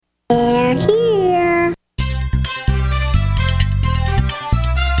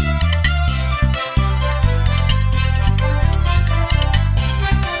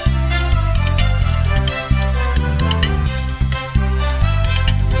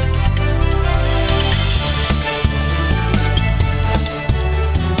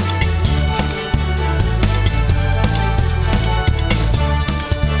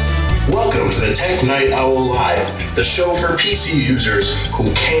Tech Night Owl Live, the show for PC users who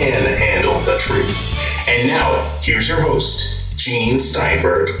can handle the truth. And now, here's your host, Gene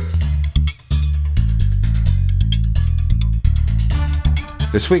Steinberg.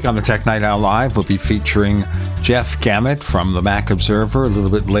 This week on the Tech Night Owl Live, we'll be featuring Jeff Gamet from the Mac Observer. A little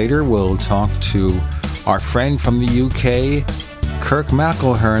bit later, we'll talk to our friend from the UK, Kirk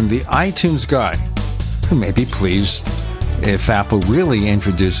McElhearn, the iTunes guy, who may be pleased if Apple really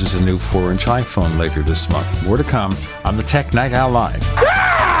introduces a new 4-inch iPhone later this month. More to come on the Tech Night Owl Live.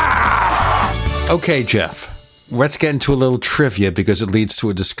 Okay, Jeff, let's get into a little trivia because it leads to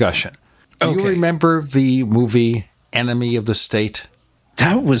a discussion. Do you remember the movie Enemy of the State?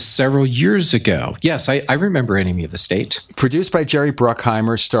 That was several years ago. Yes, I remember Enemy of the State. Produced by Jerry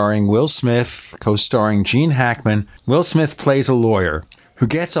Bruckheimer, starring Will Smith, co-starring Gene Hackman. Will Smith plays a lawyer who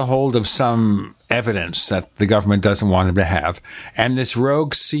gets a hold of some evidence that the government doesn't want him to have. And this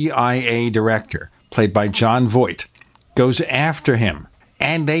rogue CIA director, played by Jon Voight, goes after him.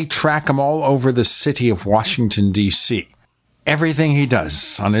 And they track him all over the city of Washington, D.C. Everything he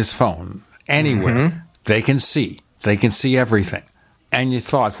does on his phone, anywhere, they can see. They can see everything. And you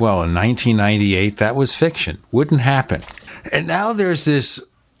thought, well, in 1998, that was fiction. Wouldn't happen. And now there's this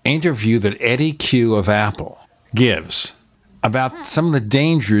interview that Eddy Cue of Apple gives about some of the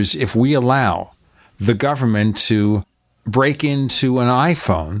dangers if we allow the government to break into an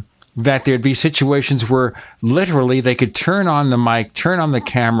iPhone, that there'd be situations where literally they could turn on the mic, turn on the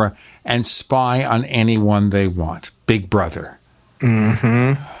camera, and spy on anyone they want. Big Brother.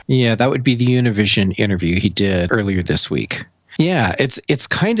 Yeah, that would be the Univision interview he did earlier this week. Yeah, it's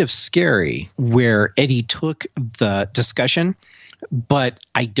kind of scary where Eddy took the discussion, but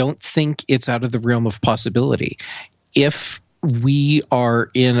I don't think it's out of the realm of possibility. If we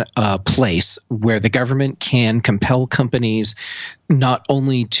are in a place where the government can compel companies not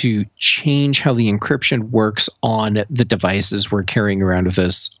only to change how the encryption works on the devices we're carrying around with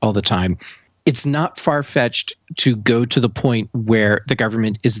us all the time, it's not far-fetched to go to the point where the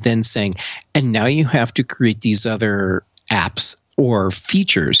government is then saying, and now you have to create these other apps or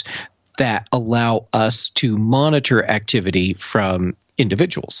features that allow us to monitor activity from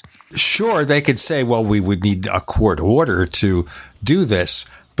individuals. Sure, they could say, well, we would need a court order to do this.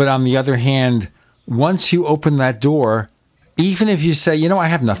 But on the other hand, once you open that door, even if you say, I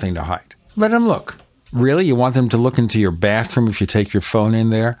have nothing to hide, let them look. Really? You want them to look into your bathroom if you take your phone in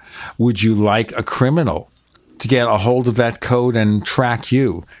there? Would you like a criminal to get a hold of that code and track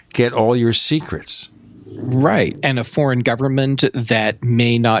you, get all your secrets? Right. And a foreign government that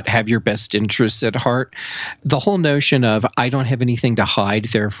may not have your best interests at heart. The whole notion of, I don't have anything to hide,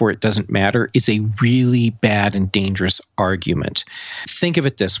 therefore it doesn't matter, is a really bad and dangerous argument. Think of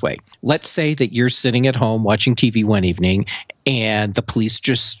it this way. Let's say that you're sitting at home watching TV one evening and the police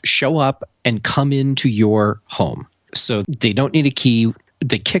just show up and come into your home. So they don't need a key.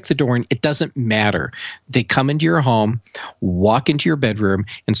 They kick the door in. It doesn't matter. They come into your home, walk into your bedroom,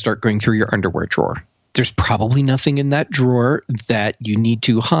 and start going through your underwear drawer. There's probably nothing in that drawer that you need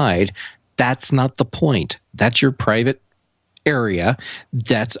to hide. That's not the point. That's your private area.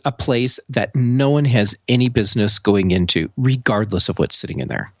 That's a place that no one has any business going into, regardless of what's sitting in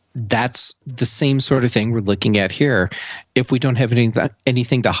there. That's the same sort of thing we're looking at here. If we don't have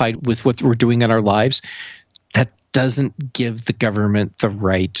anything to hide with what we're doing in our lives, that doesn't give the government the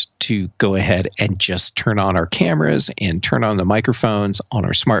right to go ahead and just turn on our cameras and turn on the microphones on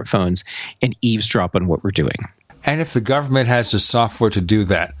our smartphones and eavesdrop on what we're doing. And if the government has the software to do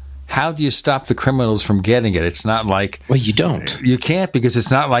that, how do you stop the criminals from getting it? It's not like... Well, you don't. You can't, because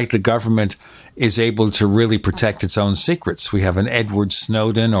it's not like the government is able to really protect its own secrets. We have an Edward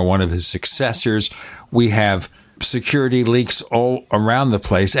Snowden or one of his successors. We have security leaks all around the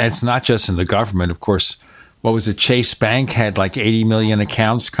place. And it's not just in the government, of course. What was it? Chase Bank had like 80 million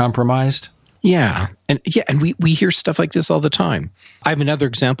accounts compromised? Yeah. And we hear stuff like this all the time. I have another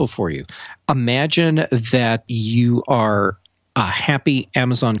example for you. Imagine that you are a happy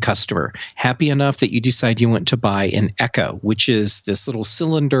Amazon customer, happy enough that you decide you want to buy an Echo, which is this little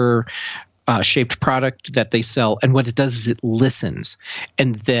cylinder shaped product that they sell. And what it does is it listens,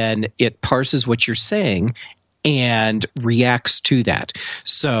 and then it parses what you're saying and reacts to that.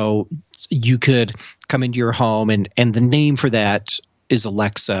 So you could come into your home and the name for that is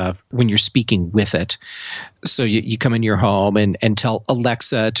Alexa when you're speaking with it. So you come in your home and tell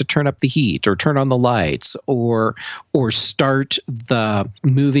Alexa to turn up the heat or turn on the lights or start the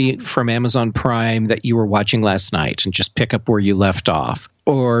movie from Amazon Prime that you were watching last night and just pick up where you left off.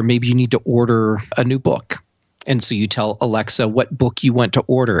 Or maybe you need to order a new book. And so you tell Alexa what book you want to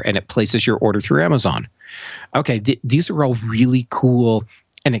order and it places your order through Amazon. Okay, these are all really cool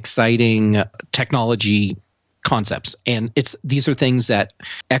and exciting technology concepts. And these are things that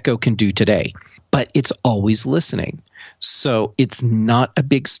Echo can do today, but it's always listening. So it's not a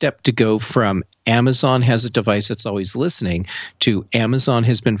big step to go from Amazon has a device that's always listening to Amazon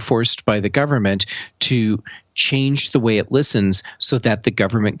has been forced by the government to change the way it listens so that the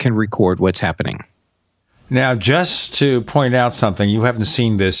government can record what's happening. Now, just to point out something, you haven't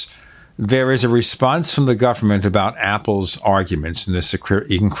seen this. There is a response from the government about Apple's arguments in this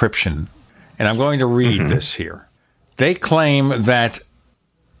encryption. And I'm going to read this here. They claim that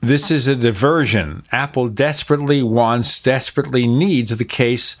this is a diversion. Apple desperately needs the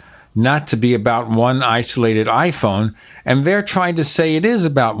case not to be about one isolated iPhone. And they're trying to say it is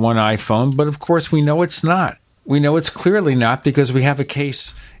about one iPhone, but of course we know it's not. We know it's clearly not because we have a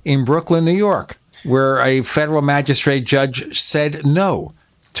case in Brooklyn, New York, where a federal magistrate judge said no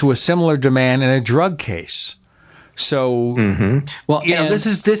to a similar demand in a drug case. So, well, this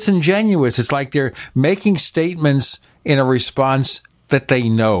is disingenuous. It's like they're making statements in a response that they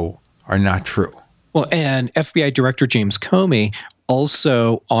know are not true. Well, and FBI Director James Comey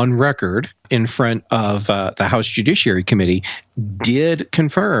also on record in front of the House Judiciary Committee did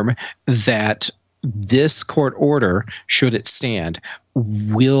confirm that this court order, should it stand,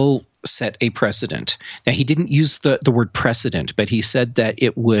 will set a precedent. Now, he didn't use the word precedent, but he said that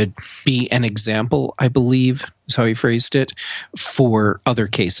it would be an example, I believe is how he phrased it, for other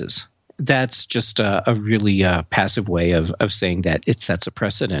cases. That's just a really passive way of saying that it sets a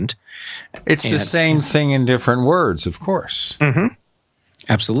precedent. It's the same thing in different words, of course. Mm-hmm.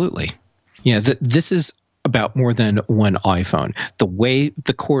 Absolutely. Yeah, this is about more than one iPhone. The way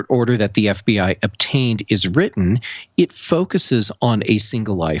the court order that the FBI obtained is written, it focuses on a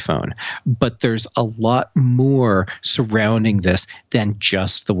single iPhone. But there's a lot more surrounding this than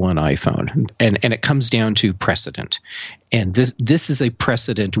just the one iPhone. And it comes down to precedent. And this is a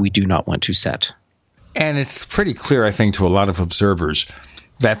precedent we do not want to set. And it's pretty clear, I think, to a lot of observers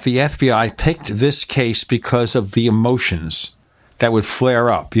that the FBI picked this case because of the emotions that would flare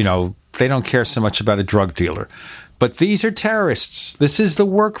up. You know, they don't care so much about a drug dealer. But these are terrorists. This is the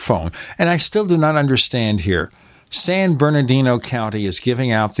work phone. And I still do not understand here. San Bernardino County is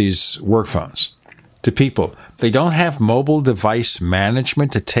giving out these work phones to people. They don't have mobile device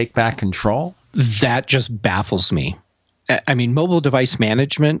management to take back control? That just baffles me. I mean, mobile device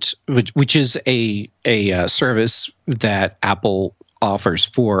management, which is a service that Apple offers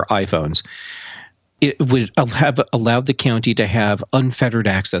for iPhones, it would have allowed the county to have unfettered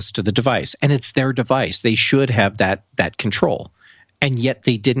access to the device. And it's their device. They should have that control. And yet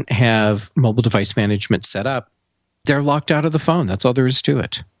they didn't have mobile device management set up. They're locked out of the phone. That's all there is to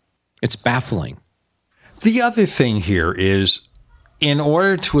it. It's baffling. The other thing here is, in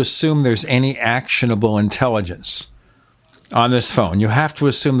order to assume there's any actionable intelligence on this phone, you have to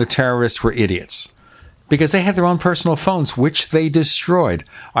assume the terrorists were idiots. Because they had their own personal phones, which they destroyed.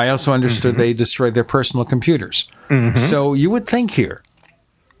 I also understood they destroyed their personal computers. So you would think here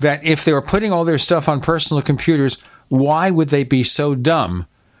that if they were putting all their stuff on personal computers, why would they be so dumb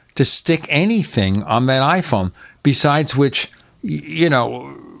to stick anything on that iPhone? Besides which, you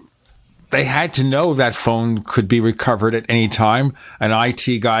know, they had to know that phone could be recovered at any time. An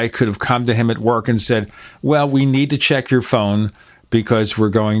IT guy could have come to him at work and said, well, we need to check your phone because we're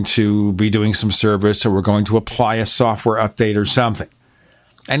going to be doing some service or we're going to apply a software update or something.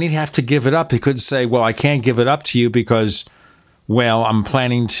 And he'd have to give it up. He could say, well, I can't give it up to you because, well, I'm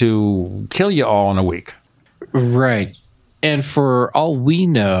planning to kill you all in a week. Right. And for all we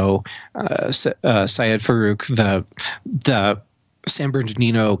know, Syed Farouk, the San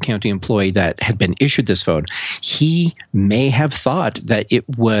Bernardino County employee that had been issued this phone, he may have thought that it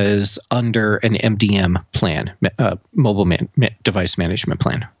was under an MDM plan, mobile device management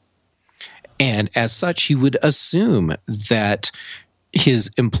plan. And as such, he would assume that his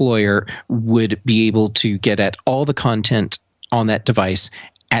employer would be able to get at all the content on that device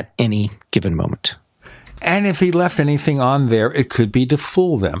at any given moment. And if he left anything on there, it could be to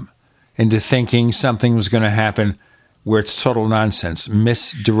fool them into thinking something was going to happen where it's total nonsense,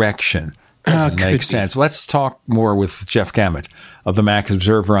 misdirection. Doesn't make sense. Let's talk more with Jeff Gamet of the Mac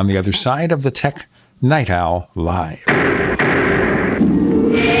Observer on the other side of the Tech Night Owl Live.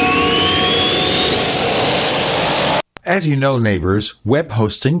 As you know, neighbors, web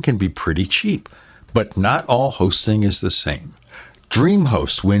hosting can be pretty cheap, but not all hosting is the same.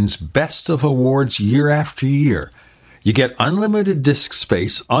 DreamHost wins Best of Awards year after year. You get unlimited disk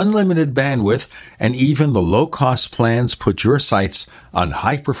space, unlimited bandwidth, and even the low-cost plans put your sites on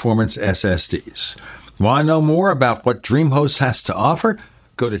high-performance SSDs. Want to know more about what DreamHost has to offer?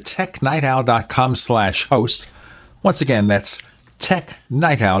 Go to technightowl.com/host. Once again, that's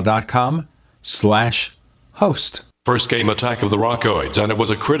technightowl.com/host. First came Attack of the Rockoids, and it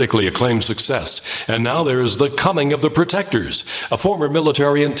was a critically acclaimed success. And now there's The Coming of the Protectors. A former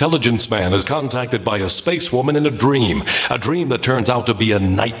military intelligence man is contacted by a space woman in a dream that turns out to be a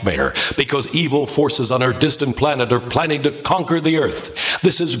nightmare because evil forces on her distant planet are planning to conquer the Earth.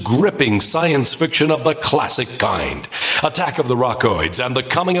 This is gripping science fiction of the classic kind. Attack of the Rockoids and The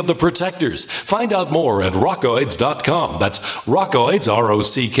Coming of the Protectors. Find out more at rockoids.com. That's Rockoids,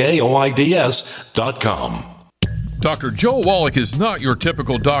 ROCKOIDS.com. Dr. Joe Wallach is not your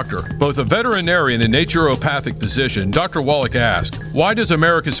typical doctor. Both a veterinarian and naturopathic physician, Dr. Wallach asked, why does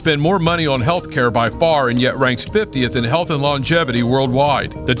America spend more money on health care by far and yet ranks 50th in health and longevity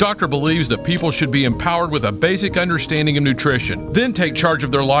worldwide? The doctor believes that people should be empowered with a basic understanding of nutrition, then take charge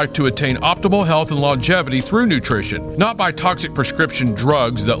of their life to attain optimal health and longevity through nutrition, not by toxic prescription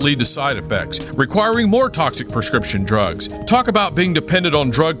drugs that lead to side effects, requiring more toxic prescription drugs. Talk about being dependent on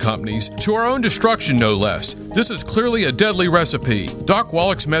drug companies, to our own destruction no less. This is clearly a deadly recipe. Doc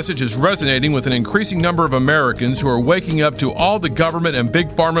Wallach's message is resonating with an increasing number of Americans who are waking up to all the government and big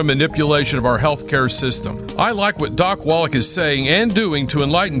pharma manipulation of our healthcare system. I like what Doc Wallach is saying and doing to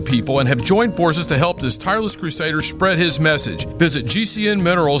enlighten people and have joined forces to help this tireless crusader spread his message. Visit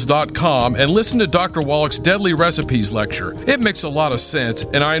GCNminerals.com and listen to Dr. Wallach's Deadly Recipes lecture. It makes a lot of sense,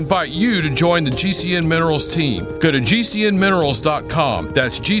 and I invite you to join the GCN Minerals team. Go to GCNminerals.com.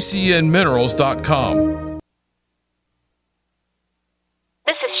 That's GCNminerals.com.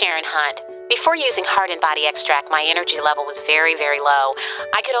 Before using Heart and Body Extract, my energy level was very, very low.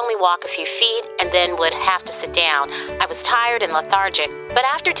 I could only walk a few feet and then would have to sit down. I was tired and lethargic, but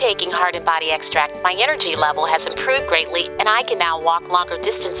after taking Heart and Body Extract, my energy level has improved greatly, and I can now walk longer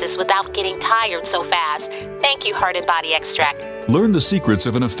distances without getting tired so fast. Thank you, Heart and Body Extract. Learn the secrets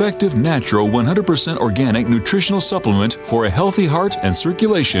of an effective, natural, 100% organic nutritional supplement for a healthy heart and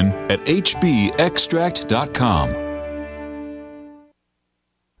circulation at hbextract.com.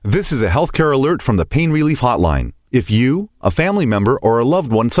 This is a healthcare alert from the Pain Relief Hotline. If you, a family member, or a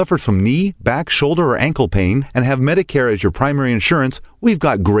loved one suffers from knee, back, shoulder, or ankle pain and have Medicare as your primary insurance, we've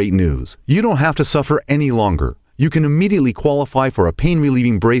got great news. You don't have to suffer any longer. You can immediately qualify for a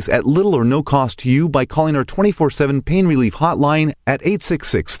pain-relieving brace at little or no cost to you by calling our 24/7 Pain Relief Hotline at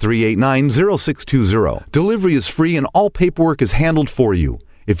 866-389-0620. Delivery is free and all paperwork is handled for you.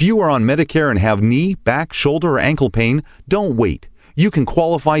 If you are on Medicare and have knee, back, shoulder, or ankle pain, don't wait. You can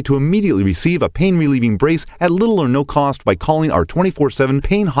qualify to immediately receive a pain-relieving brace at little or no cost by calling our 24/7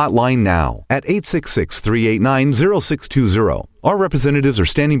 Pain Hotline now at 866-389-0620. Our representatives are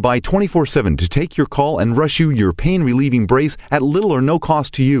standing by 24/7 to take your call and rush you your pain-relieving brace at little or no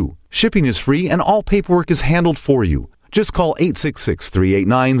cost to you. Shipping is free and all paperwork is handled for you. Just call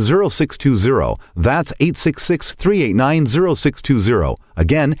 866-389-0620. That's 866-389-0620.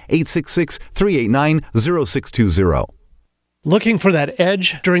 Again, 866-389-0620. Looking for that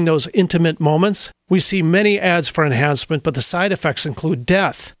edge during those intimate moments? We see many ads for enhancement, but the side effects include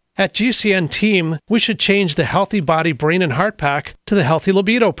death. At GCN Team, we should change the Healthy Body, Brain, and Heart Pack to the Healthy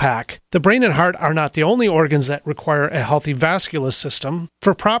Libido Pack. The brain and heart are not the only organs that require a healthy vascular system.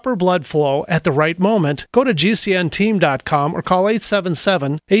 For proper blood flow at the right moment, go to GCNteam.com or call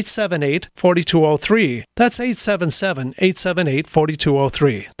 877-878-4203. That's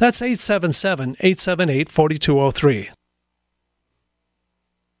 877-878-4203. That's 877-878-4203.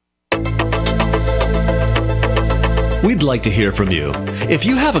 We'd like to hear from you. If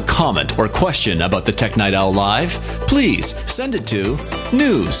you have a comment or question about the Tech Night Owl Live, please send it to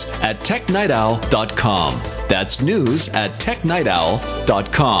news@technightowl.com. That's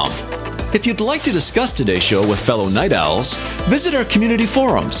news@technightowl.com. If you'd like to discuss today's show with fellow night owls, visit our community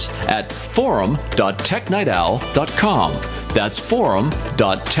forums at forum.technightowl.com. That's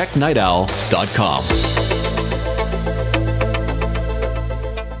forum.technightowl.com.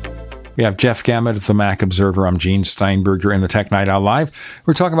 We have Jeff Gamet of the Mac Observer. I'm Gene Steinberger in the Tech Night Owl Live.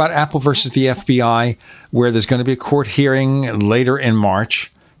 We're talking about Apple versus the FBI, where there's going to be a court hearing later in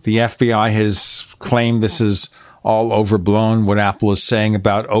March. The FBI has claimed this is all overblown, what Apple is saying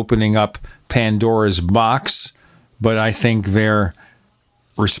about opening up Pandora's box, but I think their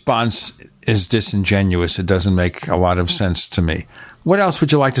response is disingenuous. It doesn't make a lot of sense to me. What else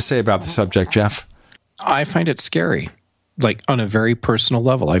would you like to say about the subject, Jeff? I find it scary. Like, on a very personal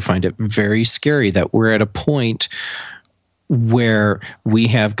level, I find it very scary that we're at a point where we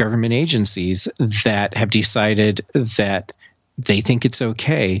have government agencies that have decided that they think it's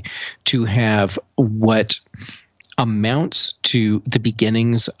okay to have what amounts to the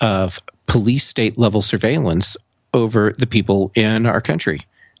beginnings of police state level surveillance over the people in our country.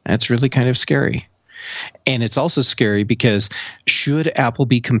 That's really kind of scary. And it's also scary because should Apple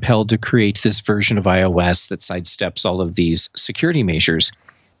be compelled to create this version of iOS that sidesteps all of these security measures,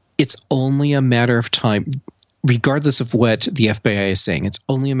 it's only a matter of time, regardless of what the FBI is saying, it's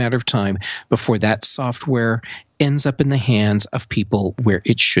only a matter of time before that software ends up in the hands of people where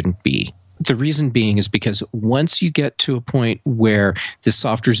it shouldn't be. The reason being is because once you get to a point where the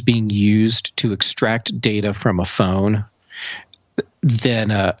software is being used to extract data from a phone, then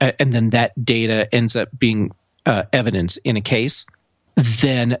that data ends up being evidence in a case,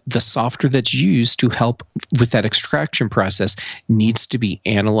 then the software that's used to help with that extraction process needs to be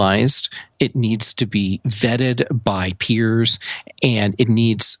analyzed. It needs to be vetted by peers, and it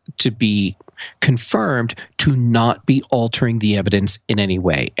needs to be confirmed to not be altering the evidence in any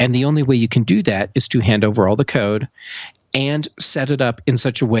way. And the only way you can do that is to hand over all the code and set it up in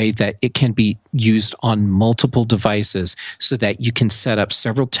such a way that it can be used on multiple devices so that you can set up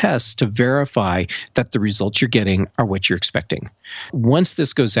several tests to verify that the results you're getting are what you're expecting. Once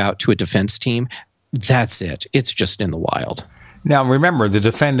this goes out to a defense team, that's it. It's just in the wild. Now, remember, the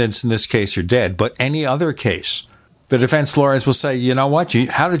defendants in this case are dead, but any other case, the defense lawyers will say, you know what,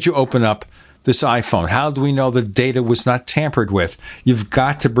 how did you open up this iPhone? How do we know the data was not tampered with? You've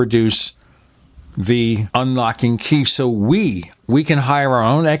got to produce the unlocking key so we can hire our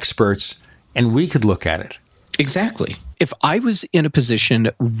own experts and we could look at it. Exactly. If I was in a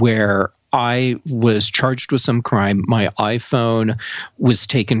position where I was charged with some crime, my iPhone was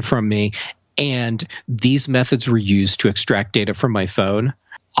taken from me, and these methods were used to extract data from my phone,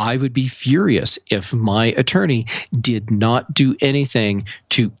 I would be furious if my attorney did not do anything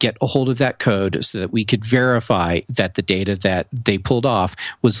to get a hold of that code so that we could verify that the data that they pulled off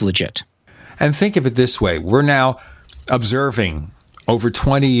was legit. And think of it this way. We're now observing over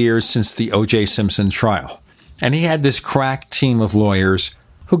 20 years since the O.J. Simpson trial. And he had this crack team of lawyers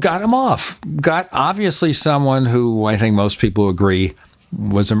who got him off. Got obviously someone who I think most people agree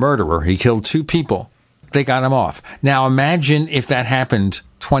was a murderer. He killed 2 people. They got him off. Now imagine if that happened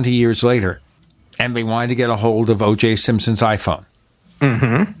 20 years later and they wanted to get a hold of O.J. Simpson's iPhone.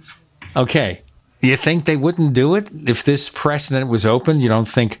 Mm-hmm. Okay. You think they wouldn't do it if this precedent was open? You don't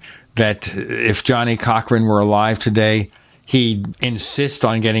think that if Johnny Cochran were alive today, he'd insist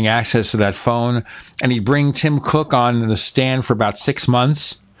on getting access to that phone and he'd bring Tim Cook on the stand for about 6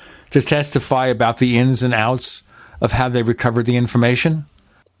 months to testify about the ins and outs of how they recovered the information?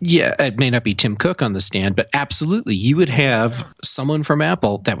 Yeah, it may not be Tim Cook on the stand, but absolutely, you would have someone from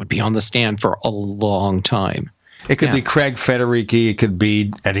Apple that would be on the stand for a long time. It could be Craig Federighi, it could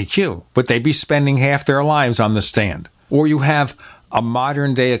be Eddie Q, but they'd be spending half their lives on the stand. Or you have a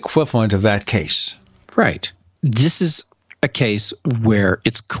modern-day equivalent of that case. Right. This is a case where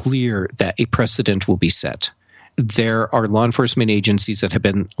it's clear that a precedent will be set. There are law enforcement agencies that have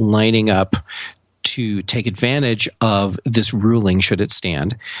been lining up to take advantage of this ruling should it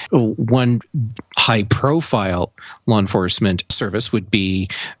stand. One high-profile law enforcement service would be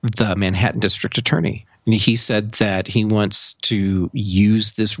the Manhattan District Attorney. And he said that he wants to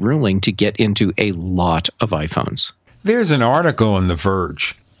use this ruling to get into a lot of iPhones. There's an article in The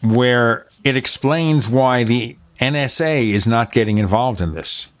Verge where it explains why the NSA is not getting involved in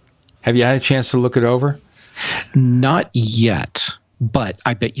this. Have you had a chance to look it over? Not yet, but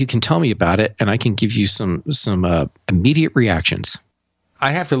I bet you can tell me about it, and I can give you some immediate reactions.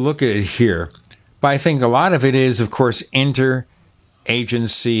 I have to look at it here, but I think a lot of it is, of course,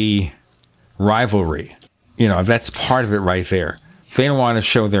 interagency rivalry. You know, that's part of it right there. They don't want to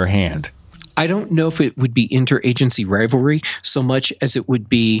show their hand. I don't know if it would be interagency rivalry so much as it would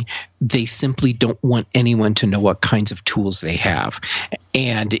be they simply don't want anyone to know what kinds of tools they have.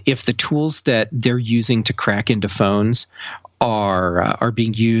 And if the tools that they're using to crack into phones are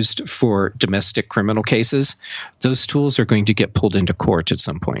being used for domestic criminal cases, those tools are going to get pulled into court at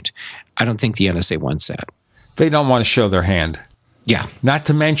some point. I don't think the NSA wants that. They don't want to show their hand. Yeah. Not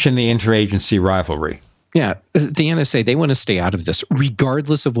to mention the interagency rivalry. Yeah, the NSA, they want to stay out of this,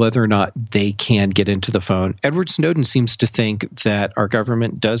 regardless of whether or not they can get into the phone. Edward Snowden seems to think that our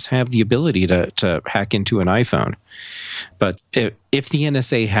government does have the ability to hack into an iPhone. But if the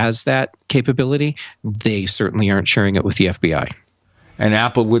NSA has that capability, they certainly aren't sharing it with the FBI. And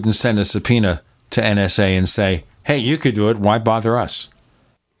Apple wouldn't send a subpoena to NSA and say, hey, you could do it. Why bother us?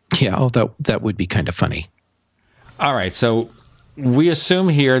 Yeah, although that would be kind of funny. All right, so we assume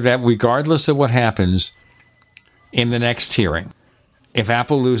here that regardless of what happens in the next hearing, if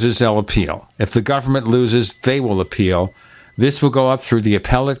Apple loses, they'll appeal. If the government loses, they will appeal. This will go up through the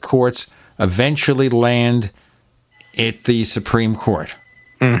appellate courts, eventually land at the Supreme Court.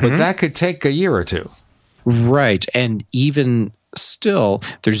 Mm-hmm. But that could take a year or two. Right. And even Still,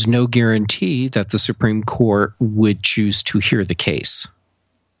 there's no guarantee that the Supreme Court would choose to hear the case.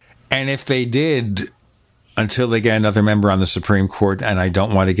 And if they did, until they get another member on the Supreme Court, and I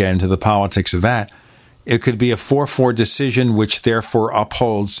don't want to get into the politics of that, it could be a 4-4 decision, which therefore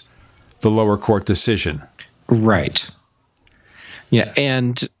upholds the lower court decision. Right. Yeah,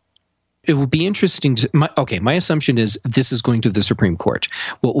 and it will be interesting my assumption is this is going to the Supreme Court.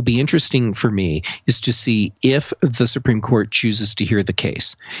 What will be interesting for me is to see if the Supreme Court chooses to hear the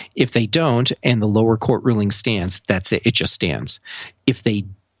case. If they don't, and the lower court ruling stands, that's it. It just stands. If they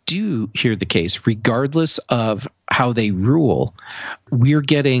do hear the case, regardless of how they rule, we're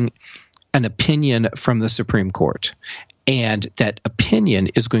getting an opinion from the Supreme Court. And that opinion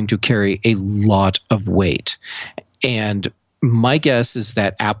is going to carry a lot of weight. And my guess is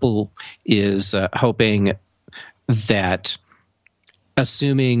that Apple is hoping that,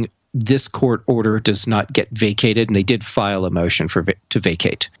 assuming this court order does not get vacated, and they did file a motion to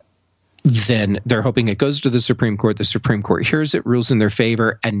vacate, then they're hoping it goes to the Supreme Court. The Supreme Court hears it, rules in their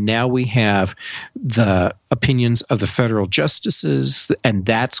favor, and now we have the opinions of the federal justices, and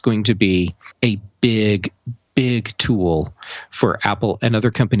that's going to be a big tool for Apple and other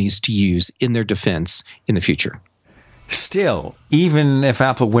companies to use in their defense in the future. Still, even if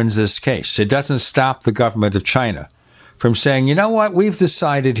Apple wins this case, it doesn't stop the government of China from saying, you know what, we've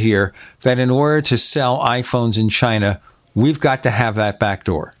decided here that in order to sell iPhones in China, we've got to have that back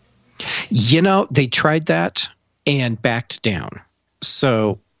door. You know, they tried that and backed down.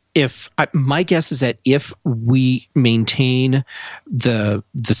 So my guess is that if we maintain the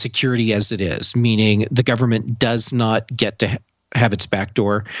security as it is, meaning the government does not get to have its back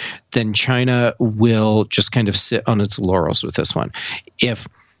door, then China will just kind of sit on its laurels with this one. If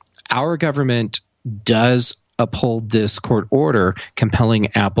our government does uphold this court order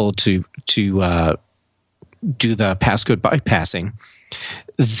compelling Apple to do the passcode bypassing,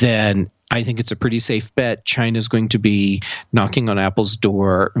 then I think it's a pretty safe bet China's going to be knocking on Apple's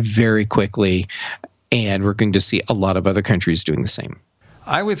door very quickly, and we're going to see a lot of other countries doing the same.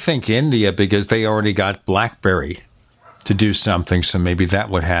 I would think India, because they already got BlackBerry to do something, so maybe that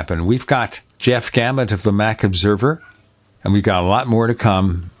would happen. We've got Jeff Gamet of the Mac Observer, and we've got a lot more to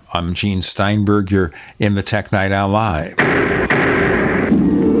come. I'm Gene Steinberg. You're in the Tech Night Owl Live.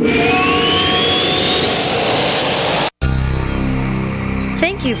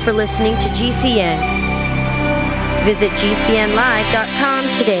 Thank you for listening to GCN. Visit GCNlive.com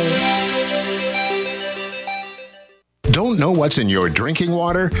today. Don't know what's in your drinking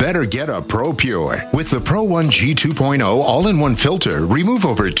water? Better get a ProPure. With the Pro 1 G2.0 all-in-one filter, remove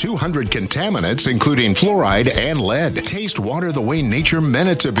over 200 contaminants, including fluoride and lead. Taste water the way nature meant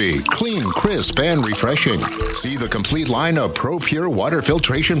it to be. Clean, crisp, and refreshing. See the complete line of ProPure water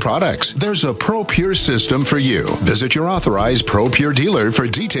filtration products. There's a ProPure system for you. Visit your authorized ProPure dealer for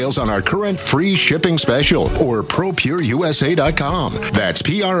details on our current free shipping special or ProPureUSA.com. That's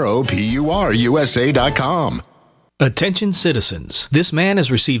ProPureUSA.com. Attention citizens. This man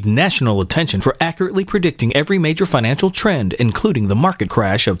has received national attention for accurately predicting every major financial trend, including the market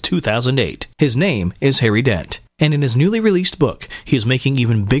crash of 2008. His name is Harry Dent. And in his newly released book, he is making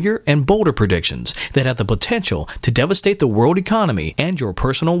even bigger and bolder predictions that have the potential to devastate the world economy and your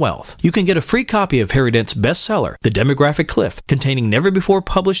personal wealth. You can get a free copy of Harry Dent's bestseller, The Demographic Cliff, containing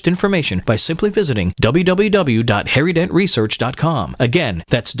never-before-published information by simply visiting www.harrydentresearch.com. Again,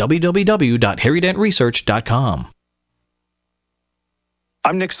 that's www.harrydentresearch.com.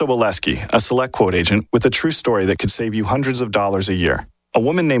 I'm Nick Soboleski, a SelectQuote agent with a true story that could save you hundreds of dollars a year. A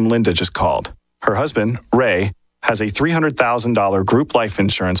woman named Linda just called. Her husband, Ray, has a $300,000 group life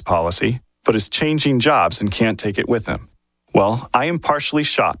insurance policy, but is changing jobs and can't take it with him. Well, I impartially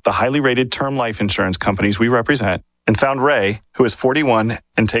shopped the highly rated term life insurance companies we represent and found Ray, who is 41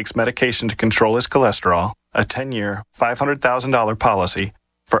 and takes medication to control his cholesterol, a 10-year, $500,000 policy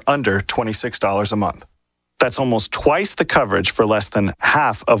for under $26 a month. That's almost twice the coverage for less than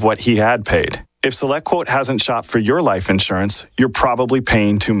half of what he had paid. If SelectQuote hasn't shopped for your life insurance, you're probably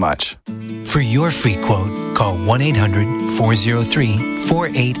paying too much. For your free quote, call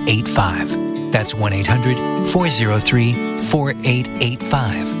 1-800-403-4885. That's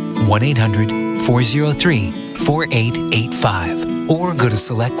 1-800-403-4885. 1-800-403-4885. Or go to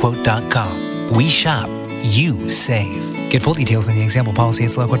SelectQuote.com. We shop. You save. Get full details on the example policy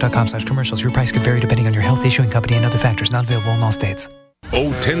at SelectQuote.com/commercials. Your price could vary depending on your health, issuing company, and other factors. Not available in all states.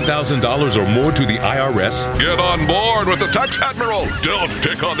 Owe $10,000 or more to the IRS? Get on board with the Tax Admiral. Don't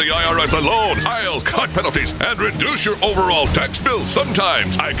pick on the IRS alone. I'll cut penalties and reduce your overall tax bill.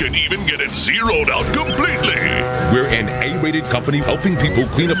 Sometimes I can even get it zeroed out completely. We're an A-rated company helping people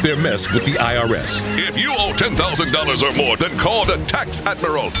clean up their mess with the IRS. If you owe $10,000 or more, then call the Tax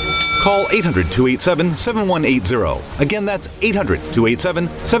Admiral. Call 800-287-7180. Again, that's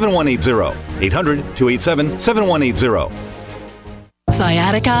 800-287-7180. 800-287-7180.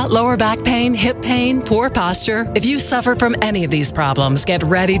 Sciatica, lower back pain, hip pain, poor posture. If you suffer from any of these problems, get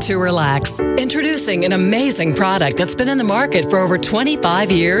ready to relax. Introducing an amazing product that's been in the market for over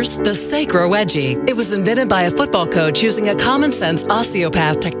 25 years, the Sacro Wedgie. It was invented by a football coach using a common sense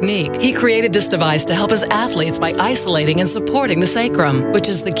osteopath technique. He created this device to help his athletes by isolating and supporting the sacrum, which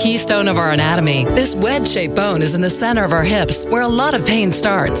is the keystone of our anatomy. This wedge-shaped bone is in the center of our hips, where a lot of pain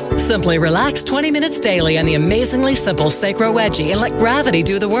starts. Simply relax 20 minutes daily on the amazingly simple Sacro Wedgie and let gravity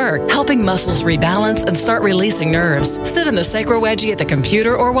do the work, helping muscles rebalance and start releasing nerves. Sit in the Sacro Wedgie at the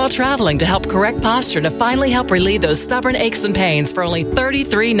computer or while traveling to help correct posture to finally help relieve those stubborn aches and pains for only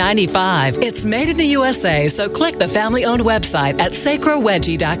 $33.95. It's made in the USA, so click the family-owned website at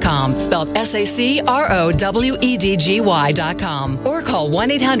sacrowedgie.com, spelled SACROWEDGY.com, or call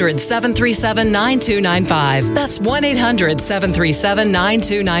 1-800-737-9295. That's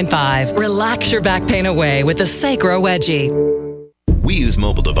 1-800-737-9295. Relax your back pain away with the Sacro Wedgie. We use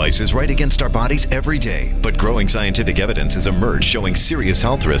mobile devices right against our bodies every day, but growing scientific evidence has emerged showing serious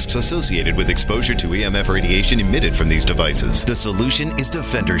health risks associated with exposure to EMF radiation emitted from these devices. The solution is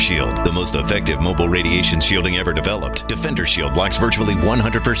Defender Shield, the most effective mobile radiation shielding ever developed. Defender Shield blocks virtually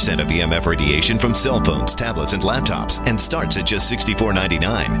 100% of EMF radiation from cell phones, tablets, and laptops, and starts at just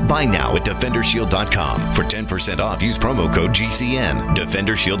 $64.99. Buy now at DefenderShield.com. For 10% off, use promo code GCN.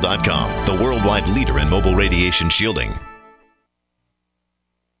 DefenderShield.com, the worldwide leader in mobile radiation shielding.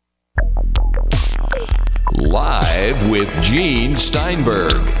 Live with Gene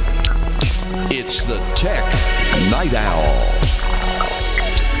Steinberg. It's the Tech Night Owl.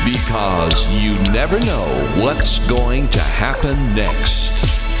 Because you never know what's going to happen next.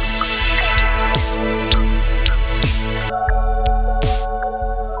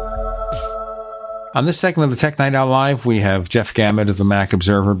 On this segment of the Tech Night Owl Live, we have Jeff Gamet of the Mac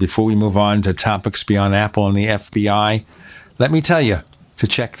Observer. Before we move on to topics beyond Apple and the FBI, let me tell you to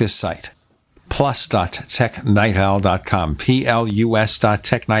check this site. plus.technightowl.com,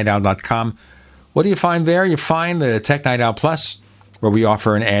 plus.technightowl.com. What do you find there? You find the Tech Night Owl Plus, where we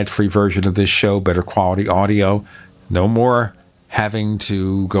offer an ad-free version of this show, better quality audio, no more having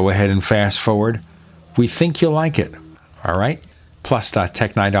to go ahead and fast forward. We think you'll like it, all right?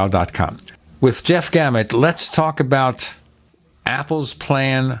 plus.technightowl.com. With Jeff Gamet, let's talk about Apple's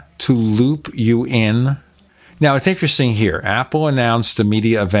plan to loop you in. Now, it's interesting here. Apple announced a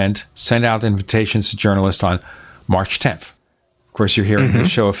media event, sent out invitations to journalists on March 10th. Of course, you're hearing the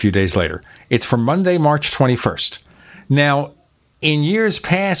show a few days later. It's for Monday, March 21st. Now, in years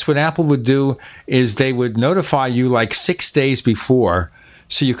past, what Apple would do is they would notify you like 6 days before,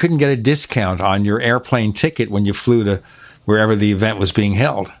 so you couldn't get a discount on your airplane ticket when you flew to wherever the event was being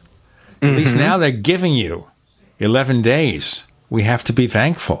held. At least now they're giving you 11 days. We have to be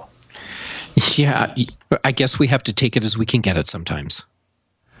thankful. Yeah, I guess we have to take it as we can get it sometimes.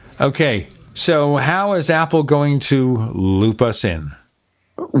 Okay, so how is Apple going to loop us in?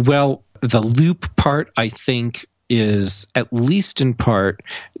 Well, the loop part, I think, is at least in part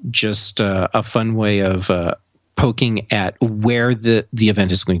just a fun way of poking at where the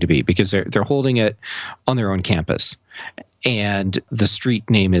event is going to be, because they're holding it on their own campus. And the street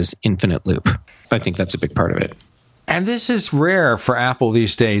name is Infinite Loop. I think that's a big part of it. And this is rare for Apple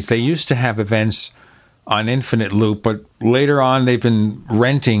these days. They used to have events on Infinite Loop, but later on they've been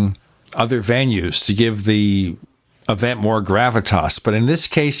renting other venues to give the event more gravitas. But in this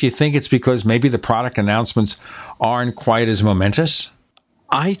case, you think it's because maybe the product announcements aren't quite as momentous?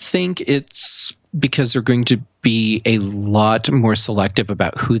 I think it's because they're going to be a lot more selective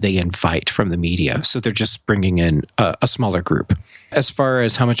about who they invite from the media. So they're just bringing in a smaller group. As far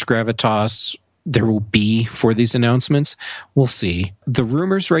as how much gravitas there will be for these announcements, we'll see. The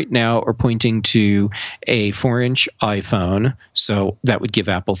rumors right now are pointing to a 4-inch iPhone. So that would give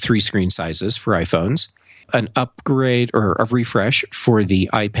Apple 3 screen sizes for iPhones, an upgrade or a refresh for the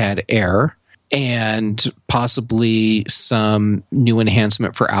iPad Air, and possibly some new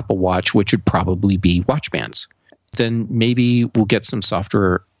enhancement for Apple Watch, which would probably be watch bands. Then maybe we'll get some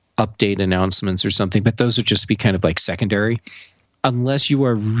software update announcements or something, but those would just be kind of like secondary. Unless you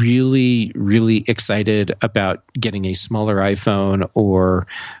are really, really excited about getting a smaller iPhone or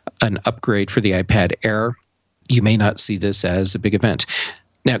an upgrade for the iPad Air, you may not see this as a big event.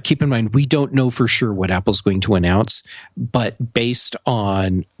 Now, keep in mind, we don't know for sure what Apple's going to announce, but based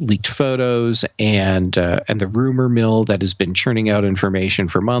on leaked photos and the rumor mill that has been churning out information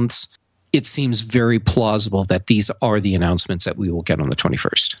for months, it seems very plausible that these are the announcements that we will get on the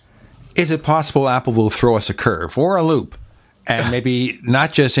 21st. Is it possible Apple will throw us a curve or a loop and maybe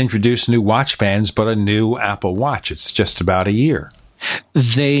not just introduce new watch bands, but a new Apple Watch? It's just about a year.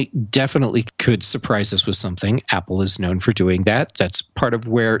 They definitely could surprise us with something. Apple is known for doing that. That's part of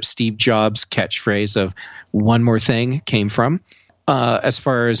where Steve Jobs' catchphrase of one more thing came from. As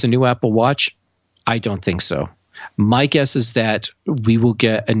far as a new Apple Watch, I don't think so. My guess is that we will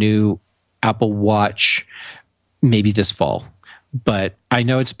get a new Apple Watch maybe this fall. But I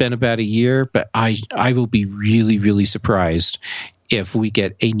know it's been about a year, but I will be really, really surprised if we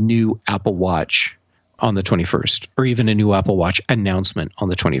get a new Apple Watch on the 21st, or even a new Apple Watch announcement on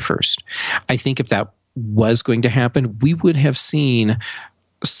the 21st. I think if that was going to happen, we would have seen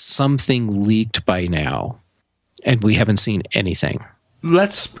something leaked by now, and we haven't seen anything.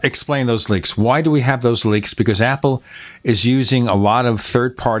 Let's explain those leaks. Why do we have those leaks? Because Apple is using a lot of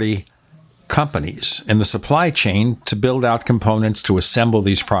third-party companies in the supply chain to build out components to assemble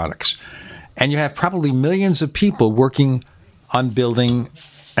these products. And you have probably millions of people working on building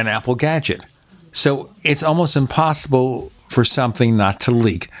an Apple gadget. So it's almost impossible for something not to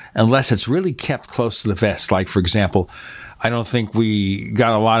leak unless it's really kept close to the vest. Like, for example, I don't think we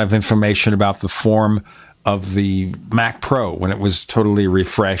got a lot of information about the form of the Mac Pro when it was totally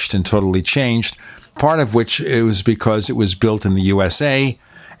refreshed and totally changed, part of which it was because it was built in the USA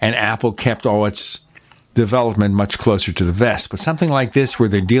and Apple kept all its development much closer to the vest. But something like this where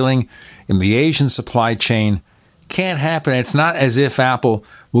they're dealing in the Asian supply chain can't happen. It's not as if Apple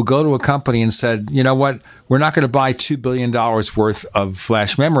will go to a company and said, you know what, we're not going to buy $2 billion worth of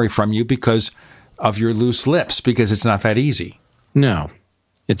flash memory from you because of your loose lips, because it's not that easy. No,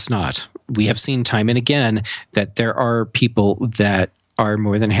 it's not. We have seen time and again that there are people that are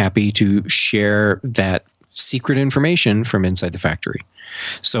more than happy to share that secret information from inside the factory.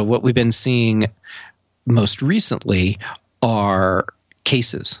 So what we've been seeing most recently are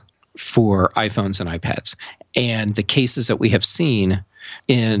cases for iPhones and iPads. And the cases that we have seen,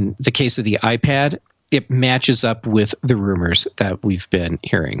 in the case of the iPad, it matches up with the rumors that we've been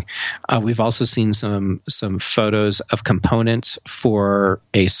hearing. We've also seen some photos of components for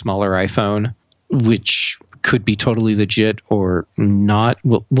a smaller iPhone, which could be totally legit or not.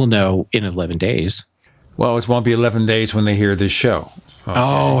 We'll know in 11 days. Well, it won't be 11 days when they hear this show. Okay.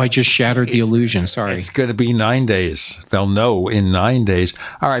 Oh, I just shattered the illusion. Sorry. It's going to be 9 days. They'll know in 9 days.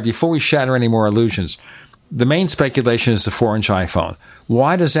 All right, before we shatter any more illusions, the main speculation is the 4-inch iPhone.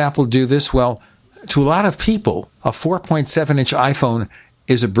 Why does Apple do this? Well, to a lot of people, a 4.7-inch iPhone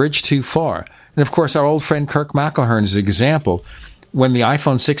is a bridge too far. And of course, our old friend Kirk McElhearn is an example. When the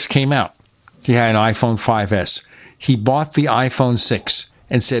iPhone 6 came out, he had an iPhone 5S. He bought the iPhone 6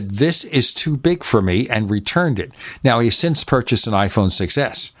 and said, this is too big for me, and returned it. Now, he's since purchased an iPhone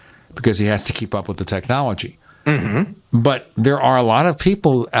 6S because he has to keep up with the technology. Mm-hmm. But there are a lot of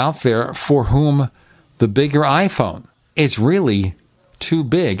people out there for whom the bigger iPhone is really too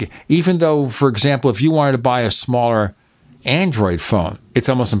big, even though, for example, if you wanted to buy a smaller Android phone, it's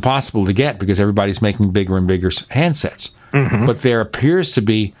almost impossible to get because everybody's making bigger and bigger handsets. Mm-hmm. But there appears to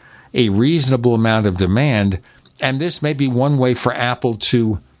be a reasonable amount of demand, and this may be one way for Apple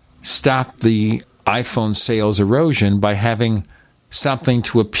to stop the iPhone sales erosion by having something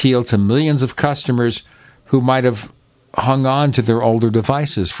to appeal to millions of customers who might have hung on to their older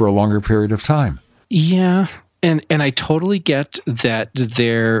devices for a longer period of time. Yeah, and I totally get that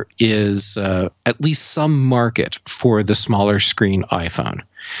there is at least some market for the smaller screen iPhone.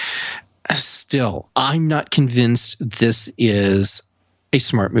 Still, I'm not convinced this is a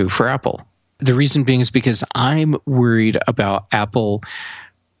smart move for Apple. The reason being is because I'm worried about Apple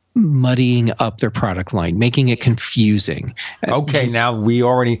muddying up their product line, making it confusing. Okay, now we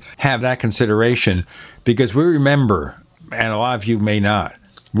already have that consideration because we remember, and a lot of you may not,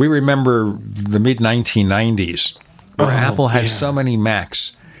 we remember the mid-1990s where Apple had so many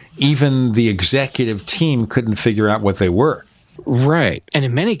Macs, even the executive team couldn't figure out what they were. Right. And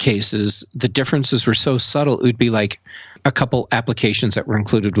in many cases, the differences were so subtle, it would be like a couple applications that were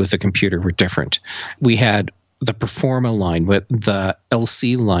included with the computer were different. We had the Performa line, with the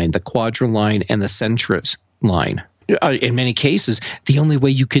LC line, the Quadra line, and the Centris line. In many cases, the only way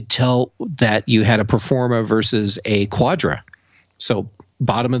you could tell that you had a Performa versus a Quadra, so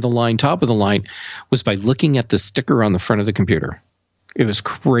bottom of the line, top of the line, was by looking at the sticker on the front of the computer. It was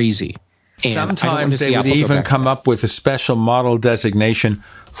crazy. And sometimes they would even come up with a special model designation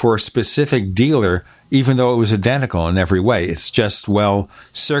for a specific dealer even though it was identical in every way. It's just, well,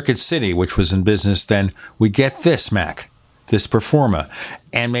 Circuit City, which was in business then, would get this Mac, this Performa,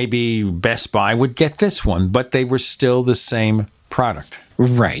 and maybe Best Buy would get this one, but they were still the same product.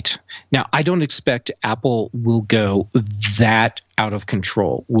 Right. Now, I don't expect Apple will go that out of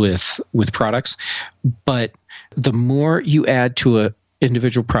control with products, but the more you add to a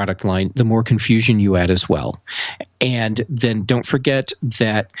individual product line, the more confusion you add as well. And then don't forget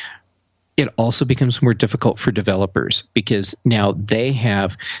that it also becomes more difficult for developers because now they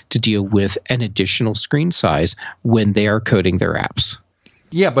have to deal with an additional screen size when they are coding their apps.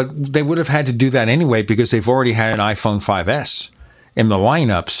 Yeah, but they would have had to do that anyway because they've already had an iPhone 5S in the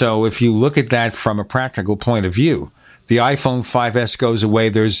lineup. So if you look at that from a practical point of view, the iPhone 5S goes away.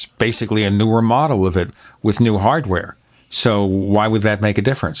 There's basically a newer model of it with new hardware. So why would that make a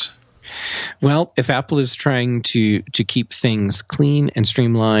difference? Well, if Apple is trying to keep things clean and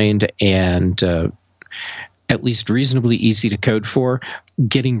streamlined and at least reasonably easy to code for,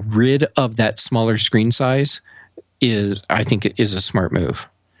 getting rid of that smaller screen size is a smart move.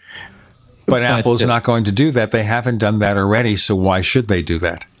 But Apple's not going to do that. They haven't done that already, so why should they do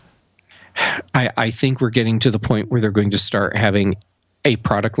that? I think we're getting to the point where they're going to start having a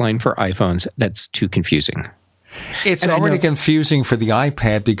product line for iPhones that's too confusing. It's already confusing for the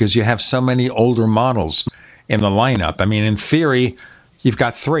iPad because you have so many older models in the lineup. I mean, in theory, you've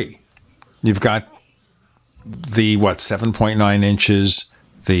got 3. You've got the, 7.9 inches,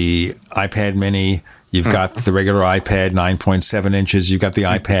 the iPad mini, you've got the regular iPad 9.7 inches, you've got the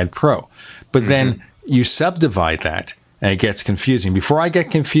iPad Pro. But then you subdivide that, and it gets confusing. Before I get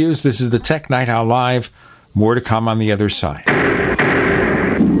confused, this is the Tech Night Owl Live. More to come on the other side.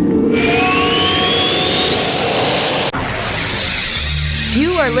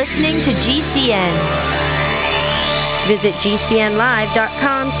 You are listening to GCN. Visit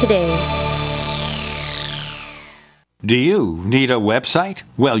GCNlive.com today. Do you need a website?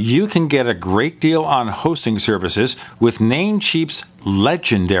 Well, you can get a great deal on hosting services with Namecheap's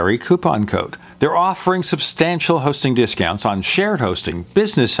legendary coupon code. They're offering substantial hosting discounts on shared hosting,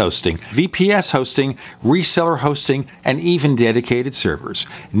 business hosting, VPS hosting, reseller hosting, and even dedicated servers.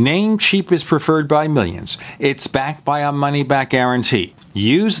 Namecheap is preferred by millions. It's backed by a money-back guarantee.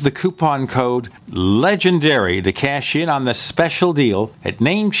 Use the coupon code LEGENDARY to cash in on the special deal at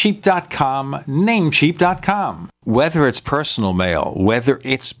Namecheap.com, Namecheap.com. Whether it's personal mail, whether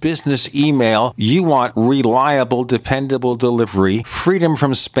it's business email, you want reliable, dependable delivery, freedom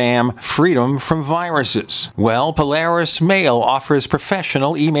from spam, freedom from viruses. Well, Polaris Mail offers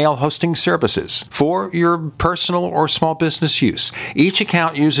professional email hosting services for your personal or small business use. Each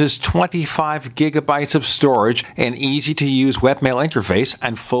account uses 25 gigabytes of storage, an easy-to-use webmail interface,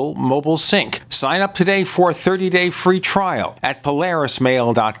 and full mobile sync. Sign up today for a 30-day free trial at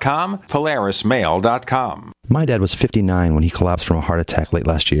PolarisMail.com, PolarisMail.com. My dad was 59 when he collapsed from a heart attack late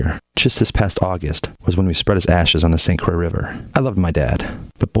last year. Just this past August was when we spread his ashes on the St. Croix River. I loved my dad,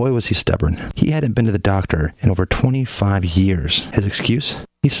 but boy was he stubborn. He hadn't been to the doctor in over 25 years. His excuse?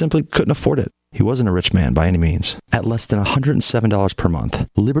 He simply couldn't afford it. He wasn't a rich man by any means. At less than $107 per month,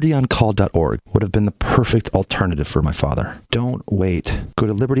 LibertyOnCall.org would have been the perfect alternative for my father. Don't wait. Go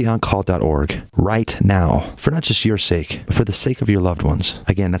to LibertyOnCall.org right now, for not just your sake, but for the sake of your loved ones.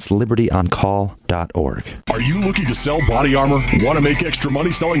 Again, that's LibertyOnCall.org. Are you looking to sell body armor? Want to make extra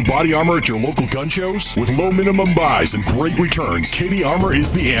money selling body armor at your local gun shows? With low minimum buys and great returns, Katie Armor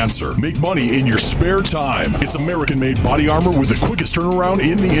is the answer. Make money in your spare time. It's American-made body armor with the quickest turnaround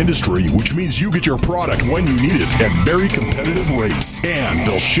in the industry, which means you get your product when you need it at very competitive rates. And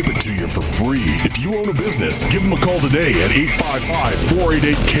they'll ship it to you for free. If you own a business, give them a call today at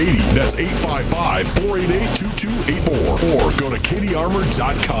 855-488-KATIE. That's 855-488-2284. Or go to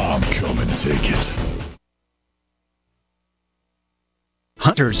katiearmor.com. Come and take it.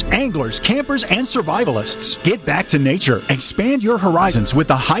 Hunters, anglers, campers, and survivalists. Get back to nature. Expand your horizons with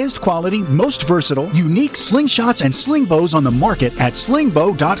the highest quality, most versatile, unique slingshots and sling bows on the market at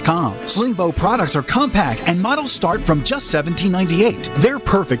slingbow.com. Slingbow products are compact and models start from just $17.98. They're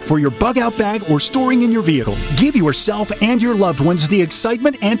perfect for your bug out bag or storing in your vehicle. Give yourself and your loved ones the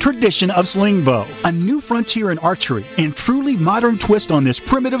excitement and tradition of Slingbow, a new frontier in archery and truly modern twist on this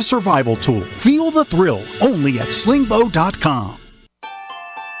primitive survival tool. Feel the thrill only at slingbow.com.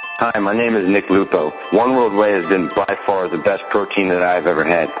 Hi, my name is Nick Lupo. One World Whey has been by far the best protein that I've ever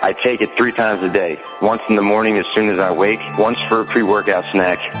had. I take it 3 times a day. Once in the morning as soon as I wake, once for a pre-workout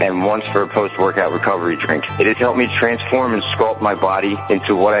snack, and once for a post-workout recovery drink. It has helped me transform and sculpt my body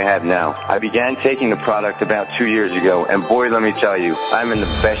into what I have now. I began taking the product about 2 years ago, and boy, let me tell you, I'm in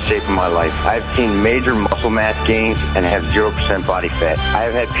the best shape of my life. I've seen major muscle mass gains and have 0% body fat. I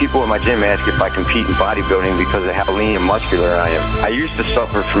have had people at my gym ask if I compete in bodybuilding because of how lean and muscular I am. I used to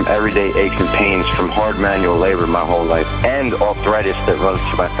suffer from everyday aches and pains from hard manual labor my whole life and arthritis that runs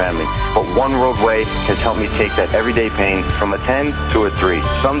through my family. But One World Whey has helped me take that everyday pain from a 10 to a 3.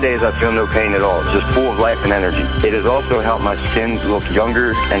 Some days I feel no pain at all, just full of life and energy. It has also helped my skin look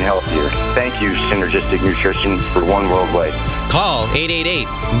younger and healthier. Thank you, Synergistic Nutrition, for One World Whey. Call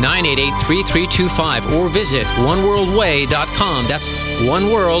 888-988-3325 or visit oneworldwhey.com. That's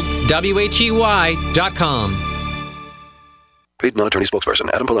oneworldwhey.com. Paid non-attorney spokesperson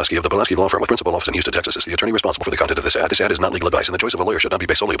Adam Pulaski of the Pulaski Law Firm with principal office in Houston, Texas is the attorney responsible for the content of this ad. This ad is not legal advice, and the choice of a lawyer should not be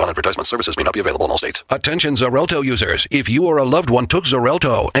based solely upon advertisement. Services may not be available in all states. Attention Xarelto users. If you or a loved one took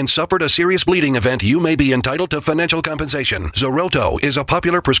Xarelto and suffered a serious bleeding event, you may be entitled to financial compensation. Xarelto is a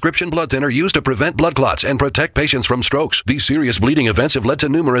popular prescription blood thinner used to prevent blood clots and protect patients from strokes. These serious bleeding events have led to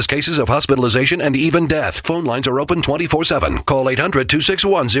numerous cases of hospitalization and even death. Phone lines are open 24/7. Call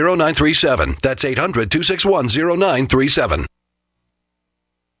 800-261-0937. That's 800-261-0937.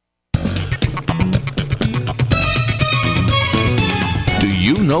 Do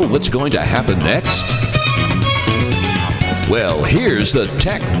you know what's going to happen next? Well, here's the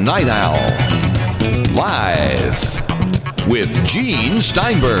Tech Night Owl. Live with Gene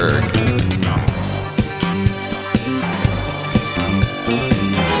Steinberg.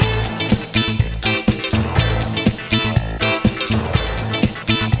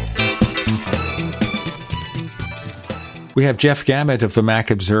 We have Jeff Gamet of the Mac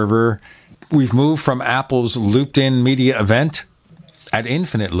Observer. We've moved from Apple's Looped-In Media event at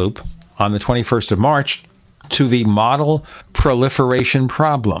Infinite Loop on the 21st of March to the model proliferation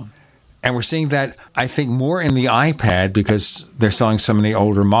problem. And we're seeing that, I think, more in the iPad because they're selling so many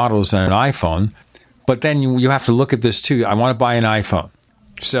older models than an iPhone. But then you have to look at this too. I want to buy an iPhone.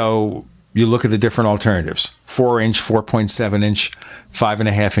 So you look at the different alternatives. 4-inch, 4.7-inch,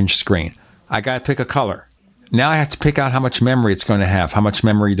 5.5-inch screen. I got to pick a color. Now I have to pick out how much memory it's going to have. How much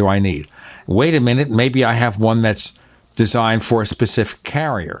memory do I need? Wait a minute, maybe I have one that's designed for a specific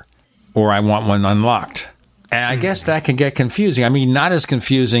carrier, or I want one unlocked. And I guess that can get confusing. I mean, not as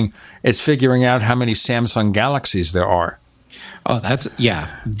confusing as figuring out how many Samsung Galaxies there are. Oh, that's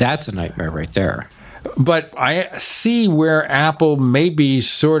a nightmare right there. But I see where Apple maybe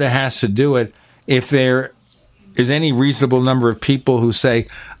sort of has to do it if there is any reasonable number of people who say,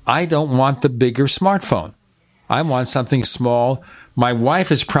 I don't want the bigger smartphone. I want something small. My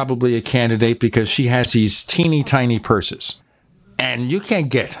wife is probably a candidate because she has these teeny tiny purses. And you can't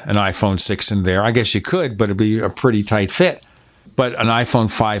get an iPhone 6 in there. I guess you could, but it'd be a pretty tight fit. But an iPhone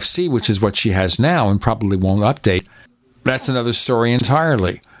 5C, which is what she has now and probably won't update, that's another story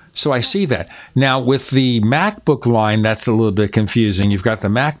entirely. So I see that. Now, with the MacBook line, that's a little bit confusing. You've got the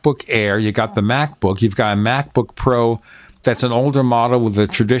MacBook Air, you got the MacBook, you've got a MacBook Pro. That's an older model with a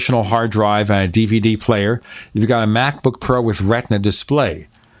traditional hard drive and a DVD player. You've got a MacBook Pro with Retina display.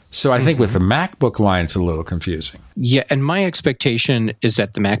 So I think with the MacBook line, it's a little confusing. Yeah, and my expectation is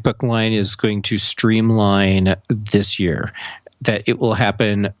that the MacBook line is going to streamline this year, that it will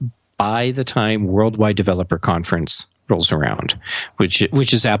happen by the time Worldwide Developer Conference rolls around, which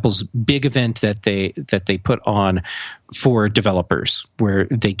is Apple's big event that they put on for developers, where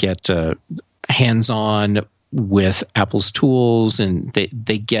they get hands-on with Apple's tools, and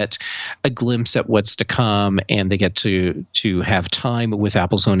they get a glimpse at what's to come, and they get to have time with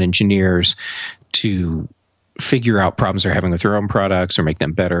Apple's own engineers to figure out problems they're having with their own products or make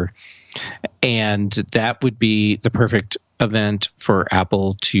them better. And that would be the perfect event for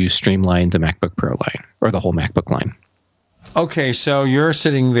Apple to streamline the MacBook Pro line, or the whole MacBook line. Okay, so you're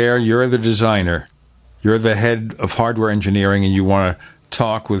sitting there, you're the designer, you're the head of hardware engineering, and you want to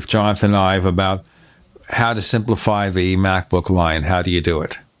talk with Jonathan Ive about how to simplify the MacBook line. How do you do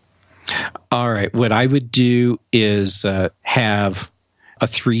it? All right. What I would do is have a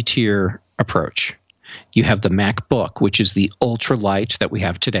 3-tier approach. You have the MacBook, which is the ultralight that we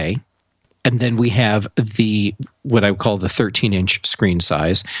have today. And then we have what I would call the 13-inch screen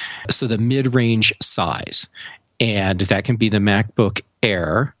size. So the mid-range size. And that can be the MacBook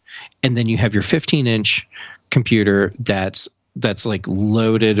Air. And then you have your 15-inch computer that's like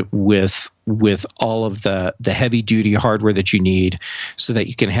loaded with all of the heavy duty hardware that you need so that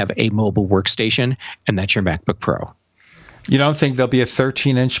you can have a mobile workstation, and that's your MacBook Pro. You don't think there'll be a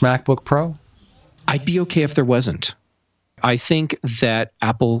 13-inch MacBook Pro? I'd be okay if there wasn't. I think that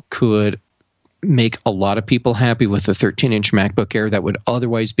Apple could make a lot of people happy with a 13-inch MacBook Air that would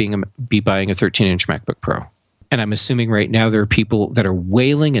otherwise be buying a 13-inch MacBook Pro. And I'm assuming right now there are people that are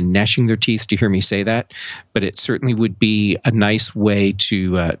wailing and gnashing their teeth to hear me say that, but it certainly would be a nice way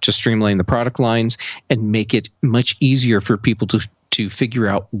to streamline the product lines and make it much easier for people to figure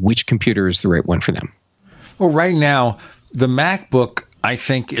out which computer is the right one for them. Well, right now, the MacBook, I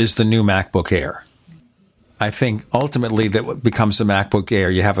think, is the new MacBook Air. I think ultimately that becomes a MacBook Air.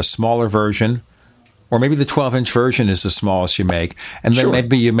 You have a smaller version, or maybe the 12-inch version is the smallest you make, and then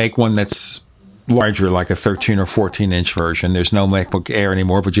maybe you make one that's larger, like a 13 or 14-inch version. There's no MacBook Air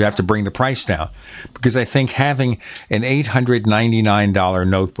anymore, but you have to bring the price down, because I think having an $899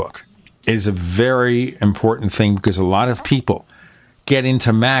 notebook is a very important thing, because a lot of people get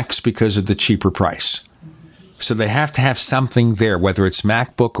into Macs because of the cheaper price. So they have to have something there, whether it's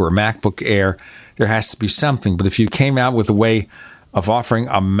MacBook or MacBook Air, there has to be something. But if you came out with a way of offering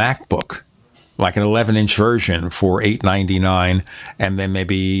a MacBook, like an 11-inch version for $899, and then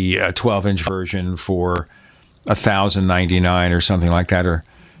maybe a 12-inch version for $1,099 or something like that, or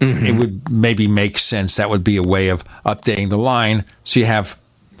it would maybe make sense. That would be a way of updating the line. So you have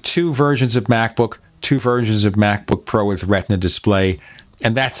 2 versions of MacBook, 2 versions of MacBook Pro with Retina display,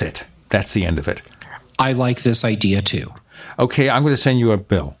 and that's it. That's the end of it. I like this idea too. Okay, I'm going to send you a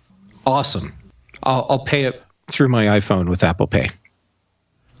bill. Awesome. I'll pay it through my iPhone with Apple Pay.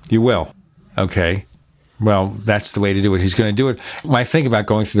 You will? Okay. Well, that's the way to do it. He's going to do it. When I think about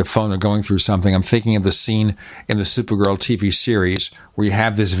going through the phone or going through something, I'm thinking of the scene in the Supergirl TV series where you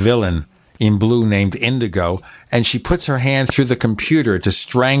have this villain in blue named Indigo, and she puts her hand through the computer to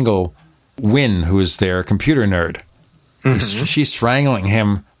strangle Wynn, who is their computer nerd. She's strangling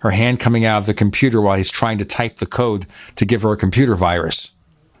him, her hand coming out of the computer while he's trying to type the code to give her a computer virus.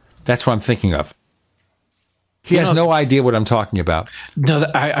 That's what I'm thinking of. He has no idea what I'm talking about. No,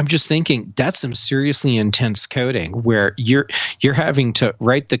 I'm just thinking that's some seriously intense coding where you're having to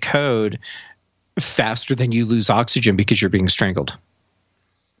write the code faster than you lose oxygen because you're being strangled.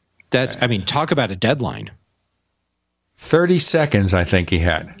 That's, I mean, talk about a deadline. 30 seconds, I think he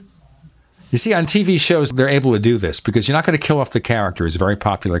had. You see, on TV shows, they're able to do this because you're not going to kill off the character. He's a very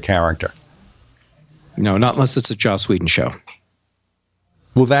popular character. No, not unless it's a Joss Whedon show.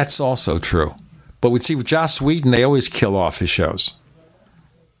 Well, that's also true. But we see with Joss Whedon, they always kill off his shows.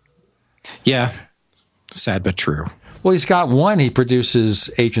 Yeah. Sad but true. Well, he's got one. He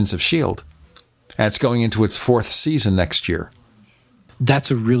produces Agents of S.H.I.E.L.D. And it's going into its 4th season next year. That's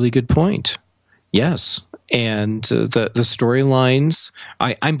a really good point. Yes. And the storylines,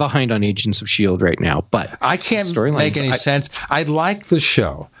 I'm behind on Agents of S.H.I.E.L.D. right now, but I can't make any sense. I like the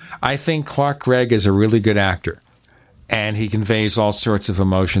show. I think Clark Gregg is a really good actor, and he conveys all sorts of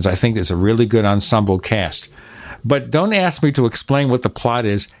emotions. I think there's a really good ensemble cast. But don't ask me to explain what the plot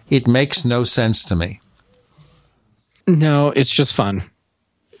is. It makes no sense to me. No, it's just fun.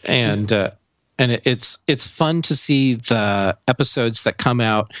 And it's fun to see the episodes that come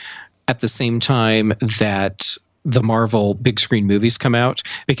out at the same time that the Marvel big screen movies come out,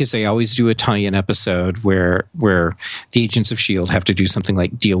 because they always do a tie-in episode where the Agents of S.H.I.E.L.D. have to do something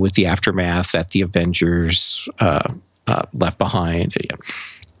like deal with the aftermath at the Avengers Left Behind.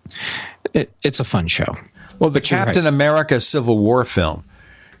 It's a fun show. Well, the Captain America Civil War film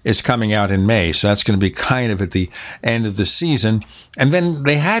is coming out in May, so that's going to be kind of at the end of the season. And then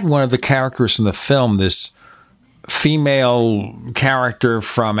they had one of the characters in the film, this female character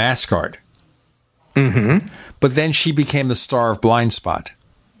from Asgard. But then she became the star of Blind Spot.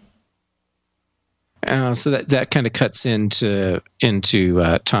 So that kind of cuts into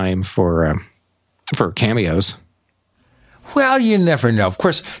time for cameos. Well, you never know. Of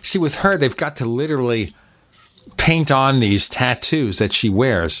course, see, with her, they've got to literally paint on these tattoos that she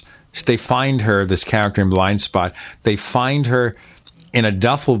wears. They find her, this character in Blind Spot, they find her in a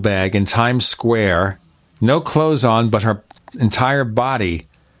duffel bag in Times Square, no clothes on, but her entire body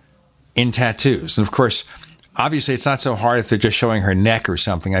in tattoos. And of course, obviously, it's not so hard if they're just showing her neck or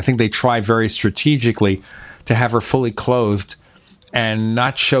something. I think they try very strategically to have her fully clothed and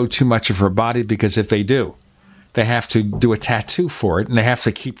not show too much of her body, because if they do, they have to do a tattoo for it, and they have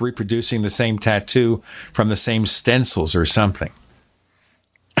to keep reproducing the same tattoo from the same stencils or something.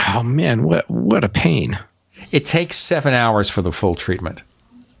 Oh, man, what a pain. It takes 7 hours for the full treatment.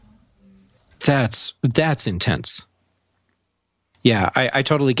 That's intense. Yeah, I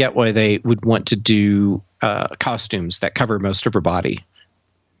totally get why they would want to do costumes that cover most of her body.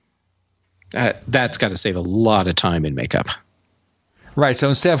 That's got to save a lot of time in makeup. Right, so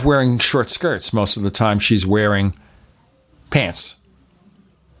instead of wearing short skirts, most of the time she's wearing pants.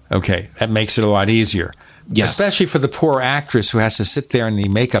 Okay, that makes it a lot easier. Yes. Especially for the poor actress who has to sit there in the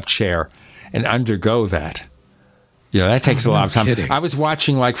makeup chair and undergo that. That takes a lot of time. Kidding. I was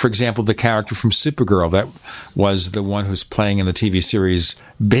watching, like, for example, the character from Supergirl. That was the one who's playing in the TV series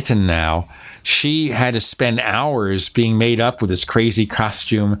Bitten now. She had to spend hours being made up with this crazy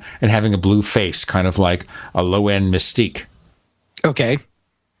costume and having a blue face, kind of like a low-end Mystique. Okay.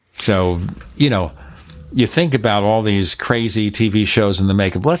 So, you think about all these crazy TV shows and the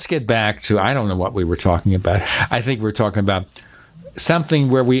makeup. Let's get back to, I don't know what we were talking about. I think we're talking about something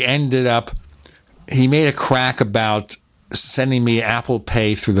where we ended up, he made a crack about sending me Apple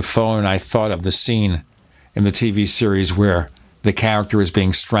Pay through the phone, and I thought of the scene in the TV series where the character is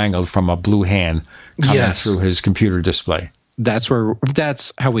being strangled from a blue hand coming through his computer display. That's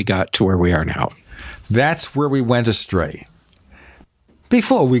how we got to where we are now. That's where we went astray.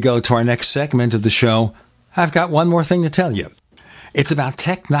 Before we go to our next segment of the show, I've got one more thing to tell you. It's about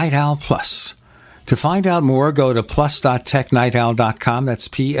Tech Night Owl Plus. To find out more, go to plus.technightowl.com. That's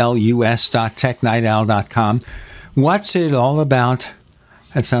plus.technightowl.com. What's it all about?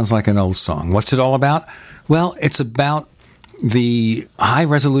 That sounds like an old song. What's it all about? Well, it's about the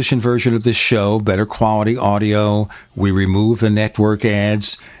high-resolution version of this show, better quality audio. We remove the network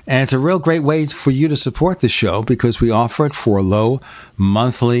ads. And it's a real great way for you to support the show because we offer it for a low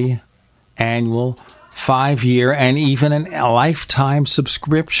monthly, annual, 5-year, and even a lifetime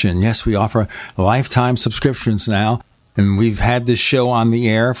subscription. Yes, we offer lifetime subscriptions now. And we've had this show on the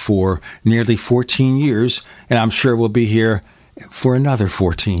air for nearly 14 years, and I'm sure we'll be here for another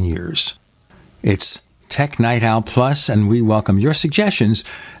 14 years. It's Tech Night Owl Plus, and we welcome your suggestions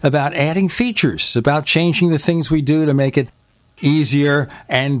about adding features, about changing the things we do to make it easier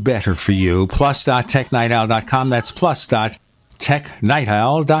and better for you. Plus.technightowl.com. That's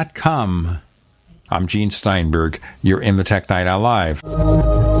plus.technightowl.com. I'm Gene Steinberg. You're in the Tech Night Owl Live.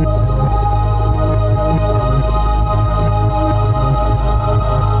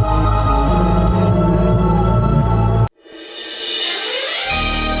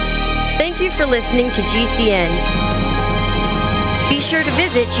 Thank you for listening to GCN. Be sure to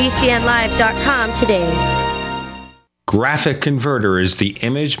visit GCNlive.com today. Graphic Converter is the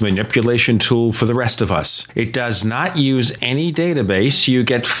image manipulation tool for the rest of us. It does not use any database. You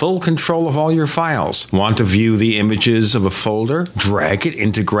get full control of all your files. Want to view the images of a folder? Drag it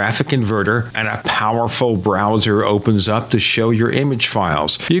into Graphic Converter and a powerful browser opens up to show your image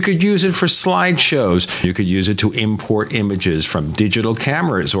files. You could use it for slideshows. You could use it to import images from digital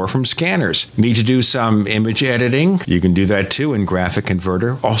cameras or from scanners. Need to do some image editing? You can do that too in Graphic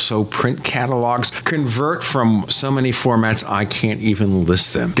Converter. Also print catalogs. Convert from so many formats I can't even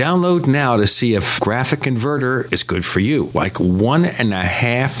list them. Download now to see if Graphic Converter is good for you, like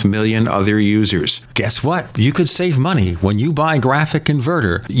 1.5 million other users. Guess what? You could save money when you buy Graphic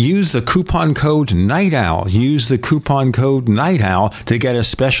Converter. Use the coupon code Night Owl. Use the coupon code Night Owl to get a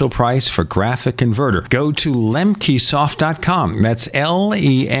special price for Graphic Converter. Go to lemkesoft.com. That's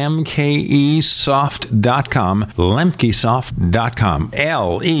LEMKEsoft.com. Lemkesoft.com.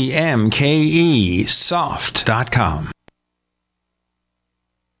 LEMKEsoft.com.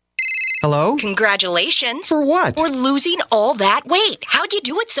 Hello? Congratulations. For what? For losing all that weight. How'd you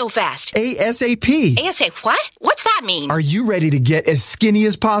do it so fast? ASAP. ASAP what? What's that mean? Are you ready to get as skinny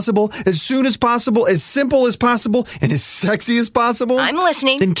as possible, as soon as possible, as simple as possible, and as sexy as possible? I'm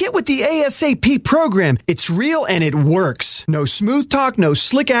listening. Then get with the ASAP program. It's real and it works. No smooth talk, no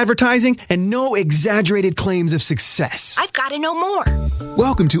slick advertising, and no exaggerated claims of success. I've got to know more.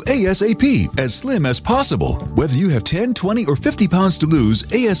 Welcome to ASAP, as slim as possible. Whether you have 10, 20, or 50 pounds to lose,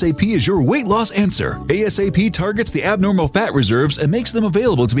 ASAP is your weight loss answer. ASAP targets the abnormal fat reserves and makes them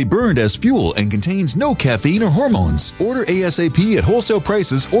available to be burned as fuel and contains no caffeine or hormones. Order ASAP at wholesale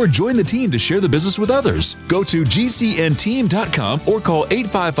prices or join the team to share the business with others. Go to GCNteam.com or call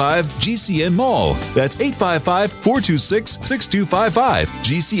 855-GCN-MALL. That's 855-426-6255.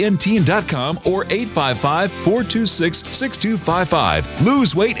 GCNteam.com or 855-426-6255.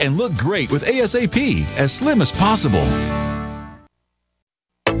 Lose weight and look great with ASAP, as slim as possible.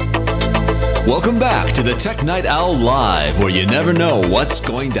 Welcome back to the Tech Night Owl Live, where you never know what's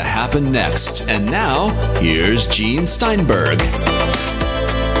going to happen next. And now, here's Gene Steinberg.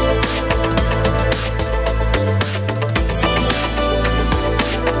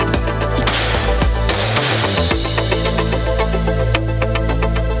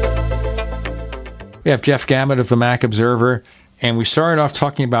 We have Jeff Gamet of the Mac Observer, and we started off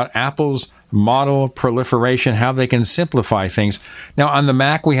talking about Apple's model proliferation, how they can simplify things. Now, on the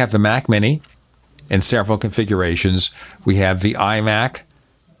Mac, we have the Mac Mini in several configurations. We have the iMac,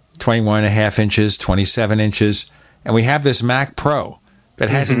 21.5 inches, 27 inches, And we have this Mac Pro that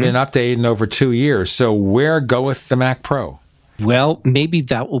hasn't been updated in over 2 years. So where goeth the Mac Pro? Well, maybe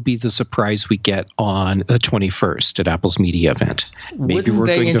that will be the surprise we get on the 21st at Apple's media event. Maybe Wouldn't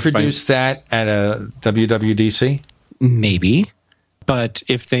they introduce that at a WWDC? Maybe. But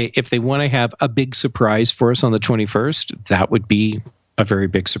if they want to have a big surprise for us on the 21st, that would be a very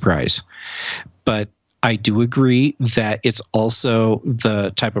big surprise. But I do agree that it's also the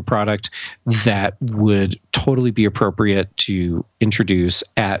type of product that would totally be appropriate to introduce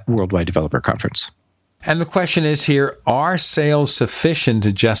at Worldwide Developer Conference. And the question is here, are sales sufficient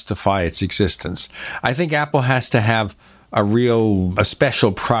to justify its existence? I think Apple has to have a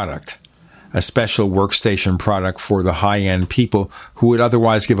special product, a special workstation product for the high-end people who would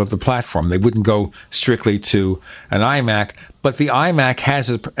otherwise give up the platform. They wouldn't go strictly to an iMac, but the iMac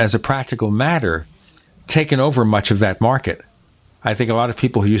has, as a practical matter, taken over much of that market. I think a lot of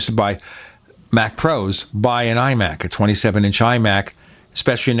people who used to buy Mac Pros buy an iMac, a 27-inch iMac,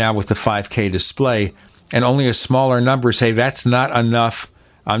 especially now with the 5K display, and only a smaller number say, that's not enough.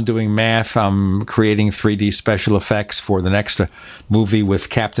 I'm doing math. I'm creating 3D special effects for the next movie with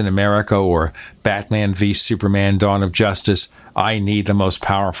Captain America or Batman v Superman, Dawn of Justice. I need the most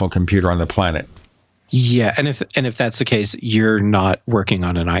powerful computer on the planet. Yeah, and if that's the case, you're not working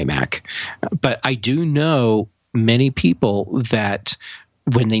on an iMac. But I do know many people that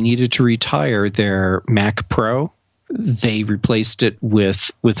when they needed to retire their Mac Pro, they replaced it with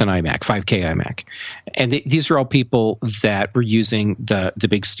an iMac, 5K iMac. And these are all people that were using the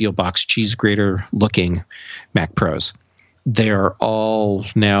big steel box cheese grater looking Mac Pros. They are all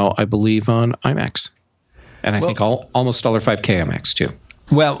now, I believe, on iMacs. And I think almost all are 5K iMacs too.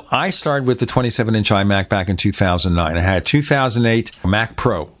 Well, I started with the 27-inch iMac back in 2009. I had a 2008 Mac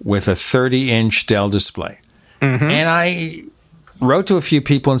Pro with a 30-inch Dell display. And I wrote to a few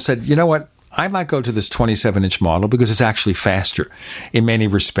people and said, you know what? I might go to this 27-inch model because it's actually faster in many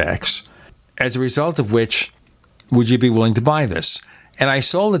respects. As a result of which, would you be willing to buy this? And I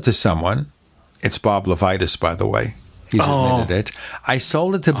sold it to someone. It's Bob Levitas, by the way. He's admitted it. I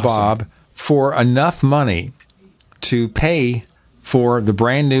sold it to Bob for enough money to pay for the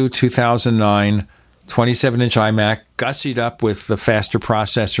brand new 2009 27-inch iMac, gussied up with the faster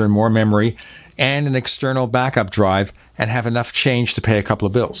processor and more memory, and an external backup drive, and have enough change to pay a couple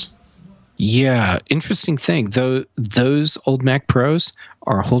of bills. Yeah, interesting thing. Those old Mac Pros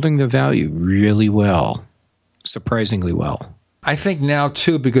are holding their value really well, surprisingly well. I think now,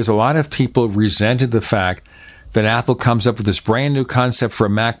 too, because a lot of people resented the fact that Apple comes up with this brand new concept for a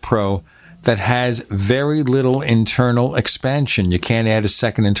Mac Pro that has very little internal expansion. You can't add a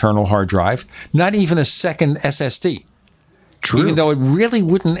second internal hard drive, not even a second SSD. True. Even though it really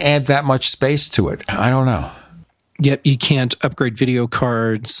wouldn't add that much space to it. I don't know. Yep, you can't upgrade video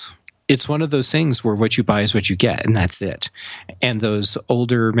cards. It's one of those things where what you buy is what you get, and that's it. And those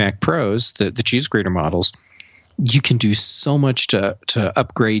older Mac Pros, the cheese grater models, you can do so much to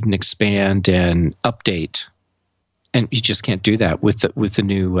upgrade and expand and update. And you just can't do that with the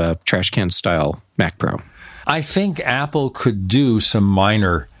new trash can style Mac Pro. I think Apple could do some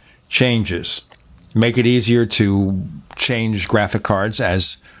minor changes, make it easier to change graphic cards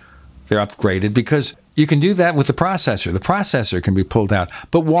as they're upgraded, because you can do that with the processor. The processor can be pulled out.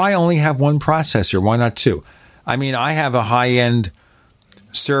 But why only have one processor? Why not two? I mean, I have a high-end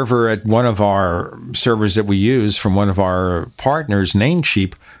server at one of our servers that we use from one of our partners,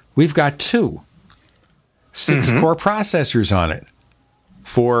 Namecheap. We've got two 6-core processors on it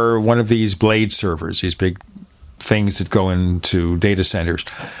for one of these Blade servers, these big things that go into data centers.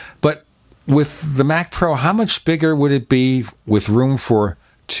 But with the Mac Pro, how much bigger would it be with room for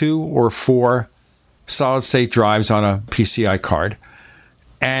 2 or 4 solid-state drives on a PCI card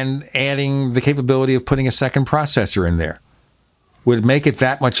and adding the capability of putting a second processor in there? Would it make it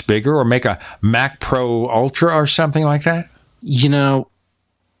that much bigger, or make a Mac Pro Ultra or something like that? You know,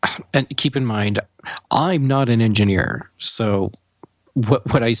 and keep in mind, I'm not an engineer, so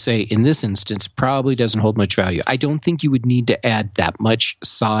what I say in this instance probably doesn't hold much value. I don't think you would need to add that much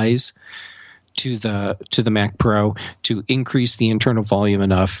size to the Mac Pro to increase the internal volume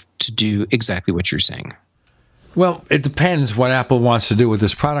enough to do exactly what you're saying. Well, it depends what Apple wants to do with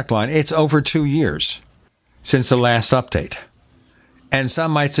this product line. It's over 2 years since the last update. And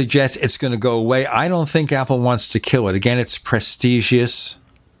some might suggest it's going to go away. I don't think Apple wants to kill it. Again, it's prestigious.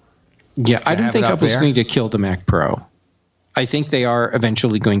 Yeah, I don't think Apple's going to kill the Mac Pro. I think they are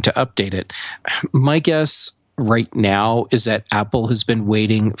eventually going to update it. My guess right now is that Apple has been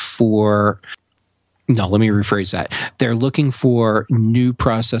waiting for... No, let me rephrase that. They're looking for new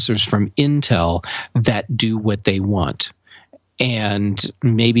processors from Intel that do what they want. And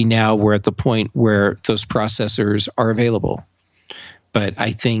maybe now we're at the point where those processors are available. But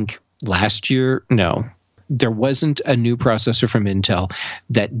I think last year, no. There wasn't a new processor from Intel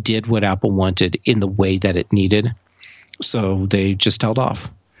that did what Apple wanted in the way that it needed. So they just held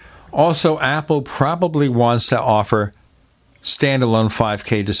off. Also, Apple probably wants to offer standalone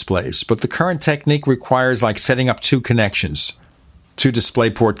 5K displays, but the current technique requires like setting up two connections, two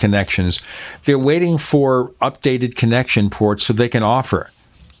DisplayPort connections. They're waiting for updated connection ports so they can offer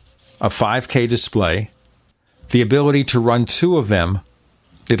a 5K display, the ability to run two of them,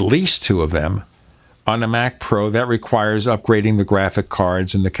 at least two of them, on a Mac Pro. That requires upgrading the graphic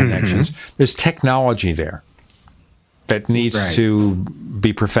cards and the connections. Mm-hmm. There's technology there that needs to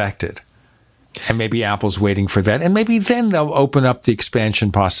be perfected. And maybe Apple's waiting for that. And maybe then they'll open up the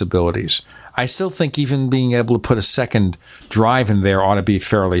expansion possibilities. I still think even being able to put a second drive in there ought to be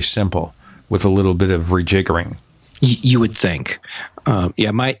fairly simple with a little bit of rejiggering. You would think.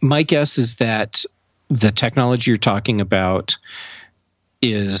 My guess is that the technology you're talking about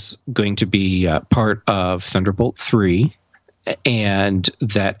is going to be part of Thunderbolt 3, and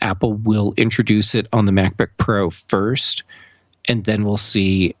that Apple will introduce it on the MacBook Pro first, and then we'll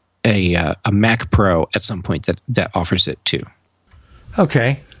see a Mac Pro at some point that offers it too.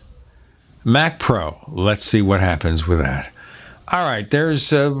 Okay. Mac Pro. Let's see what happens with that. All right.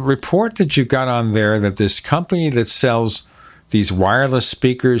 There's a report that you got on there that this company that sells these wireless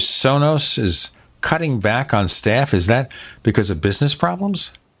speakers, Sonos, is cutting back on staff. Is that because of business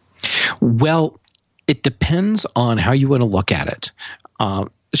problems? Well, it depends on how you want to look at it.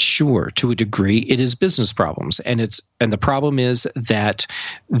 Sure, to a degree, it is business problems, and the problem is that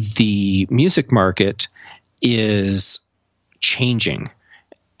the music market is changing,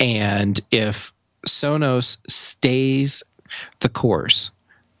 and if Sonos stays the course,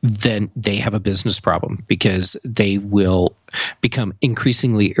 then they have a business problem because they will become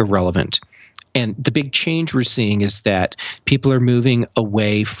increasingly irrelevant. And the big change we're seeing is that people are moving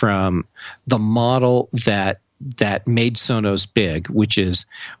away from the model that made Sonos big, which is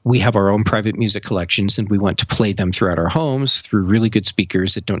we have our own private music collections and we want to play them throughout our homes through really good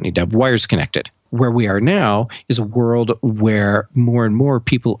speakers that don't need to have wires connected. Where we are now is a world where more and more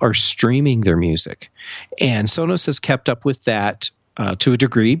people are streaming their music. And Sonos has kept up with that to a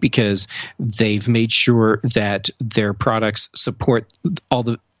degree because they've made sure that their products support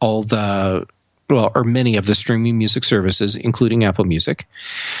or many of the streaming music services, including Apple Music,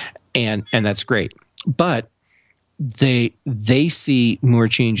 and that's great. But they see more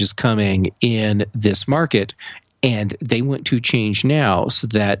changes coming in this market, and they want to change now so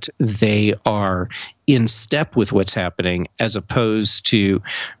that they are in step with what's happening, as opposed to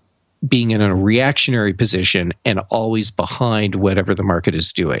being in a reactionary position and always behind whatever the market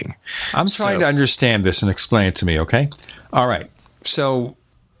is doing. I'm trying to understand this and explain it to me, okay? All right. So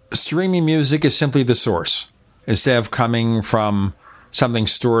streaming music is simply the source. Instead of coming from something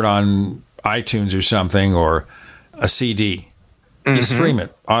stored on iTunes or something or a CD, you stream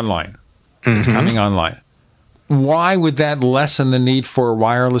it online. It's coming online. Why would that lessen the need for a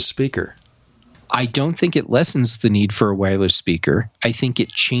wireless speaker? I don't think it lessens the need for a wireless speaker. I think it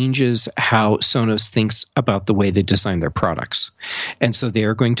changes how Sonos thinks about the way they design their products. And so they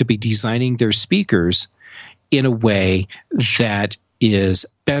are going to be designing their speakers in a way that is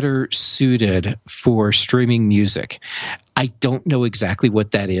better suited for streaming music. I don't know exactly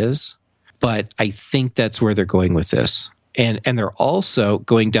what that is, but I think that's where they're going with this. And they're also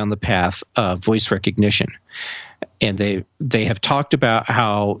going down the path of voice recognition. And they have talked about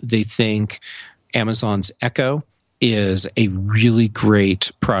how they think Amazon's Echo is a really great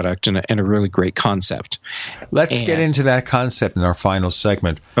product and a really great concept. Let's get into that concept in our final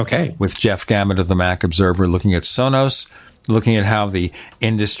segment. Okay. With Jeff Gamet of the Mac Observer, looking at Sonos, looking at how the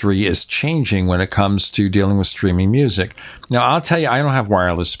industry is changing when it comes to dealing with streaming music. Now, I'll tell you, I don't have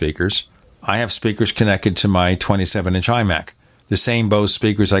wireless speakers. I have speakers connected to my 27-inch iMac, the same Bose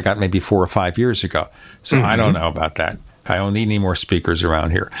speakers I got maybe 4 or 5 years ago. So I don't know about that. I don't need any more speakers around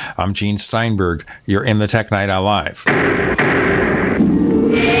here. I'm Gene Steinberg. You're in the Tech Night Owl Live.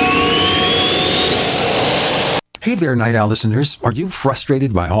 Hey there, Night Owl listeners. Are you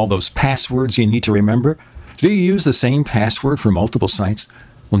frustrated by all those passwords you need to remember? Do you use the same password for multiple sites?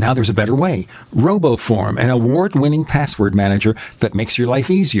 Well, now there's a better way. RoboForm, an award-winning password manager that makes your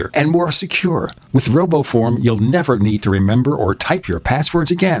life easier and more secure. With RoboForm, you'll never need to remember or type your passwords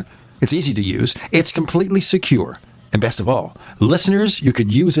again. It's easy to use. It's completely secure. And best of all, listeners, you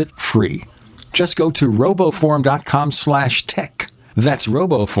could use it free. Just go to roboform.com/tech. That's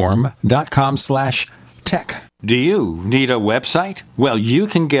roboform.com/tech. tech. Do you need a website? Well, you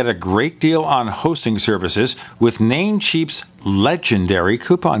can get a great deal on hosting services with Namecheap's legendary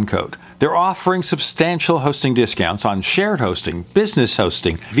coupon code. They're offering substantial hosting discounts on shared hosting, business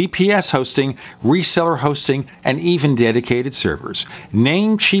hosting, VPS hosting, reseller hosting, and even dedicated servers.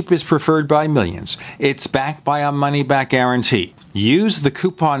 Namecheap is preferred by millions. It's backed by a money-back guarantee. Use the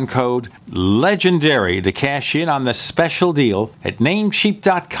coupon code LEGENDARY to cash in on the special deal at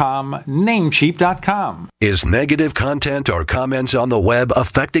Namecheap.com, Namecheap.com. Is negative content or comments on the web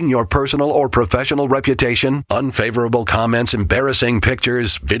affecting your personal or professional reputation? Unfavorable comments, embarrassing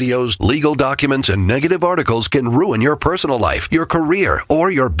pictures, videos, legal documents, and negative articles can ruin your personal life, your career,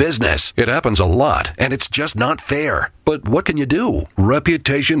 or your business. It happens a lot, and it's just not fair. But what can you do?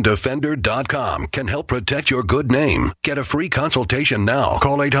 ReputationDefender.com can help protect your good name. Get a free consultation now.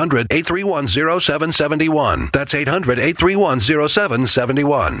 Call 800-831-0771. That's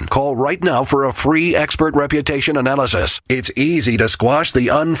 800-831-0771. Call right now for a free expert reputation analysis. It's easy to squash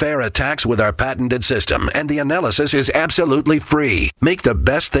the unfair attacks with our patented system, and the analysis is absolutely free. Make the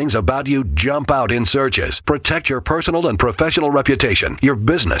best things about you jump out in searches. Protect your personal and professional reputation, your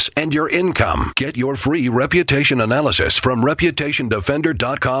business, and your income. Get your free reputation analysis from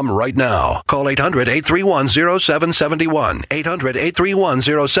ReputationDefender.com right now. Call 800-831-0771.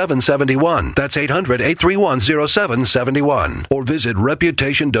 800-831-0771. That's 800-831-0771. Or visit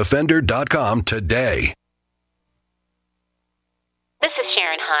ReputationDefender.com today. This is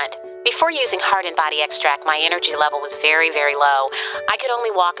Sharon Hunt. Before using Heart and Body Extract, my energy level was very, very low. I could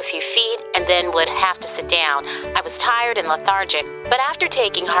only walk a few feet and then would have to sit down. I was tired and lethargic. But after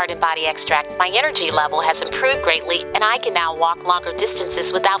taking Heart and Body Extract, my energy level has improved greatly, and I can now walk longer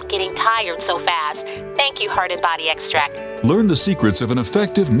distances without getting tired so fast. Thank you, Heart and Body Extract. Learn the secrets of an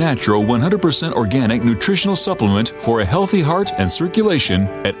effective, natural, 100% organic nutritional supplement for a healthy heart and circulation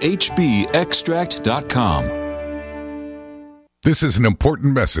at hbextract.com. This is an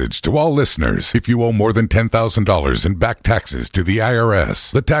important message to all listeners. If you owe more than $10,000 in back taxes to the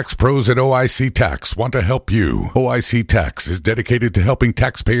IRS, the tax pros at OIC Tax want to help you. OIC Tax is dedicated to helping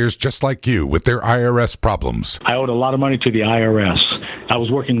taxpayers just like you with their IRS problems. I owed a lot of money to the IRS. I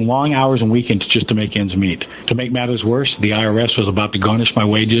was working long hours and weekends just to make ends meet. To make matters worse, the IRS was about to garnish my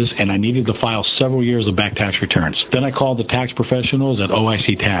wages, and I needed to file several years of back tax returns. Then I called the tax professionals at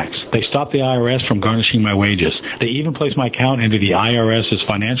OIC Tax. They stopped the IRS from garnishing my wages. They even placed my account into the IRS's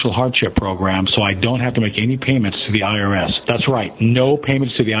financial hardship program, so I don't have to make any payments to the IRS. That's right, no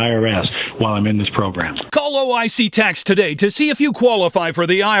payments to the IRS while I'm in this program. Call OIC Tax today to see if you qualify for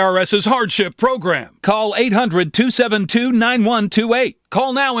the IRS's hardship program. Call 800-272-9128.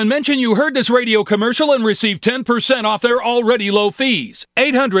 Call now and mention you heard this radio commercial and receive 10% off their already low fees.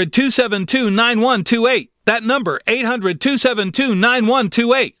 800-272-9128. That number,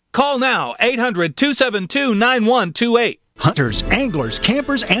 800-272-9128. Call now, 800-272-9128. Hunters, anglers,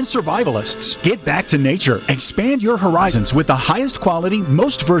 campers, and survivalists. Get back to nature. Expand your horizons with the highest quality,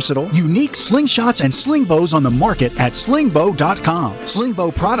 most versatile, unique slingshots and sling bows on the market at slingbow.com. Sling bow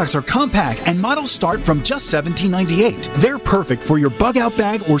products are compact and models start from just $17.98. They're perfect for your bug out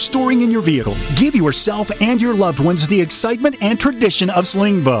bag or storing in your vehicle. Give yourself and your loved ones the excitement and tradition of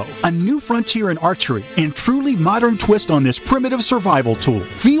sling bow. A new frontier in archery and truly modern twist on this primitive survival tool.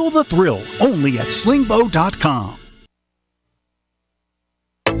 Feel the thrill only at slingbow.com.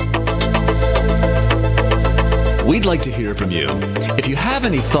 We'd like to hear from you. If you have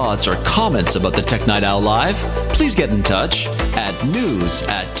any thoughts or comments about the Tech Night Owl Live, please get in touch at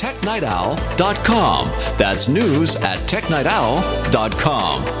news@technightowl.com. That's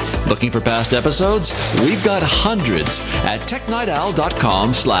news@technightowl.com. Looking for past episodes? We've got hundreds at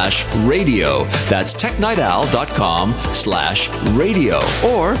technightowl.com/radio. That's technightowl.com/radio.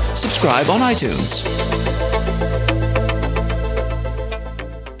 Or subscribe on iTunes.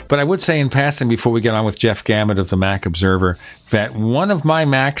 But I would say in passing, before we get on with Jeff Gamet of the Mac Observer, that one of my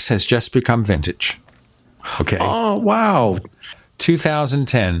Macs has just become vintage. Okay. Oh, wow.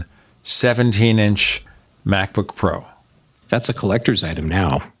 2010 17-inch MacBook Pro. That's a collector's item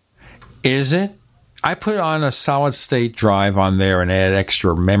now. Is it? I put on a solid-state drive on there and add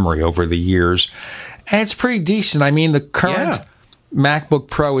extra memory over the years. And it's pretty decent. I mean, the current MacBook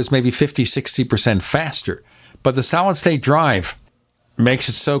Pro is maybe 50-60% faster. But the solid-state drive makes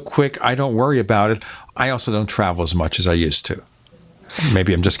it so quick, I don't worry about it. I also don't travel as much as I used to.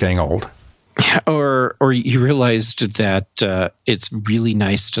 Maybe I'm just getting old. Or you realized that it's really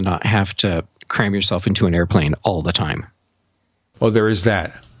nice to not have to cram yourself into an airplane all the time. Oh, there is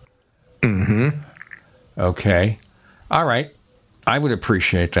that. Mm-hmm. Okay. All right. I would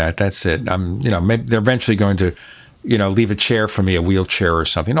appreciate that. That's it. Maybe they're eventually going to, leave a chair for me, a wheelchair or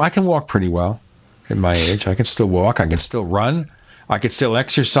something. No, I can walk pretty well. at my age. I can still walk. I can still run. I can still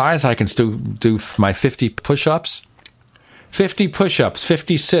exercise. I can still do my 50 push-ups. 50 push-ups,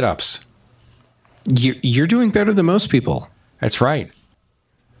 50 sit-ups. You're doing better than most people. That's right.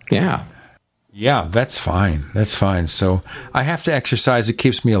 Yeah. Yeah, that's fine. That's fine. So I have to exercise. It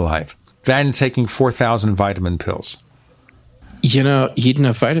keeps me alive. That and taking 4,000 vitamin pills. You know, you eat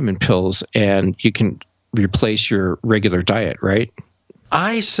enough vitamin pills and you can replace your regular diet, right?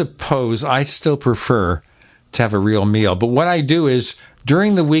 I suppose I still prefer to have a real meal. But what I do is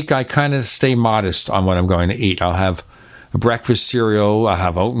during the week, I kind of stay modest on what I'm going to eat. I'll have a breakfast cereal. I'll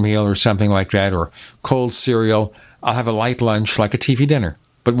have oatmeal or something like that, or cold cereal. I'll have a light lunch like a TV dinner.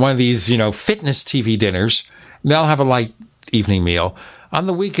 But one of these, fitness TV dinners, then I'll have a light evening meal. On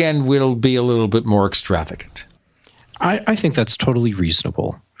the weekend, we'll be a little bit more extravagant. I think that's totally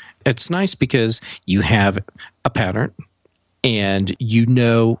reasonable. It's nice because you have a pattern and you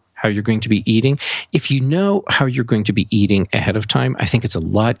know how you're going to be eating. If you know how you're going to be eating ahead of time, I think it's a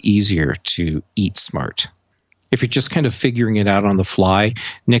lot easier to eat smart. If you're just kind of figuring it out on the fly,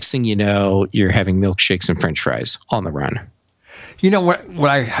 next thing you know, you're having milkshakes and French fries on the run. You know what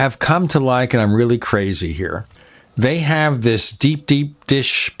I have come to like, and I'm really crazy here, they have this deep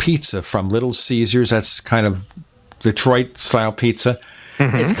dish pizza from Little Caesars. That's kind of Detroit-style pizza.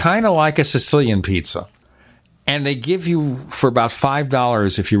 Mm-hmm. It's kind of like a Sicilian pizza. And they give you, for about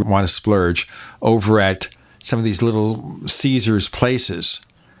 $5 if you want to splurge, over at some of these Little Caesars places,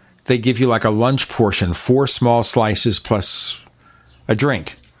 they give you like a lunch portion, 4 small slices plus a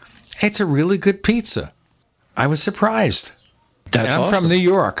drink. It's a really good pizza. I was surprised. That's I'm awesome. from New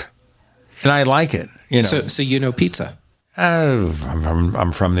York, and I like it. So you know pizza?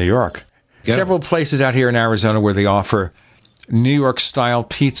 I'm from New York. Yeah. Several places out here in Arizona where they offer New York-style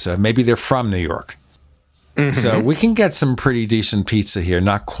pizza. Maybe they're from New York. Mm-hmm. So we can get some pretty decent pizza here.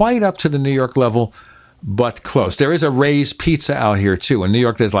 Not quite up to the New York level, but close. There is a Ray's Pizza out here, too. In New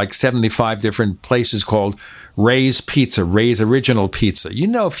York, there's like 75 different places called Ray's Pizza, Ray's Original Pizza.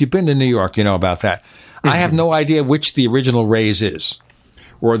 If you've been to New York, you know about that. Mm-hmm. I have no idea which the original Ray's is,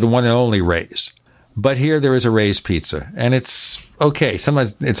 or the one and only Ray's. But here there is a Ray's Pizza, and it's okay.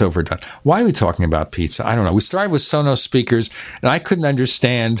 Sometimes it's overdone. Why are we talking about pizza? I don't know. We started with Sonos speakers, and I couldn't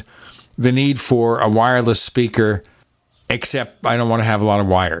understand the need for a wireless speaker, except I don't want to have a lot of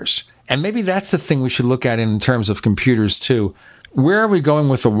wires. And maybe that's the thing we should look at in terms of computers, too. Where are we going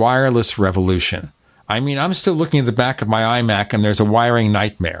with the wireless revolution? I mean, I'm still looking at the back of my iMac, and there's a wiring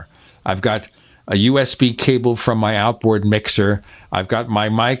nightmare. I've got a USB cable from my outboard mixer. I've got my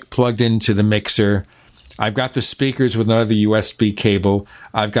mic plugged into the mixer. I've got the speakers with another USB cable.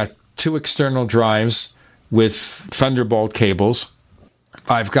 I've got 2 external drives with Thunderbolt cables.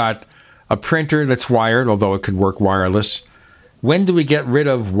 I've got a printer that's wired, although it could work wireless. When do we get rid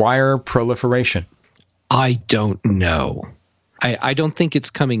of wire proliferation? I don't know. I don't think it's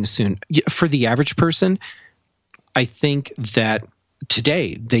coming soon. For the average person, I think that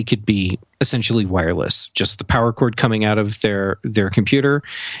today they could be essentially wireless, just the power cord coming out of their computer,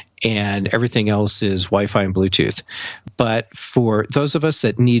 and everything else is Wi-Fi and Bluetooth. But for those of us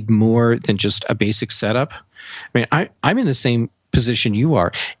that need more than just a basic setup, I mean, I'm in the same position you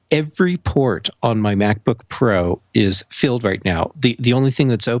are. Every port on my MacBook Pro is filled right now. The only thing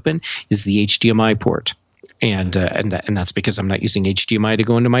that's open is the HDMI port, and that's because I'm not using HDMI to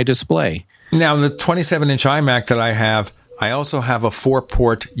go into my display. Now, the 27-inch iMac that I have, I also have a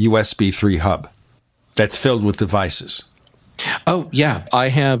 4-port USB 3 hub that's filled with devices. Oh, yeah. I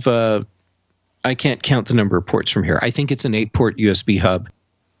have, I can't count the number of ports from here. I think it's an 8-port USB hub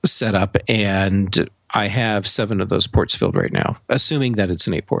set up, and I have 7 of those ports filled right now, assuming that it's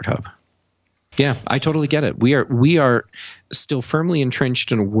an 8-port hub. Yeah, I totally get it. We are still firmly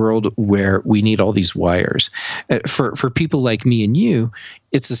entrenched in a world where we need all these wires. For people like me and you,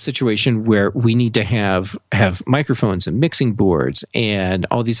 it's a situation where we need to have microphones and mixing boards and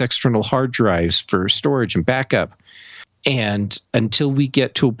all these external hard drives for storage and backup. And until we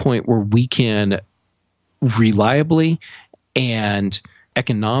get to a point where we can reliably and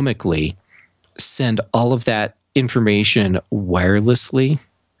economically send all of that information wirelessly,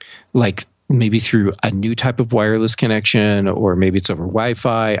 like maybe through a new type of wireless connection, or maybe it's over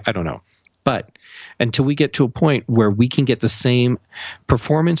Wi-Fi, I don't know. But until we get to a point where we can get the same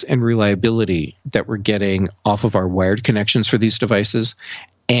performance and reliability that we're getting off of our wired connections for these devices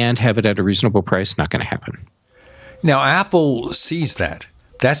and have it at a reasonable price, not going to happen. Now, Apple sees that.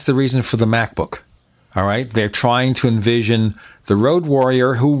 That's the reason for the MacBook. All right? They're trying to envision the road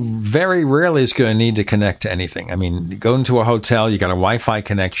warrior who very rarely is going to need to connect to anything. I mean, you go into a hotel, you got a Wi-Fi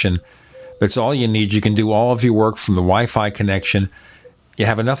connection. That's all you need. You can do all of your work from the Wi-Fi connection. You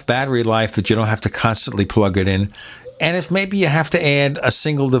have enough battery life that you don't have to constantly plug it in. And if maybe you have to add a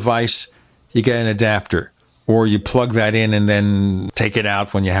single device, you get an adapter, or you plug that in and then take it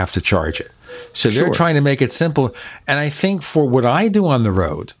out when you have to charge it. So they're trying to make it simple. And I think for what I do on the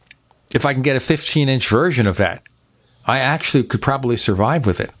road, if I can get a 15-inch version of that, I actually could probably survive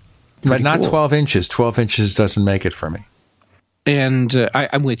with it. But not 12 inches. 12 inches doesn't make it for me. And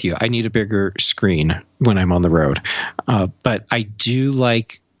I'm with you. I need a bigger screen when I'm on the road. But I do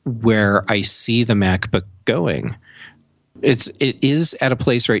like where I see the MacBook going. It is at a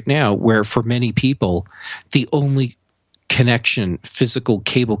place right now where for many people, the only connection, physical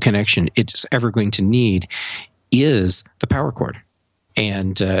cable connection it's ever going to need is the power cord.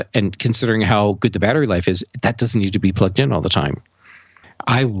 And considering how good the battery life is, that doesn't need to be plugged in all the time.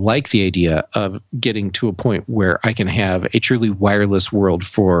 I like the idea of getting to a point where I can have a truly wireless world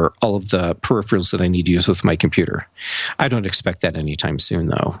for all of the peripherals that I need to use with my computer. I don't expect that anytime soon,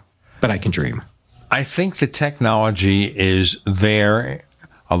 though, but I can dream. I think the technology is there.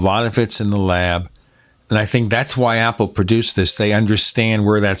 A lot of it's in the lab. And I think that's why Apple produced this. They understand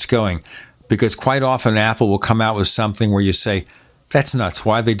where that's going. Because quite often Apple will come out with something where you say, that's nuts.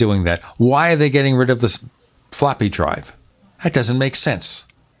 Why are they doing that? Why are they getting rid of this floppy drive? That doesn't make sense.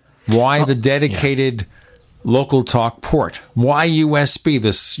 Why the dedicated local talk port? Why USB,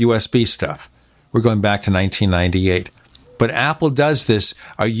 this USB stuff? We're going back to 1998. But Apple does this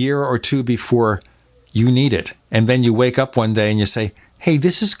a year or two before you need it. And then you wake up one day and you say, hey,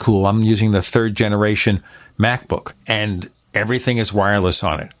 this is cool. I'm using the third generation MacBook and everything is wireless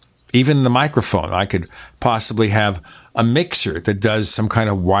on it. Even the microphone. I could possibly have a mixer that does some kind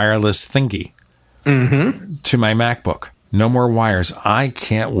of wireless thingy to my MacBook. No more wires. I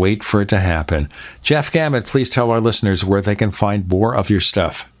can't wait for it to happen. Jeff Gamet, please tell our listeners where they can find more of your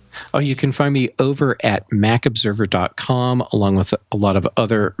stuff. Oh, you can find me over at macobserver.com, along with a lot of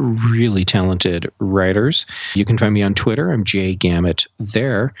other really talented writers. You can find me on Twitter. I'm Jay Gamet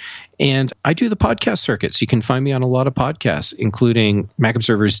there. And I do the podcast circuit, so you can find me on a lot of podcasts, including Mac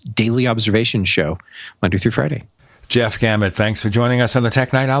Observer's Daily Observation Show, Monday through Friday. Jeff Gamet, thanks for joining us on the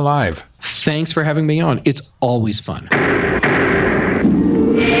Tech Night Owl Live. Thanks for having me on. It's always fun.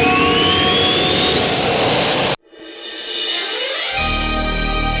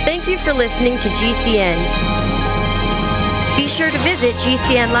 Thank you for listening to GCN. Be sure to visit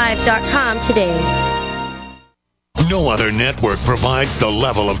GCNlive.com today. No other network provides the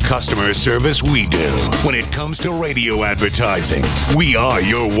level of customer service we do. When it comes to radio advertising, we are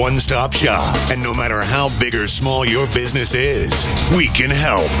your one-stop shop. And no matter how big or small your business is, we can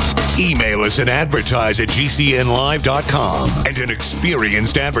help. Email us at advertise@gcnlive.com, and an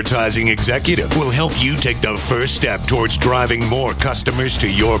experienced advertising executive will help you take the first step towards driving more customers to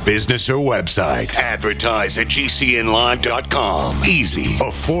your business or website. Advertise@gcnlive.com. Easy,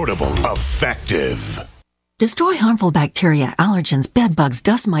 affordable, effective. Destroy harmful bacteria, allergens, bed bugs,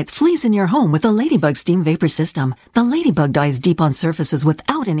 dust mites, fleas in your home with the Ladybug Steam Vapor System. The Ladybug dies deep on surfaces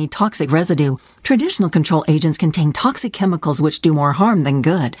without any toxic residue. Traditional control agents contain toxic chemicals which do more harm than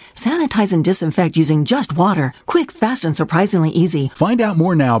good. Sanitize and disinfect using just water. Quick, fast, and surprisingly easy. Find out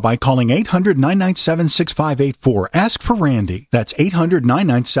more now by calling 800-997-6584. Ask for Randy. That's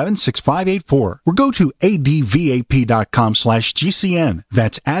 800-997-6584. Or go to advap.com/GCN.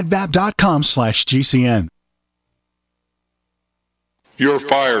 That's advap.com/GCN. You're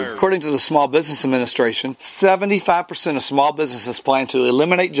fired. According to the Small Business Administration, 75% of small businesses plan to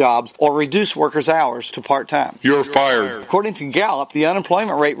eliminate jobs or reduce workers' hours to part-time. You're fired. According to Gallup, the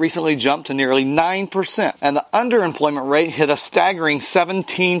unemployment rate recently jumped to nearly 9%, and the underemployment rate hit a staggering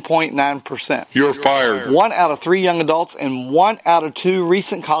 17.9%. You're fired. 1 out of 3 young adults and 1 out of 2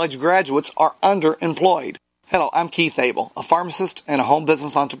 recent college graduates are underemployed. Hello, I'm Keith Abel, a pharmacist and a home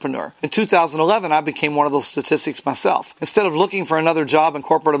business entrepreneur. In 2011, I became one of those statistics myself. Instead of looking for another job in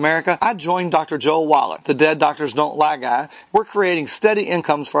corporate America, I joined Dr. Joel Wallach, the Dead Doctors Don't Lie guy. We're creating steady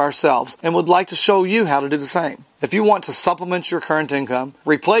incomes for ourselves and would like to show you how to do the same. If you want to supplement your current income,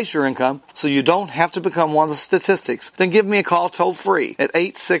 replace your income so you don't have to become one of the statistics, then give me a call toll-free at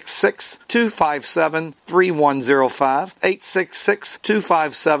 866-257-3105,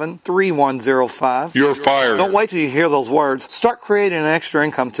 866-257-3105. You're fired. Don't wait till you hear those words. Start creating an extra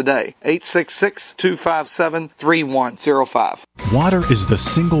income today. 866-257-3105. Water is the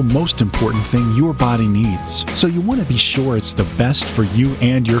single most important thing your body needs, so you want to be sure it's the best for you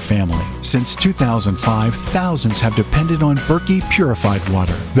and your family. Since 2005, thousands have depended on Berkey purified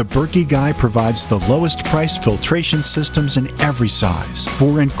water. The Berkey Guy provides the lowest priced filtration systems in every size.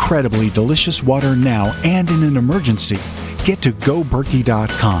 For incredibly delicious water now and in an emergency, Get to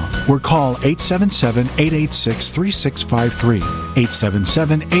GoBerkey.com or call 877-886-3653.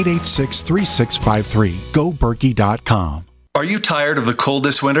 877-886-3653. GoBerkey.com. Are you tired of the cold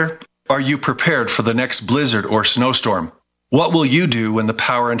this winter? Are you prepared for the next blizzard or snowstorm? What will you do when the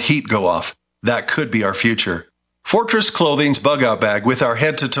power and heat go off? That could be our future. Fortress Clothing's Bug Out Bag with our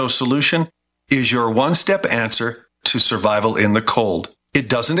head-to-toe solution is your one-step answer to survival in the cold. It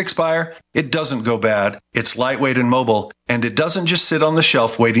doesn't expire, it doesn't go bad, it's lightweight and mobile, and it doesn't just sit on the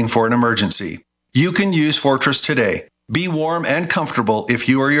shelf waiting for an emergency. You can use Fortress today. Be warm and comfortable if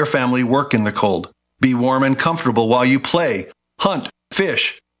you or your family work in the cold. Be warm and comfortable while you play, hunt,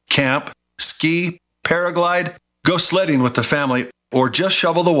 fish, camp, ski, paraglide, go sledding with the family, or just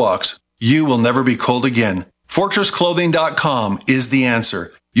shovel the walks. You will never be cold again. FortressClothing.com is the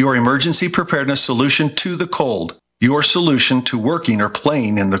answer. Your emergency preparedness solution to the cold. Your solution to working or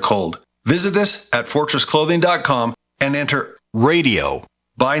playing in the cold. Visit us at FortressClothing.com and enter RADIO.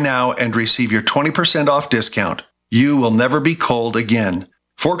 Buy now and receive your 20% off discount. You will never be cold again.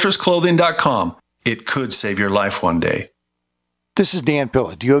 FortressClothing.com. It could save your life one day. This is Dan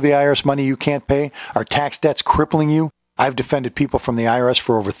Pilla. Do you owe the IRS money you can't pay? Are tax debts crippling you? I've defended people from the IRS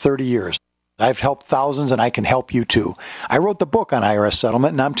for over 30 years. I've helped thousands, and I can help you too. I wrote the book on IRS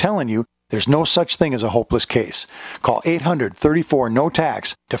settlement, and I'm telling you, there's no such thing as a hopeless case. Call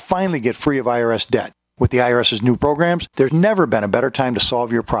 800-34-NO-TAX to finally get free of IRS debt. With the IRS's new programs, there's never been a better time to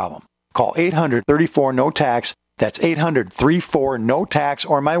solve your problem. Call 800-34-NO-TAX. That's 800-34-NO-TAX,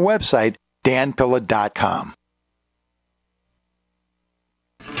 or my website, danpilla.com.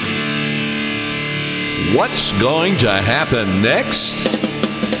 What's going to happen next?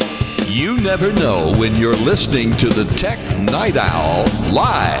 You never know when you're listening to the Tech Night Owl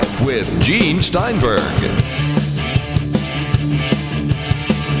live with Gene Steinberg.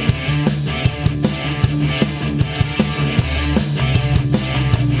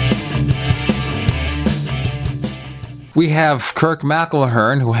 We have Kirk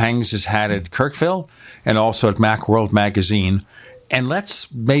McElhearn, who hangs his hat at Kirkville and also at Macworld Magazine. And let's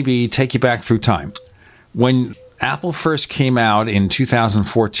maybe take you back through time. When Apple first came out in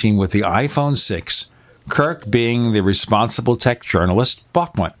 2014 with the iPhone 6, Kirk, being the responsible tech journalist,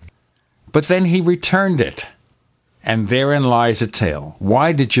 bought one. But then he returned it. And therein lies a tale.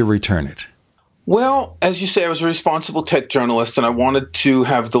 Why did you return it? Well, as you say, I was a responsible tech journalist, and I wanted to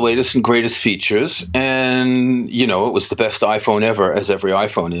have the latest and greatest features. And, you know, it was the best iPhone ever, as every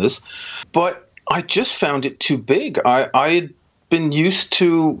iPhone is. But I just found it too big. I had been used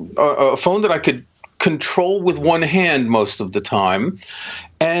to a phone that I could control with one hand most of the time.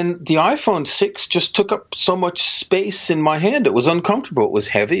 And the iPhone 6 just took up so much space in my hand. It was uncomfortable. It was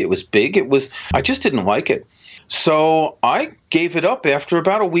heavy. It was big. I just didn't like it. So I gave it up after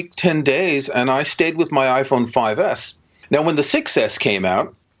about a week, 10 days, and I stayed with my iPhone 5S. Now, when the 6S came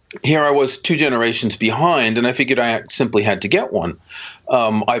out, here I was 2 generations behind, and I figured I simply had to get one.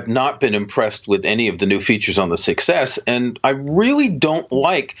 I've not been impressed with any of the new features on the 6S, and I really don't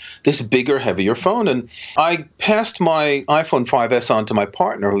like this bigger, heavier phone. And I passed my iPhone 5S on to my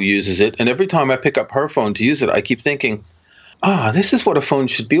partner who uses it, and every time I pick up her phone to use it, I keep thinking, this is what a phone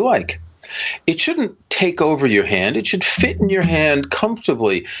should be like. It shouldn't take over your hand. It should fit in your hand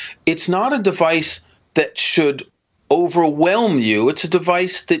comfortably. It's not a device that should overwhelm you. It's a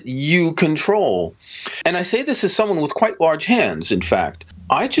device that you control. And I say this as someone with quite large hands, in fact.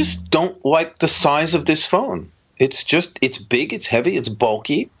 I just don't like the size of this phone. It's big, it's heavy, it's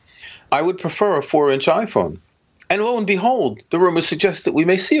bulky. I would prefer a 4-inch iPhone. And lo and behold, the rumors suggest that we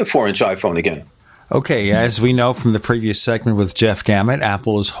may see a 4-inch iPhone again. Okay, as we know from the previous segment with Jeff Gamet,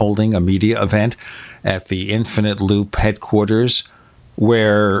 Apple is holding a media event at the Infinite Loop headquarters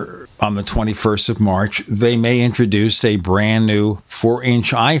where on the 21st of March, they may introduce a brand new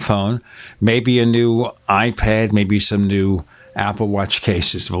 4-inch iPhone, maybe a new iPad, maybe some new Apple Watch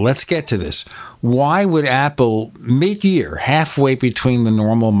cases. Well, let's get to this. Why would Apple, mid-year, halfway between the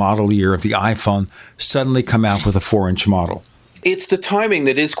normal model year of the iPhone, suddenly come out with a 4-inch model? It's the timing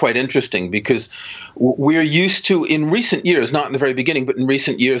that is quite interesting because we're used to, in recent years, not in the very beginning, but in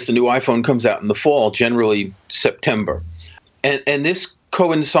recent years, the new iPhone comes out in the fall, generally September. And this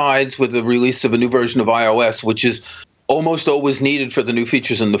coincides with the release of a new version of iOS, which is almost always needed for the new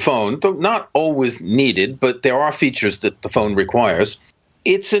features in the phone. Though not always needed, but there are features that the phone requires.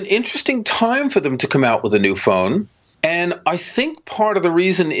 It's an interesting time for them to come out with a new phone. And I think part of the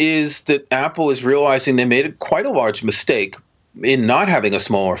reason is that Apple is realizing they made quite a large mistake in not having a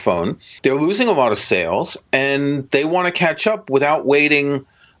smaller phone. They're losing a lot of sales, and they want to catch up without waiting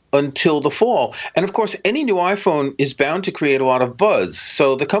until the fall. And of course, any new iPhone is bound to create a lot of buzz,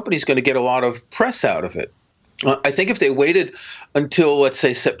 so the company's going to get a lot of press out of it. I think if they waited until, let's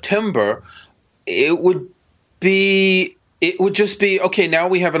say, September, it would just be, okay, now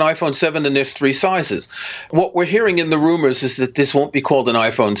we have an iPhone 7 and there's 3 sizes. What we're hearing in the rumors is that this won't be called an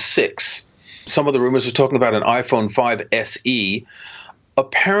iPhone 6. Some of the rumors are talking about an iPhone 5 SE.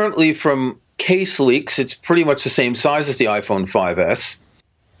 Apparently, from case leaks, it's pretty much the same size as the iPhone 5S.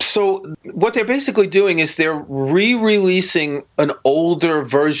 So what they're basically doing is they're re-releasing an older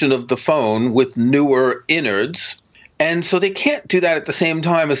version of the phone with newer innards. And so they can't do that at the same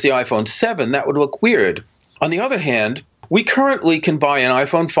time as the iPhone 7. That would look weird. On the other hand, we currently can buy an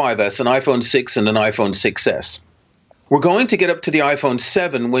iPhone 5S, an iPhone 6, and an iPhone 6S. We're going to get up to the iPhone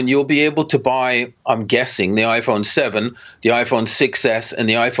 7 when you'll be able to buy, I'm guessing, the iPhone 7, the iPhone 6S, and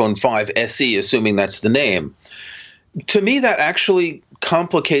the iPhone 5 SE, assuming that's the name. To me, that actually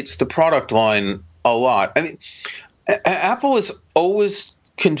complicates the product line a lot. I mean, Apple has always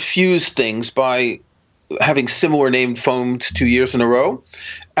confused things by having similar named phones 2 years in a row.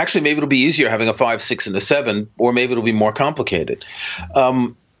 Actually, maybe it'll be easier having a 5, 6, and a 7, or maybe it'll be more complicated.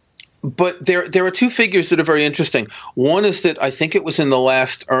 But there are 2 figures that are very interesting. One is that I think it was in the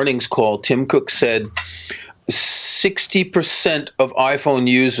last earnings call, Tim Cook said 60% of iPhone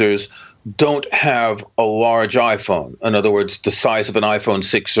users don't have a large iPhone. In other words, the size of an iPhone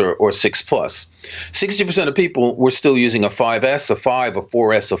 6 or 6 Plus. 60% of people were still using a 5S, a 5, a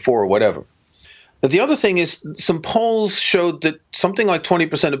 4S, a 4, or whatever. The other thing is some polls showed that something like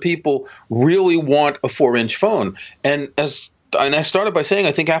 20% of people really want a 4-inch phone. And I started by saying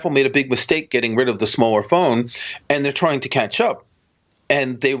I think Apple made a big mistake getting rid of the smaller phone, and they're trying to catch up.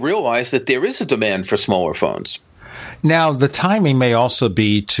 And they realize that there is a demand for smaller phones. Now, the timing may also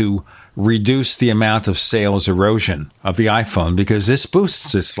be to reduce the amount of sales erosion of the iPhone, because this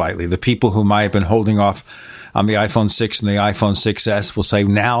boosts it slightly. The people who might have been holding off on the iPhone 6 and the iPhone 6S will say,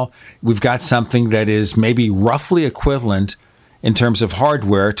 now we've got something that is maybe roughly equivalent in terms of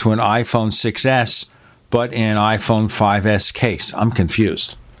hardware to an iPhone 6S, but in an iPhone 5S case. I'm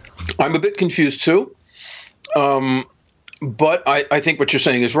confused. I'm a bit confused too. But I think what you're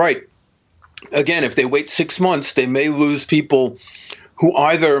saying is right. Again, if they wait 6 months, they may lose people who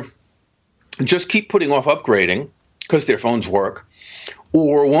either just keep putting off upgrading because their phones work,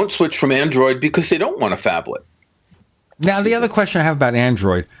 or won't switch from Android because they don't want a phablet. Now, the other question I have about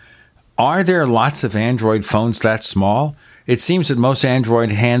Android, are there lots of Android phones that small? It seems that most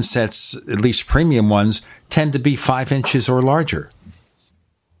Android handsets, at least premium ones, tend to be 5 inches or larger.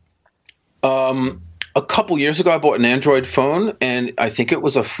 A couple years ago, I bought an Android phone, and I think it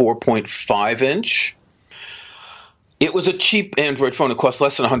was a 4.5 inch. It was a cheap Android phone. It cost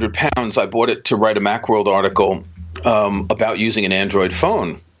less than £100. I bought it to write a Macworld article about using an Android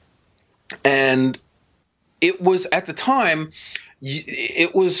phone. And it was, at the time,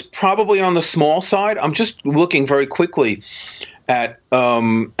 it was probably on the small side. I'm just looking very quickly at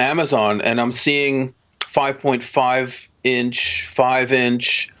Amazon, and I'm seeing 5.5 inch, 5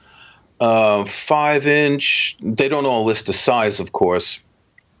 inch, 5 inch. They don't all list the size, of course.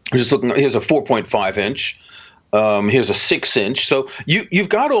 I'm just looking. Here's a 4.5 inch. Here's a 6 inch. So you've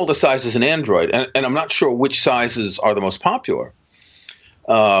got all the sizes in Android, and I'm not sure which sizes are the most popular.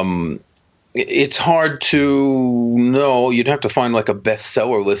 It's hard to know. You'd have to find like a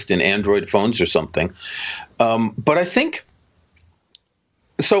bestseller list in Android phones or something. But I think,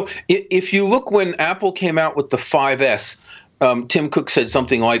 so if you look when Apple came out with the 5S, Tim Cook said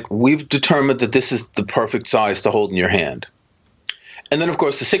something like, we've determined that this is the perfect size to hold in your hand. And then, of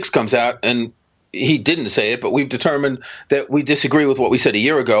course, the 6 comes out, and he didn't say it, but we've determined that we disagree with what we said a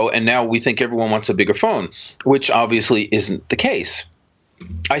year ago, and now we think everyone wants a bigger phone, which obviously isn't the case.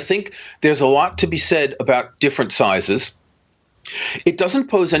 I think there's a lot to be said about different sizes. It doesn't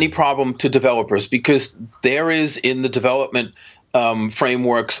pose any problem to developers because there is in the development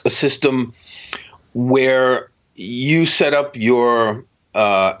frameworks a system where you set up your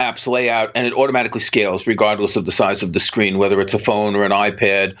app's layout and it automatically scales regardless of the size of the screen, whether it's a phone or an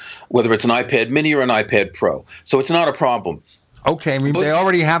iPad, whether it's an iPad mini or an iPad Pro. So it's not a problem. Okay, they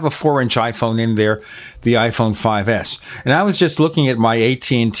already have a 4-inch iPhone in there, the iPhone 5S. And I was just looking at my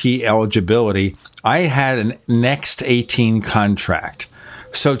AT&T eligibility. I had an Next 18 contract.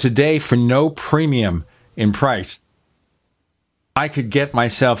 So today, for no premium in price, I could get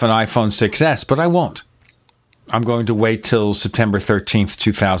myself an iPhone 6S, but I won't. I'm going to wait till September 13th,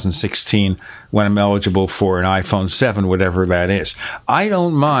 2016, when I'm eligible for an iPhone 7, whatever that is. I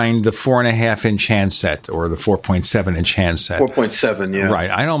don't mind the 4.5-inch handset or the 4.7-inch handset. 4.7, yeah. Right.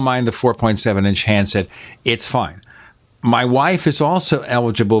 I don't mind the 4.7-inch handset. It's fine. My wife is also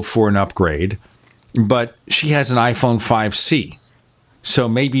eligible for an upgrade, but she has an iPhone 5C. So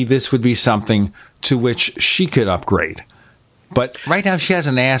maybe this would be something to which she could upgrade. But right now she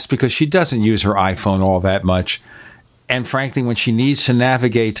hasn't asked because she doesn't use her iPhone all that much. And frankly, when she needs to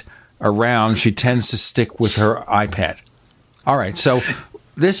navigate around, she tends to stick with her iPad. All right, so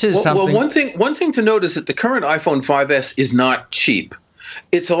this is something... Well, one thing to note is that the current iPhone 5S is not cheap.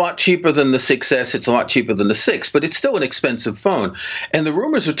 It's a lot cheaper than the 6S. It's a lot cheaper than the 6, but it's still an expensive phone. And the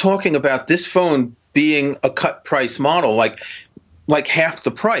rumors are talking about this phone being a cut price model, like half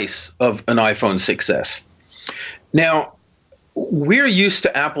the price of an iPhone 6S. Now, we're used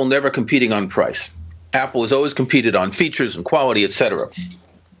to Apple never competing on price. Apple has always competed on features and quality, etc.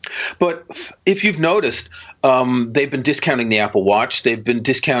 But if you've noticed, they've been discounting the Apple Watch. They've been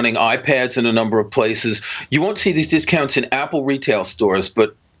discounting iPads in a number of places. You won't see these discounts in Apple retail stores,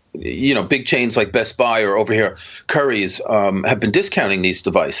 but big chains like Best Buy or over here, Curry's, have been discounting these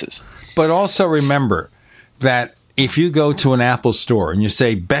devices. But also remember that if you go to an Apple store and you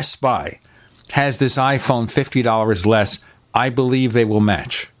say Best Buy has this iPhone $50 less, I believe they will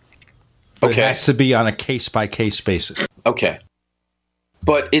match. But Okay. It has to be on a case-by-case basis. Okay.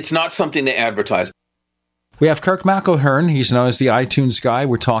 But it's not something they advertise. We have Kirk McElhearn. He's known as the iTunes guy.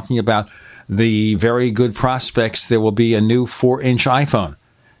 We're talking about the very good prospects. There will be a new 4-inch iPhone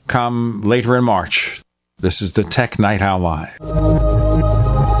come later in March. This is the Tech Night Owl Live.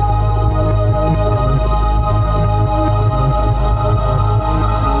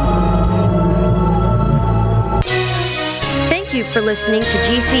 Thank you for listening to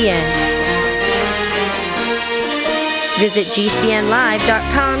GCN. Visit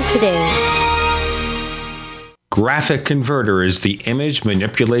GCNlive.com today. Graphic Converter is the image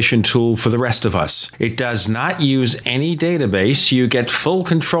manipulation tool for the rest of us. It does not use any database. You get full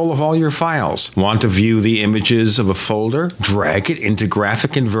control of all your files. Want to view the images of a folder? Drag it into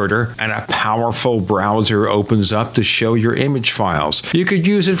Graphic Converter and a powerful browser opens up to show your image files. You could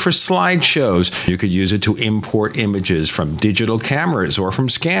use it for slideshows. You could use it to import images from digital cameras or from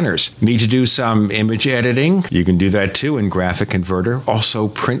scanners. Need to do some image editing? You can do that too in Graphic Converter. Also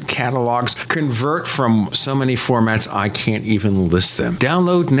print catalogs. Convert from so many formats I can't even list them.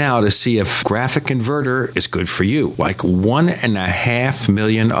 Download now to see if Graphic Converter is good for you, like 1.5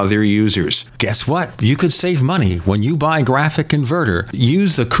 million other users. Guess what? You could save money when you buy Graphic Converter.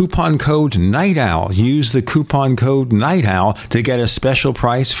 Use the coupon code Night Owl. Use the coupon code Night Owl to get a special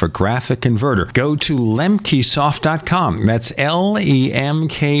price for Graphic Converter. Go to lemkesoft.com. That's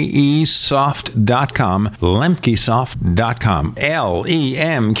Lemke soft.com. Lemkesoft.com.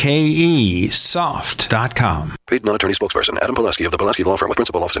 Lemkesoft.com. Paid non-attorney spokesperson Adam Pileski of the Pileski Law Firm with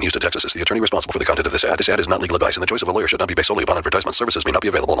principal office in Houston, Texas is the attorney responsible for the content of this ad. This ad is not legal advice, and the choice of a lawyer should not be based solely upon advertisement. Services may not be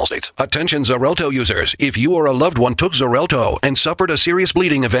available in all states. Attention Xarelto users. If you or a loved one took Xarelto and suffered a serious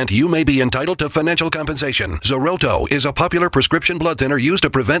bleeding event, you may be entitled to financial compensation. Xarelto is a popular prescription blood thinner used to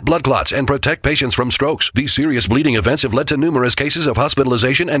prevent blood clots and protect patients from strokes. These serious bleeding events have led to numerous cases of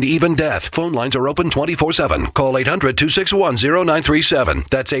hospitalization and even death. Phone lines are open 24/7. Call 800-261-0937.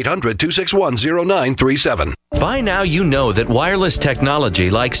 That's 800-261-0937. By now you know that wireless technology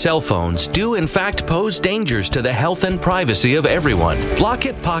like cell phones do in fact pose dangers to the health and privacy of everyone.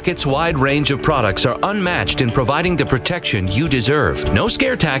 Blockit Pocket's wide range of products are unmatched in providing the protection you deserve. No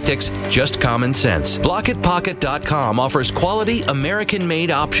scare tactics, just common sense. BlockitPocket.com offers quality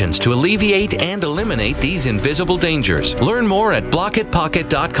American-made options to alleviate and eliminate these invisible dangers. Learn more at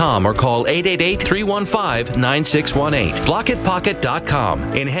BlockitPocket.com or call 888-315-9618.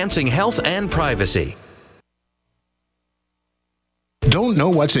 BlockitPocket.com, enhancing health and privacy. Don't know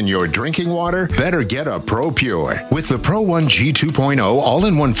what's in your drinking water? Better get a ProPure. With the Pro 1 G2.0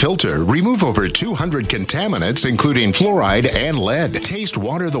 all-in-one filter, remove over 200 contaminants, including fluoride and lead. Taste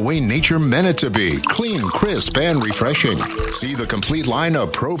water the way nature meant it to be. Clean, crisp, and refreshing. See the complete line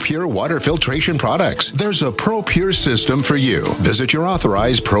of ProPure water filtration products. There's a ProPure system for you. Visit your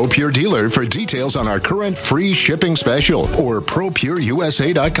authorized ProPure dealer for details on our current free shipping special or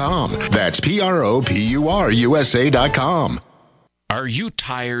ProPureUSA.com. That's ProPureUSA.com. Are you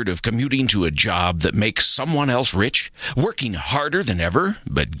tired of commuting to a job that makes someone else rich? Working harder than ever,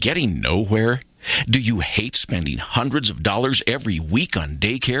 but getting nowhere? Do you hate spending hundreds of dollars every week on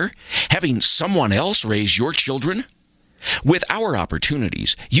daycare? Having someone else raise your children? With our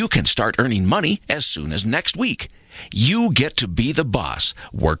opportunities, you can start earning money as soon as next week. You get to be the boss,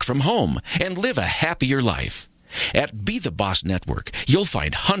 work from home, and live a happier life. At Be the Boss Network, you'll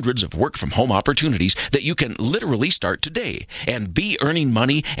find hundreds of work-from-home opportunities that you can literally start today and be earning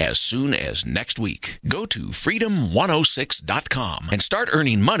money as soon as next week. Go to freedom106.com and start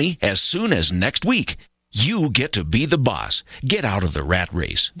earning money as soon as next week. You get to be the boss. Get out of the rat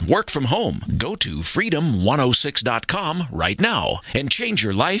race. Work from home. Go to freedom106.com right now and change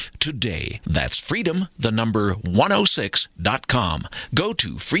your life today. That's freedom, the number 106.com. Go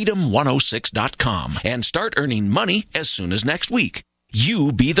to freedom106.com and start earning money as soon as next week.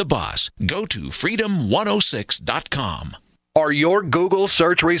 You be the boss. Go to freedom106.com. Are your Google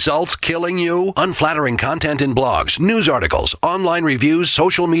search results killing you? Unflattering content in blogs, news articles, online reviews,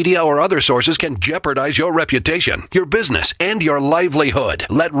 social media, or other sources can jeopardize your reputation, your business, and your livelihood.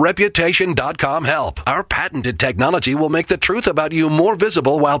 Let Reputation.com help. Our patented technology will make the truth about you more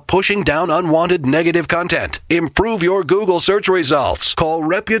visible while pushing down unwanted negative content. Improve your Google search results. Call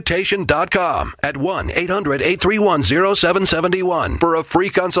Reputation.com at 1-800-831-0771 for a free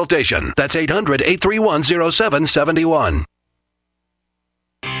consultation. That's 800-831-0771.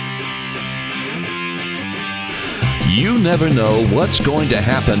 You never know what's going to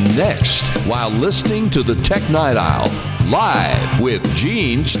happen next while listening to the Tech Night Owl live with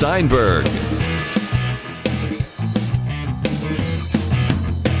Gene Steinberg.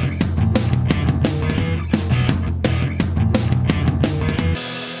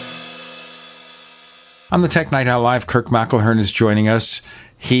 On the Tech Night Owl Live, Kirk McElhearn is joining us.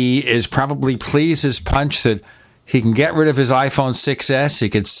 He is probably pleased as punch that he can get rid of his iPhone 6S. He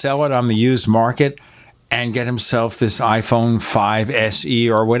could sell it on the used market and get himself this iPhone 5 SE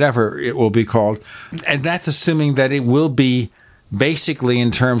or whatever it will be called. And that's assuming that it will be basically,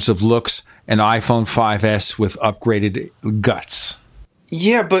 in terms of looks, an iPhone 5S with upgraded guts.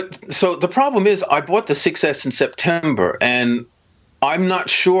 Yeah, but so the problem is I bought the 6S in September, and I'm not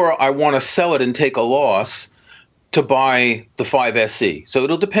sure I want to sell it and take a loss to buy the 5 SE. So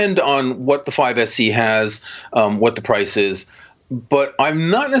it'll depend on what the 5 SE has, what the price is. But I'm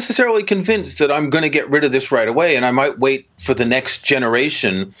not necessarily convinced that I'm going to get rid of this right away, and I might wait for the next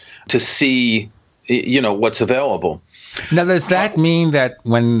generation to see, what's available. Now, does that mean that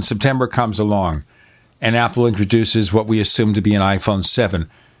when September comes along and Apple introduces what we assume to be an iPhone 7,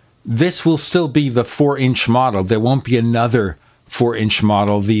 this will still be the 4-inch model? There won't be another 4-inch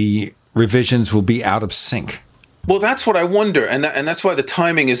model. The revisions will be out of sync. Well, that's what I wonder, and that's why the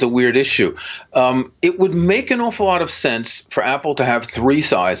timing is a weird issue. It would make an awful lot of sense for Apple to have 3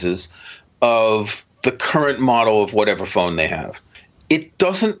 sizes of the current model of whatever phone they have. It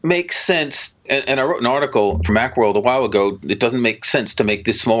doesn't make sense, and I wrote an article for Macworld a while ago, it doesn't make sense to make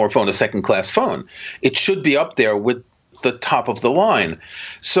this smaller phone a second-class phone. It should be up there with the top of the line.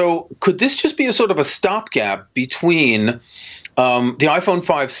 So could this just be a sort of a stopgap between the iPhone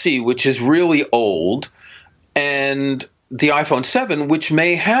 5C, which is really old, and the iPhone 7, which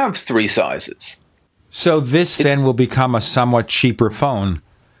may have 3 sizes? So this then will become a somewhat cheaper phone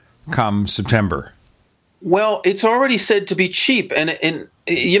come September. Well, it's already said to be cheap. And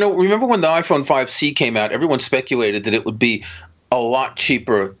remember when the iPhone 5C came out, everyone speculated that it would be a lot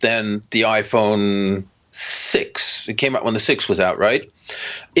cheaper than the iPhone 6. It came out when the 6 was out, right?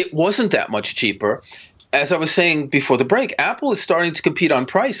 It wasn't that much cheaper. As I was saying before the break, Apple is starting to compete on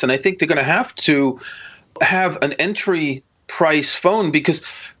price, and I think they're going to have to have an entry price phone because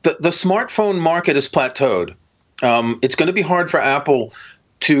the smartphone market is plateaued. It's going to be hard for Apple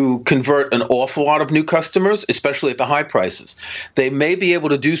to convert an awful lot of new customers, especially at the high prices. They may be able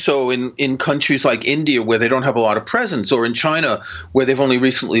to do so in countries like India where they don't have a lot of presence, or in China where they've only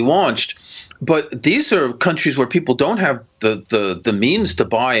recently launched. But these are countries where people don't have the means to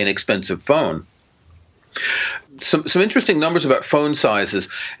buy an expensive phone. Some interesting numbers about phone sizes.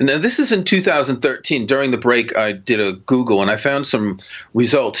 And now this is in 2013. During the break, I did a Google and I found some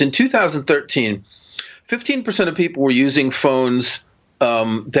results. In 2013, 15% of people were using phones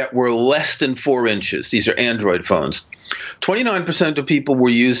that were less than 4 inches. These are Android phones. 29% of people were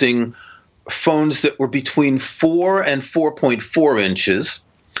using phones that were between 4 and 4.4 inches.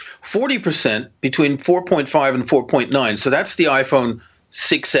 40% between 4.5 and 4.9. So that's the iPhone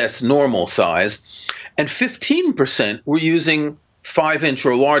 6S normal size. And 15% were using 5-inch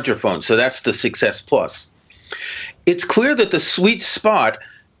or larger phones. So that's the 6S Plus. It's clear that the sweet spot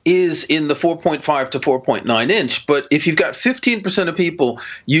is in the 4.5 to 4.9 inch. But if you've got 15% of people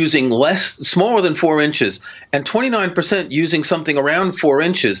using smaller than 4 inches and 29% using something around 4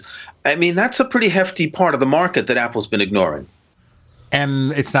 inches, I mean, that's a pretty hefty part of the market that Apple's been ignoring.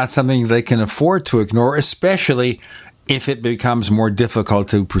 And it's not something they can afford to ignore, especially if it becomes more difficult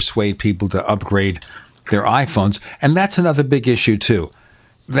to persuade people to upgrade their iPhones. And that's another big issue, too.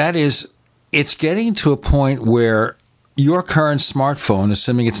 That is, it's getting to a point where your current smartphone,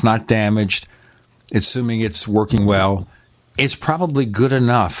 assuming it's not damaged, assuming it's working well, is probably good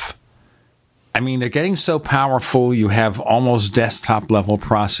enough I mean, they're getting so powerful, you have almost desktop-level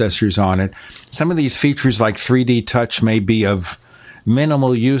processors on it. Some of these features like 3D Touch may be of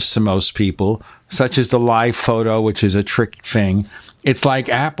minimal use to most people, such as the live photo, which is a trick thing. It's like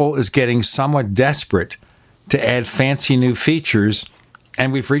Apple is getting somewhat desperate to add fancy new features,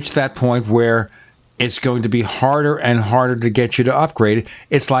 and we've reached that point where it's going to be harder and harder to get you to upgrade.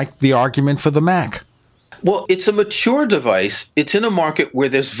 It's like the argument for the Mac. Well, it's a mature device. It's in a market where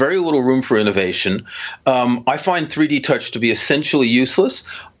there's very little room for innovation. I find 3D Touch to be essentially useless.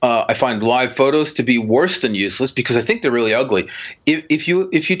 I find live photos to be worse than useless because I think they're really ugly. If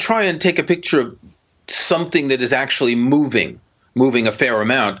you try and take a picture of something that is actually moving a fair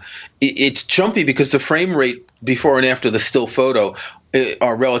amount, it's jumpy because the frame rate before and after the still photo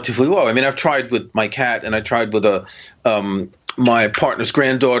are relatively low. I mean, I've tried with my cat and I tried with my partner's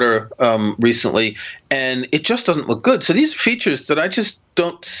granddaughter recently, and it just doesn't look good. So these are features that I just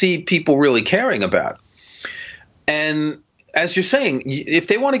don't see people really caring about. And as you're saying, if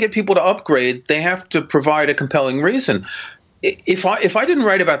they want to get people to upgrade, they have to provide a compelling reason. If I didn't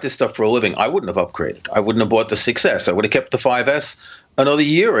write about this stuff for a living, I wouldn't have upgraded. I wouldn't have bought the 6S. I would have kept the 5S another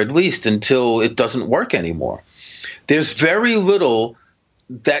year at least until it doesn't work anymore. There's very little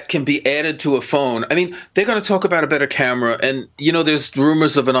that can be added to a phone. I mean, they're going to talk about a better camera, and there's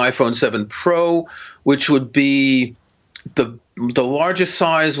rumors of an iPhone 7 Pro, which would be the largest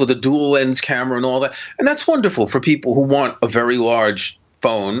size with a dual lens camera and all that. And that's wonderful for people who want a very large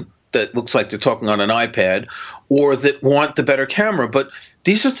phone that looks like they're talking on an iPad, or that want the better camera. But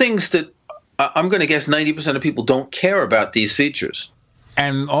these are things that I'm going to guess 90% of people don't care about these features.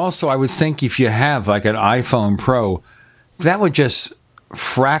 And also, I would think if you have like an iPhone Pro, that would just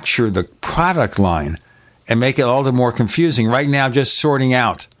fracture the product line and make it all the more confusing. Right now, just sorting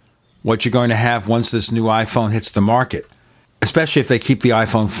out what you're going to have once this new iPhone hits the market, especially if they keep the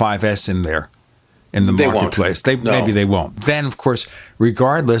iPhone 5S in there in the marketplace. Maybe they won't. Then, of course,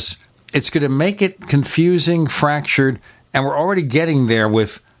 regardless, it's going to make it confusing, fractured, and we're already getting there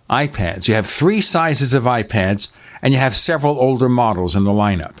with iPads. You have 3 sizes of iPads, and you have several older models in the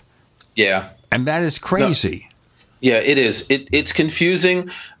lineup. Yeah. And that is crazy. No. Yeah, it is. It's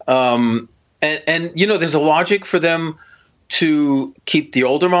confusing. And there's a logic for them to keep the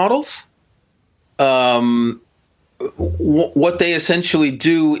older models. What they essentially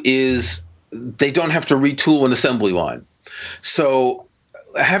do is they don't have to retool an assembly line. So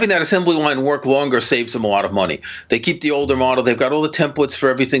having that assembly line work longer saves them a lot of money. They keep the older model. They've got all the templates for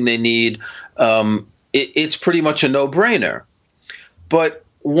everything they need. It's pretty much a no-brainer. But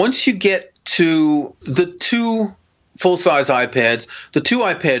once you get to the 2 full-size iPads, the 2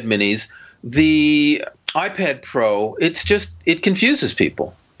 iPad minis, the iPad Pro, it confuses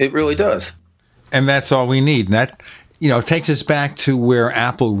people. It really does. And that's all we need. And that, takes us back to where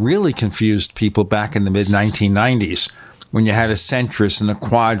Apple really confused people back in the mid-1990s, when you had a Centris and a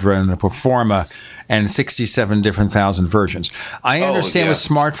Quadra and a Performa and 67 different thousand versions. I understand with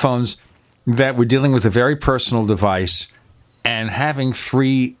smartphones that we're dealing with a very personal device, and having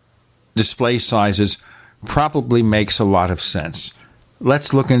 3 display sizes probably makes a lot of sense.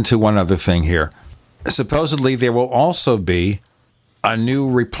 Let's look into one other thing here. Supposedly, there will also be a new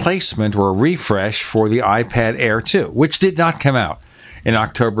replacement or a refresh for the iPad Air 2, which did not come out in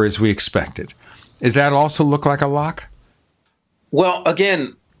October as we expected. Does that also look like a lock? Well,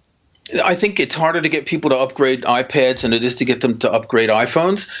 again, I think it's harder to get people to upgrade iPads than it is to get them to upgrade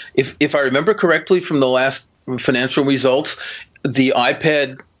iPhones. If I remember correctly from the last financial results, the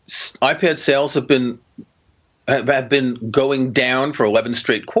iPad sales have been going down for 11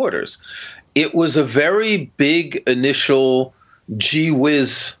 straight quarters. It was a very big initial gee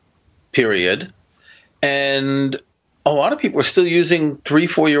whiz period, and a lot of people are still using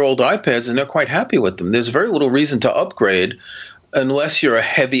 3-4-year-old iPads, and they're quite happy with them. There's very little reason to upgrade unless you're a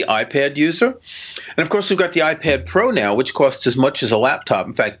heavy iPad user. And of course, we've got the iPad Pro now, which costs as much as a laptop.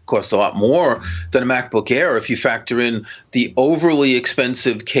 In fact, it costs a lot more than a MacBook Air if you factor in the overly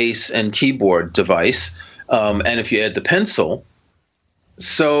expensive case and keyboard device, and if you add the pencil.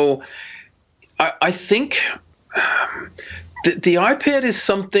 So I think the iPad is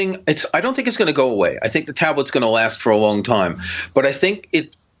something, I don't think it's going to go away. I think the tablet's going to last for a long time. But I think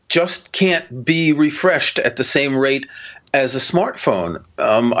it just can't be refreshed at the same rate as a smartphone.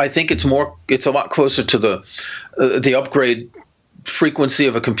 I think it's a lot closer to the upgrade frequency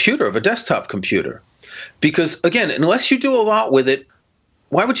of a computer, of a desktop computer. Because, again, unless you do a lot with it,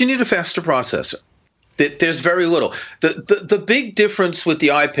 why would you need a faster processor? There's very little. The big difference with the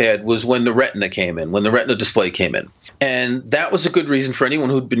iPad was when the Retina came in, when the Retina display came in. And that was a good reason for anyone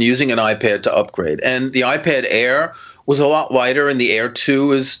who'd been using an iPad to upgrade. And the iPad Air was a lot lighter, and the Air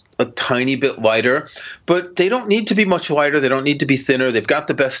 2 is a tiny bit lighter, but they don't need to be much lighter. They don't need to be thinner. They've got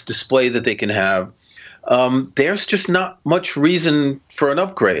the best display that they can have. There's just not much reason for an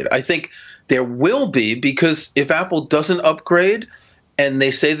upgrade. I think there will be, because if Apple doesn't upgrade and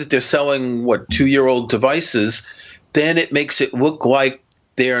they say that they're selling, 2-year-old devices, then it makes it look like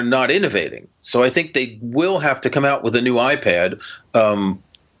they're not innovating. So I think they will have to come out with a new iPad.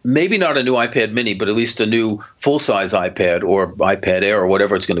 Maybe not a new iPad mini, but at least a new full-size iPad or iPad Air or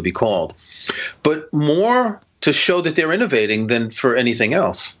whatever it's going to be called. But more to show that they're innovating than for anything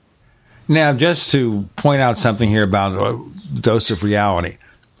else. Now, just to point out something here about a dose of reality.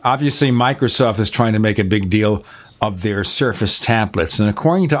 Obviously, Microsoft is trying to make a big deal of their Surface tablets. And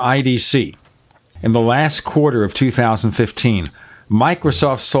according to IDC, in the last quarter of 2015,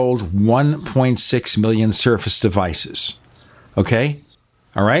 Microsoft sold 1.6 million Surface devices. Okay?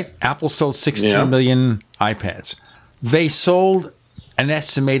 All right? Apple sold 16 million iPads. They sold an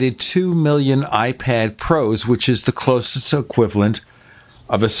estimated 2 million iPad Pros, which is the closest equivalent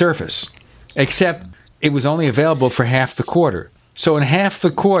of a Surface. Except it was only available for half the quarter. So in half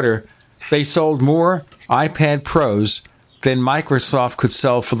the quarter, they sold more iPad Pros than Microsoft could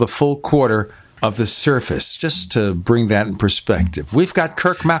sell for the full quarter of the Surface, just to bring that in perspective. We've got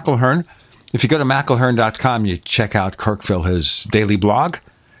Kirk McElhearn. If you go to McElhearn.com, you check out Kirkville, his daily blog,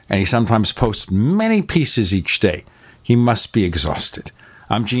 and he sometimes posts many pieces each day. He must be exhausted.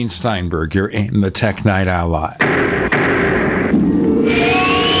 I'm Gene Steinberg. You're in the Tech Night Owl Live.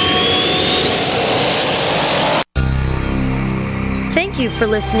 Thank you for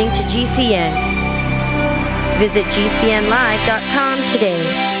listening to GCN. Visit GCNlive.com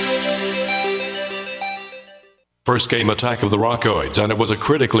today. First came Attack of the Rockoids, and it was a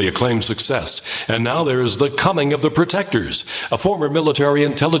critically acclaimed success. And now there's The Coming of the Protectors. A former military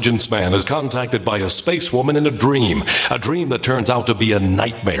intelligence man is contacted by a space woman in a dream that turns out to be a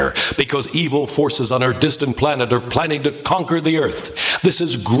nightmare because evil forces on her distant planet are planning to conquer the Earth. This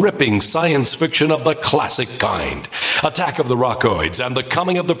is gripping science fiction of the classic kind. Attack of the Rockoids and The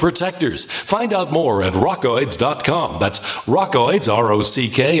Coming of the Protectors. Find out more at rockoids.com. That's Rockoids,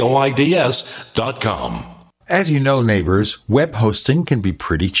 ROCKOIDS.com. As you know, neighbors, web hosting can be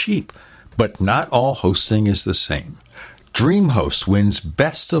pretty cheap, but not all hosting is the same. DreamHost wins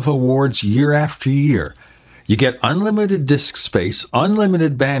Best of Awards year after year. You get unlimited disk space,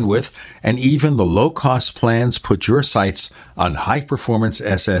 unlimited bandwidth, and even the low-cost plans put your sites on high-performance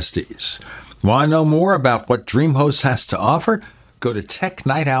SSDs. Want to know more about what DreamHost has to offer? Go to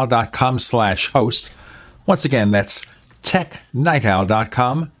technightowl.com/host. Once again, that's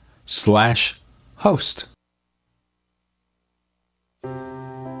technightowl.com/host.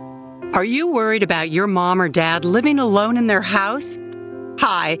 Are you worried about your mom or dad living alone in their house?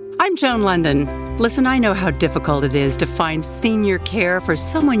 Hi, I'm Joan London. Listen, I know how difficult it is to find senior care for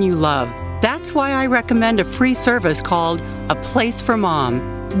someone you love. That's why I recommend a free service called A Place for Mom.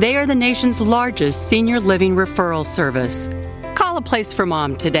 They are the nation's largest senior living referral service. Call A Place for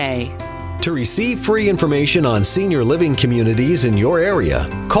Mom today. To receive free information on senior living communities in your area,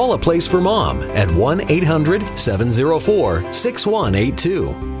 call A Place for Mom at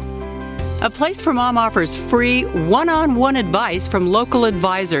 1-800-704-6182. A Place for Mom offers free one-on-one advice from local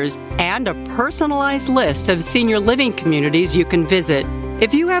advisors and a personalized list of senior living communities you can visit.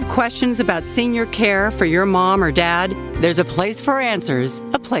 If you have questions about senior care for your mom or dad, there's a place for answers,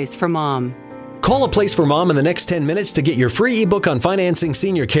 A Place for Mom. Call A Place for Mom in the next 10 minutes to get your free ebook on financing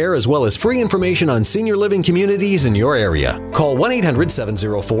senior care as well as free information on senior living communities in your area. Call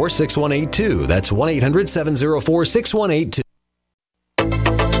 1-800-704-6182. That's 1-800-704-6182.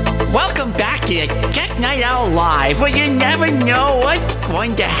 Welcome back to the Tech Night Owl Live, where you never know what's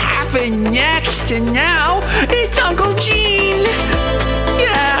going to happen next. And now, it's Uncle Gene.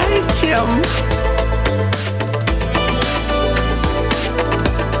 Yeah, it's him.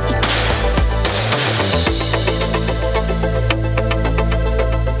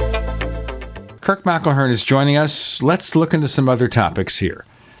 Kirk McElhearn is joining us. Let's look into some other topics here.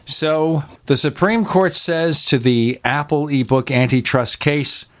 So, the Supreme Court says to the Apple ebook antitrust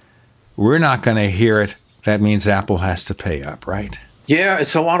case, we're not going to hear it. That means Apple has to pay up, right? Yeah,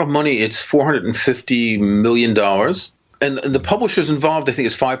 it's a lot of money. It's $450 million. And the publishers involved, I think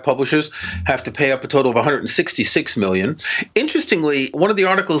it's 5 publishers, have to pay up a total of $166 million. Interestingly, one of the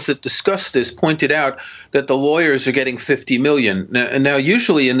articles that discussed this pointed out that the lawyers are getting $50 million. Now,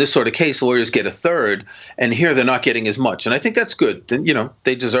 usually in this sort of case, lawyers get a third, and here they're not getting as much. And I think that's good. You know,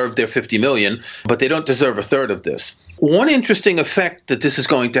 they deserve their $50 million, but they don't deserve a third of this. One interesting effect that this is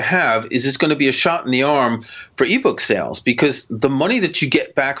going to have is it's going to be a shot in the arm for ebook sales, because the money that you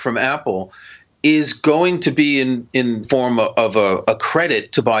get back from Apple is going to be in form of a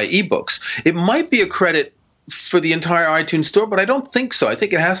credit to buy ebooks. It might be a credit for the entire iTunes store, but I don't think so. I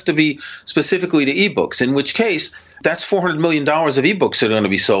think it has to be specifically to ebooks, in which case that's $400 million of ebooks that are going to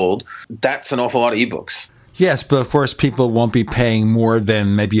be sold. That's an awful lot of ebooks. Yes, but of course people won't be paying more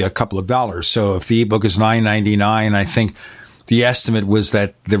than maybe a couple of dollars. So if the ebook is $9.99, I think the estimate was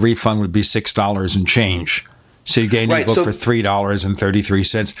that the refund would be $6 and change. So you get an ebook for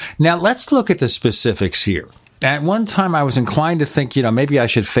 $3.33. Now let's look at the specifics here. At one time I was inclined to think, maybe I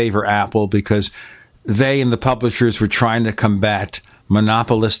should favor Apple because they and the publishers were trying to combat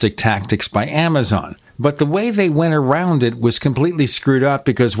monopolistic tactics by Amazon. But the way they went around it was completely screwed up,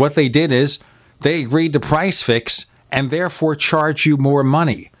 because what they did is they agreed to price fix and therefore charge you more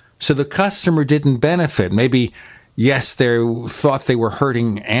money. So the customer didn't benefit. Maybe, yes, they thought they were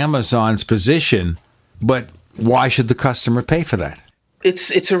hurting Amazon's position, but why should the customer pay for that?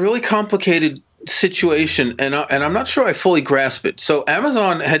 It's a really complicated situation, and I'm not sure I fully grasp it. So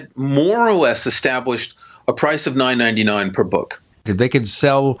Amazon had more or less established a price of $9.99 per book. They could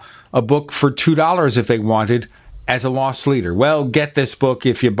sell a book for $2 if they wanted as a loss leader. Well, get this book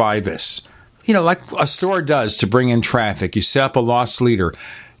if you buy this. Like a store does to bring in traffic. You set up a loss leader.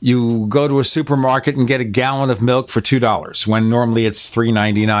 You go to a supermarket and get a gallon of milk for $2 when normally it's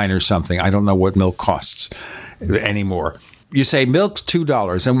 $3.99 or something. I don't know what milk costs anymore. You say milk's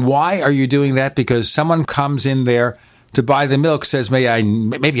 $2. And why are you doing that? Because someone comes in there to buy the milk, says, maybe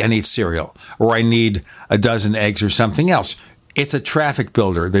I need cereal, or I need a dozen eggs or something else. It's a traffic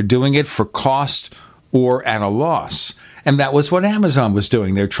builder. They're doing it for cost or at a loss. And that was what Amazon was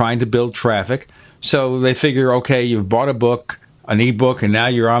doing. They're trying to build traffic. So they figure, okay, you've bought a book, an ebook, and now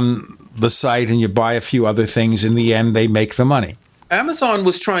you're on the site and you buy a few other things. In the end, they make the money. Amazon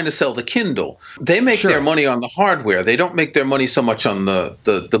was trying to sell the Kindle. They make their money on the hardware. They don't make their money so much on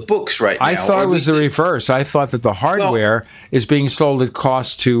the books right now. I thought it was the reverse. I thought that the hardware is being sold at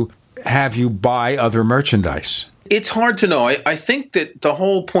cost to have you buy other merchandise. It's hard to know. I think that the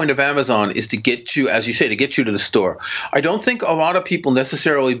whole point of Amazon is to get you, as you say, to get you to the store. I don't think a lot of people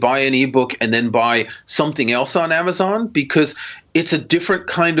necessarily buy an ebook and then buy something else on Amazon, because it's a different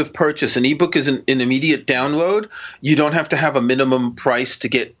kind of purchase. An ebook is an immediate download. You don't have to have a minimum price to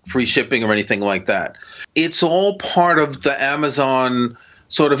get free shipping or anything like that. It's all part of the Amazon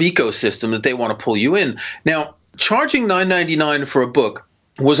sort of ecosystem that they want to pull you in. Now, charging $9.99 for a book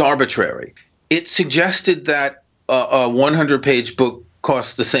was arbitrary. It suggested that a 100-page book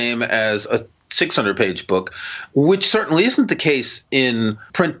costs the same as a 600-page book, which certainly isn't the case in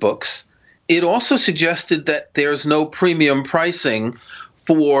print books. It also suggested that there's no premium pricing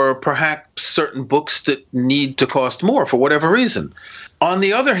for perhaps certain books that need to cost more for whatever reason. On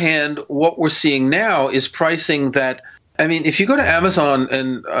the other hand, what we're seeing now is pricing that, if you go to Amazon,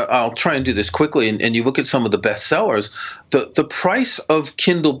 and I'll try and do this quickly, and you look at some of the best sellers, the price of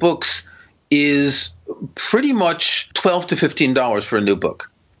Kindle books is pretty much $12 to $15 for a new book.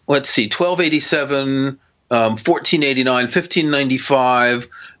 Let's see, $12.87, $14.89, $15.95.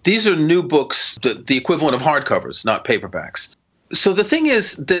 These are new books, the equivalent of hardcovers, not paperbacks. So the thing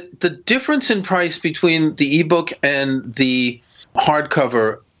is that the difference in price between the ebook and the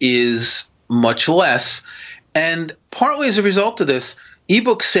hardcover is much less. And partly as a result of this,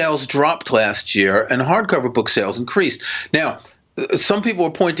 ebook sales dropped last year and hardcover book sales increased. Now, some people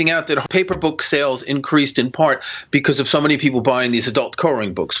are pointing out that paper book sales increased in part because of so many people buying these adult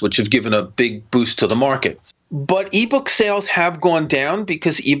coloring books, which have given a big boost to the market. But ebook sales have gone down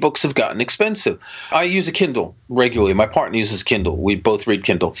because ebooks have gotten expensive. I use a Kindle regularly. My partner uses Kindle. We both read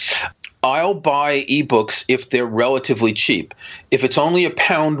Kindle. I'll buy ebooks if they're relatively cheap. If it's only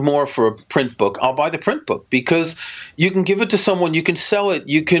 £1 more for a print book, I'll buy the print book, because you can give it to someone, you can sell it,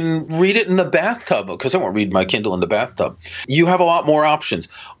 you can read it in the bathtub, because I won't read my Kindle in the bathtub. You have a lot more options.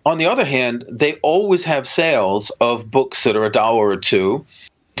 On the other hand, they always have sales of books that are $1 or $2.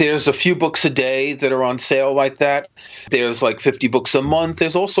 There's a few books a day that are on sale like that. There's like 50 books a month.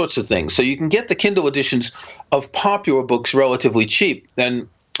 There's all sorts of things. So you can get the Kindle editions of popular books relatively cheap. And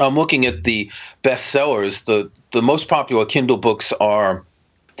I'm looking at the best sellers. The most popular Kindle books are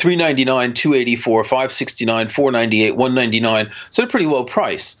 $3.99, $2.84, $5.69, $4.98, $1.99. So they're pretty low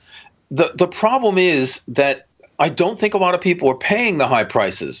price. The problem is that I don't think a lot of people are paying the high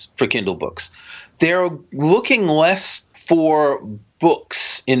prices for Kindle books. They're looking less for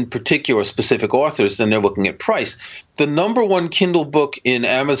books, in particular specific authors, than they're looking at price. The number one Kindle book in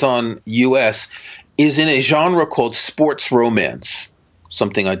Amazon US is in a genre called sports romance,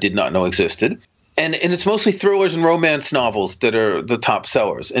 something I did not know existed. And it's mostly thrillers and romance novels that are the top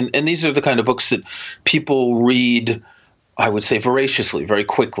sellers. And these are the kind of books that people read, I would say, voraciously, very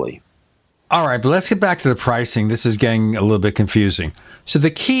quickly. All right, but let's get back to the pricing. This is getting a little bit confusing. So the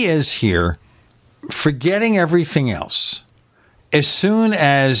key is here, forgetting everything else. As soon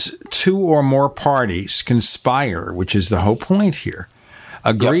as two or more parties conspire, which is the whole point here,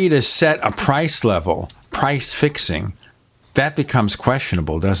 agree to set a price level, price fixing, that becomes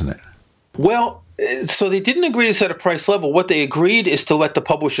questionable, doesn't it? Well, so they didn't agree to set a price level. What they agreed is to let the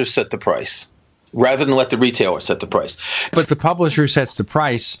publisher set the price rather than let the retailer set the price. But the publisher sets the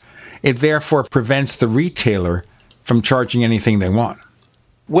price. It therefore prevents the retailer from charging anything they want.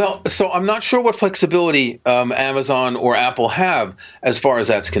 Well, so I'm not sure what flexibility Amazon or Apple have as far as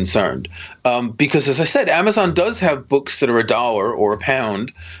that's concerned. Because, as I said, Amazon does have books that are $1 or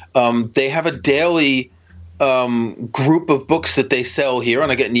 £1. They have a daily group of books that they sell here,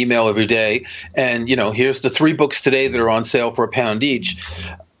 and I get an email every day. And, here's the 3 books today that are on sale for £1 each.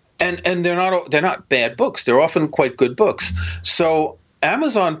 And they're not bad books. They're often quite good books. So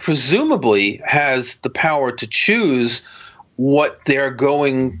Amazon presumably has the power to choose what they're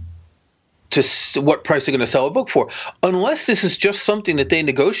going to, what price they're going to sell a book for, unless this is just something that they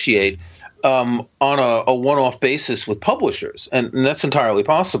negotiate on a one-off basis with publishers, and that's entirely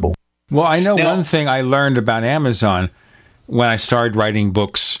possible. Well, I know one thing I learned about Amazon when I started writing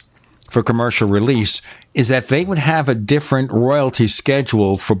books for commercial release is that they would have a different royalty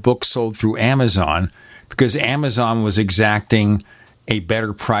schedule for books sold through Amazon because Amazon was exacting a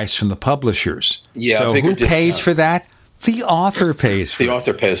better price from the publishers. Yeah, so who pays for that? The author pays for it. The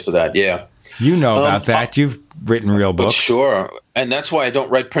author pays for that, yeah. You know about that. You've written real books. Sure. And that's why I don't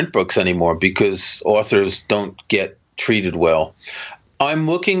write print books anymore, because authors don't get treated well. I'm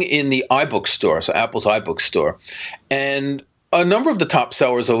looking in the iBook store, so Apple's iBook store, and a number of the top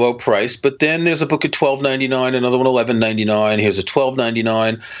sellers are low price, but then there's a book at $12.99, another one $11.99. Here's a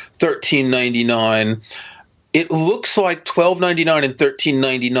 $12.99, $13.99. It looks like $12.99 and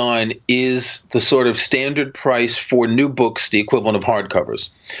 $13.99 is the sort of standard price for new books, the equivalent of hardcovers.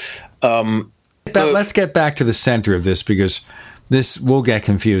 Let's get back to the center of this, because this will get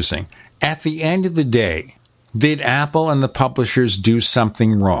confusing. At the end of the day, did Apple and the publishers do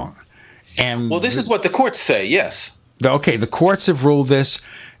something wrong? Well, this is what the courts say, yes. Okay, the courts have ruled this,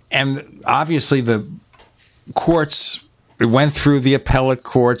 and obviously the courts went through the appellate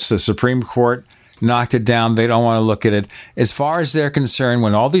courts, the Supreme Court knocked it down. They don't want to look at it. As far as they're concerned,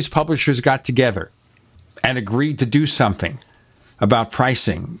 when all these publishers got together and agreed to do something about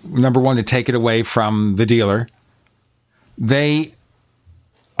pricing, number one, to take it away from the dealer, they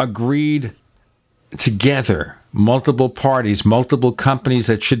agreed together, multiple parties, multiple companies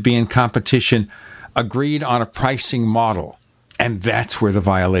that should be in competition, agreed on a pricing model. And that's where the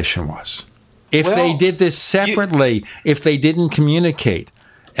violation was. If they did this separately, if they didn't communicate,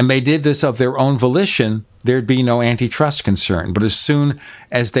 and they did this of their own volition, there'd be no antitrust concern. But as soon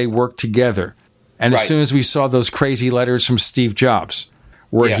as they worked together, and as soon as we saw those crazy letters from Steve Jobs,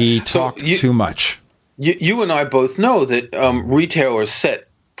 where he talked too much. You and I both know that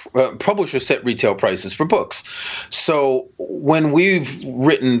publishers set retail prices for books. So when we've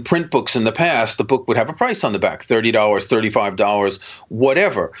written print books in the past, the book would have a price on the back, $30, $35,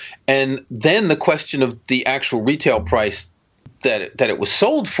 whatever. And then the question of the actual retail price that it was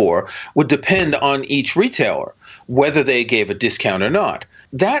sold for would depend on each retailer, whether they gave a discount or not.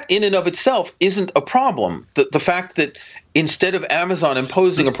 That in and of itself isn't a problem. The fact that instead of Amazon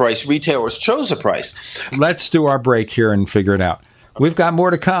imposing a price, retailers chose a price. Let's do our break here and figure it out. We've got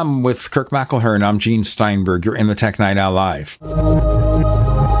more to come with Kirk McElhearn. I'm Gene Steinberg. You're in the Tech Night Owl Live.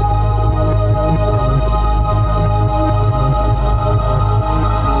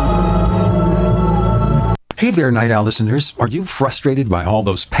 Hey there, Night Owl listeners. Are you frustrated by all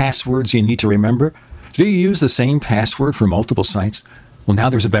those passwords you need to remember? Do you use the same password for multiple sites? Well,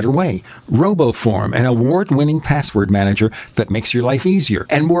 now there's a better way. RoboForm, an award-winning password manager that makes your life easier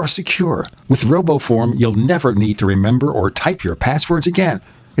and more secure. With RoboForm, you'll never need to remember or type your passwords again.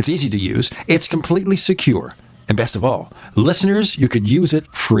 It's easy to use. It's completely secure. And best of all, listeners, you could use it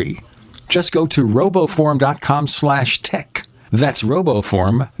free. Just go to roboform.com/tech. That's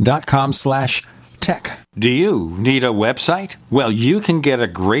roboform.com/tech. Do you need a website? Well, you can get a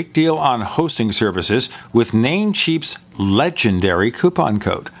great deal on hosting services with Namecheap's legendary coupon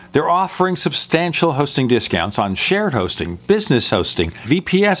code. They're offering substantial hosting discounts on shared hosting, business hosting,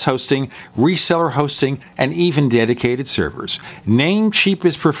 VPS hosting, reseller hosting, and even dedicated servers. Namecheap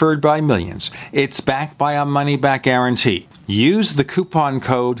is preferred by millions. It's backed by a money-back guarantee. Use the coupon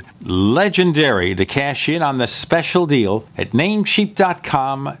code LEGENDARY to cash in on the special deal at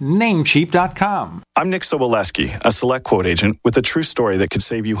Namecheap.com, Namecheap.com. I'm Nick Soboleski, a Select Quote agent with a true story that could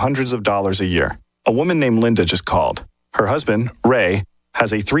save you hundreds of dollars a year. A woman named Linda just called. Her husband, Ray,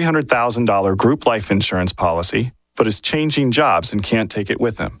 has a $300,000 group life insurance policy, but is changing jobs and can't take it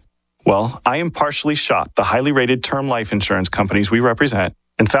with him. Well, I impartially shopped the highly rated term life insurance companies we represent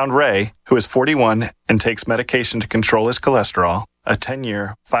and found Ray, who is 41 and takes medication to control his cholesterol, a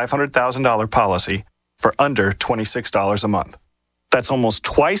 10-year, $500,000 policy for under $26 a month. That's almost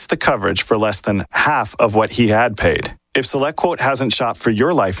twice the coverage for less than half of what he had paid. If SelectQuote hasn't shopped for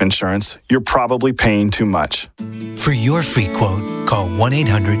your life insurance, you're probably paying too much. For your free quote, call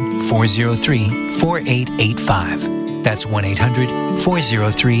 1-800-403-4885. That's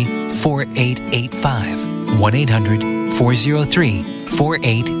 1-800-403-4885.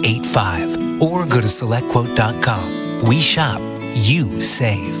 1-800-403-4885. Or go to SelectQuote.com. We shop, you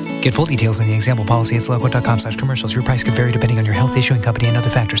save. Get full details in the example policy at SelectQuote.com/commercials. Your price could vary depending on your health, issuing company, and other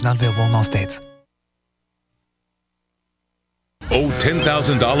factors. Not available in all states. Owe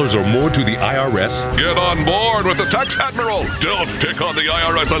 $10,000 or more to the IRS? Get on board with the Tax Admiral. Don't pick on the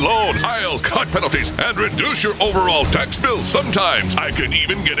IRS alone. I'll cut penalties and reduce your overall tax bill. Sometimes I can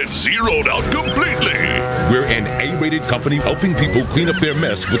even get it zeroed out completely. We're an A-rated company helping people clean up their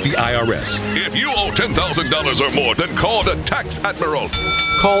mess with the IRS. If you owe $10,000 or more, then call the Tax Admiral.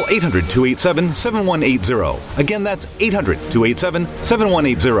 Call 800-287-7180. Again, that's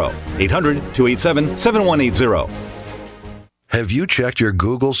 800-287-7180. 800-287-7180. Have you checked your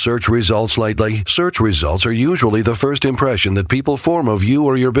Google search results lately? Search results are usually the first impression that people form of you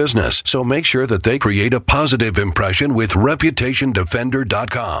or your business, so make sure that they create a positive impression with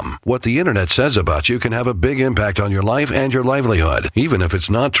ReputationDefender.com. What the internet says about you can have a big impact on your life and your livelihood, even if it's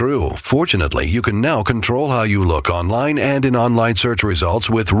not true. Fortunately, you can now control how you look online and in online search results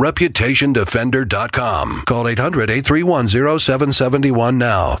with ReputationDefender.com. Call 800-831-0771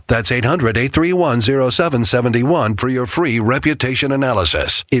 now. That's 800-831-0771 for your free reputation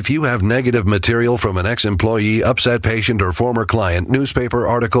analysis. If you have negative material from an ex-employee, upset patient, or former client, newspaper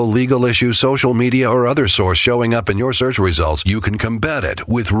article, legal issue, social media, or other source showing up in your search results, you can combat it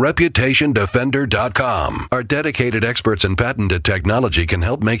with ReputationDefender.com. Our dedicated experts in patented technology can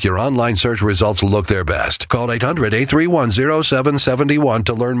help make your online search results look their best. Call 800-831-0771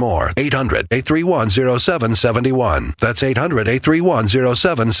 to learn more. 800-831-0771. That's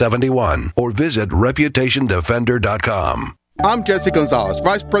 800-831-0771. Or visit ReputationDefender.com. I'm Jesse Gonzalez,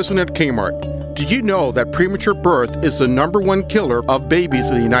 Vice President at Kmart. Did you know that premature birth is the #1 killer of babies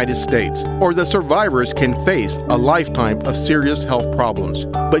in the United States, or that survivors can face a lifetime of serious health problems?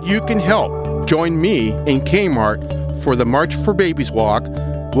 But you can help. Join me in Kmart for the March for Babies Walk.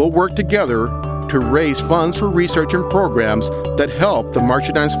 We'll work together to raise funds for research and programs that help the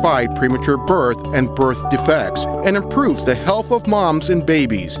marginalized fight premature birth and birth defects and improve the health of moms and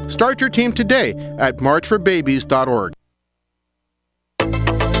babies. Start your team today at marchforbabies.org.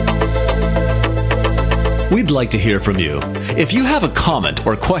 We'd like to hear from you. If you have a comment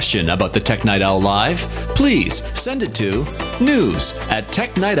or question about the Tech Night Owl Live, please send it to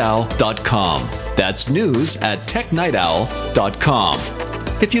news@technightowl.com. That's news@technightowl.com.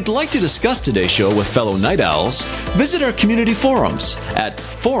 If you'd like to discuss today's show with fellow night owls, visit our community forums at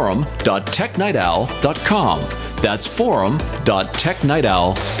forum.technightowl.com. That's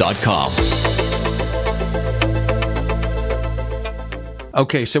forum.technightowl.com.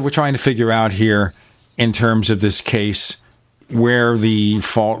 Okay, so we're trying to figure out here, in terms of this case, where the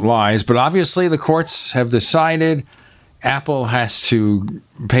fault lies. But obviously the courts have decided Apple has to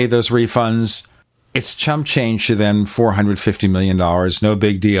pay those refunds. It's chump change to them, $450 million. No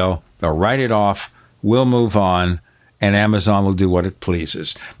big deal. They'll write it off. We'll move on. And Amazon will do what it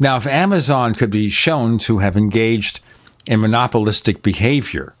pleases. Now, if Amazon could be shown to have engaged in monopolistic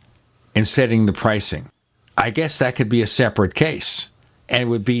behavior in setting the pricing, I guess that could be a separate case. And it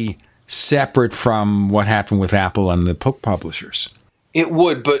would be separate from what happened with Apple and the book publishers. It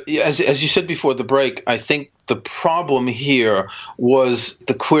would, but as you said before the break, I think the problem here was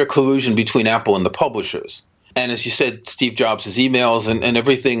the clear collusion between Apple and the publishers. And as you said, Steve Jobs' emails and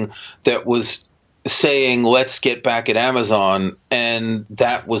everything that was saying, let's get back at Amazon, and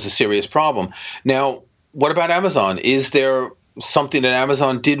that was a serious problem. Now, what about Amazon? Is there something that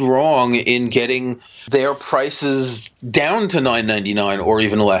Amazon did wrong in getting their prices down to $9.99 or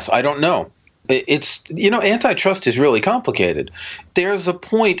even less? I don't know. It's, antitrust is really complicated. There's a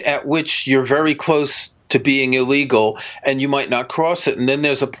point at which you're very close to being illegal and you might not cross it. And then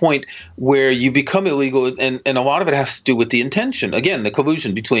there's a point where you become illegal, and a lot of it has to do with the intention. Again, the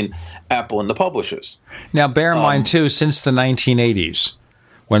collusion between Apple and the publishers. Now, bear in mind, too, since the 1980s,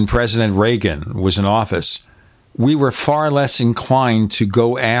 when President Reagan was in office, we were far less inclined to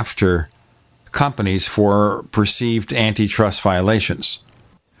go after companies for perceived antitrust violations.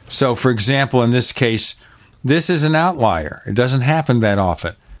 So, for example, in this case, This is an outlier. It doesn't happen that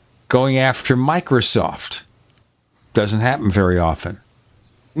often. Going after Microsoft doesn't happen very often.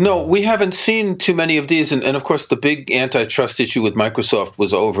 No, we haven't seen too many of these. And of course, the big antitrust issue with Microsoft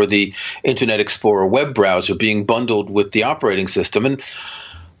was over the Internet Explorer web browser being bundled with the operating system. And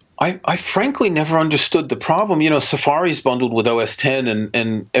I frankly never understood the problem. Safari's bundled with OS X,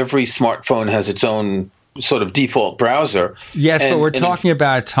 and every smartphone has its own sort of default browser. Yes, but we're talking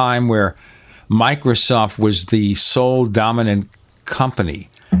about a time where Microsoft was the sole dominant company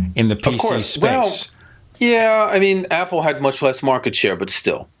in the PC space. Well, yeah, I mean, Apple had much less market share, but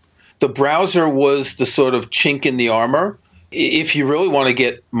still. The browser was the sort of chink in the armor. If you really want to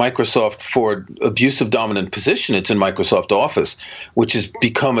get Microsoft for abusive dominant position, it's in Microsoft Office, which has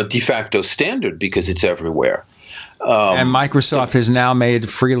become a de facto standard because it's everywhere. And Microsoft has now made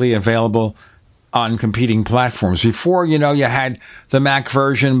freely available on competing platforms. Before, you had the Mac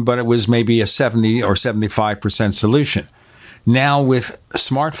version, but it was maybe a 70 or 75% solution. Now with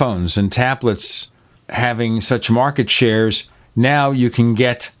smartphones and tablets having such market shares, now you can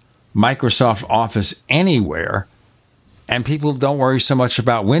get Microsoft Office anywhere, and people don't worry so much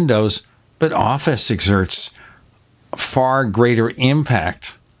about Windows, but Office exerts far greater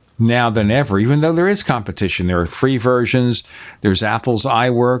impact now than ever, even though there is competition. There are free versions. There's Apple's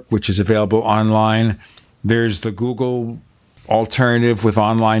iWork, which is available online. There's the Google alternative with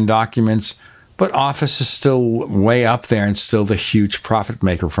online documents. But Office is still way up there and still the huge profit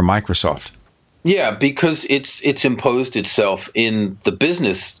maker for Microsoft. Yeah, because it's imposed itself in the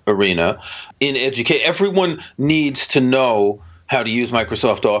business arena, in education. Everyone needs to know how to use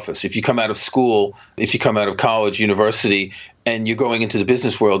Microsoft Office. If you come out of school, if you come out of college, university, and you're going into the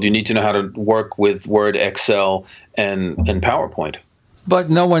business world, you need to know how to work with Word, Excel, and PowerPoint. But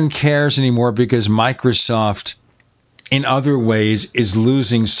no one cares anymore because Microsoft, in other ways, is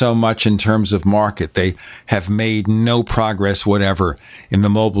losing so much in terms of market. They have made no progress whatever in the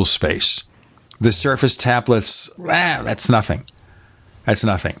mobile space. The Surface tablets, that's nothing. That's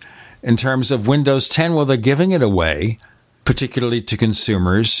nothing. In terms of Windows 10, well, they're giving it away, particularly to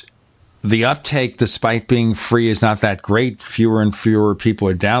consumers. The uptake, despite being free, is not that great. Fewer and fewer people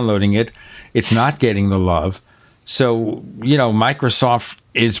are downloading it. It's not getting the love. So, Microsoft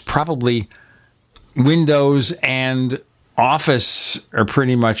is probably Windows and Office are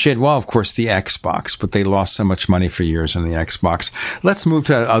pretty much it. Well, of course, the Xbox, but they lost so much money for years on the Xbox. Let's move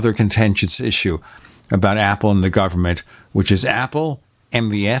to that other contentious issue about Apple and the government, which is Apple and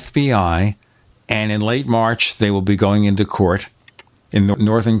the FBI. And in late March, they will be going into court in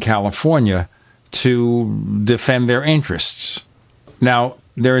Northern California to defend their interests. Now,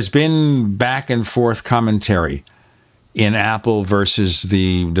 there has been back and forth commentary in Apple versus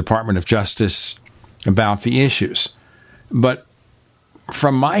the Department of Justice about the issues. But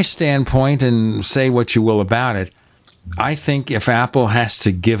from my standpoint, and say what you will about it, I think if Apple has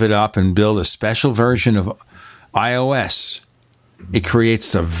to give it up and build a special version of iOS, it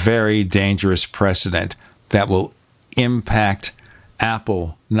creates a very dangerous precedent that will impact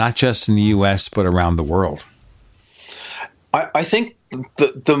Apple, not just in the U.S., but around the world. I think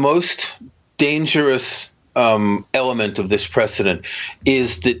the most dangerous element of this precedent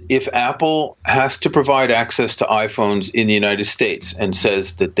is that if Apple has to provide access to iPhones in the United States and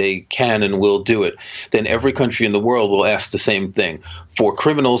says that they can and will do it, then every country in the world will ask the same thing for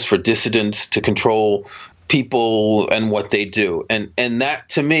criminals, for dissidents to control people and what they do. And that,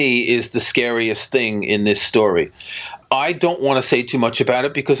 to me, is the scariest thing in this story. I don't want to say too much about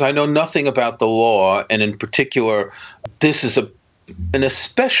it because I know nothing about the law, and in particular, this is an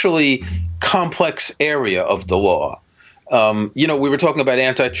especially complex area of the law. We were talking about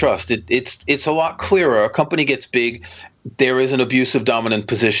antitrust. It's a lot clearer. A company gets big, there is an abusive dominant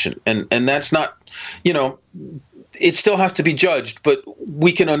position, and that's not, it still has to be judged, but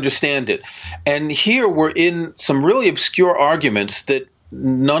we can understand it. And here we're in some really obscure arguments that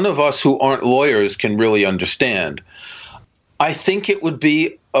none of us who aren't lawyers can really understand. I think it would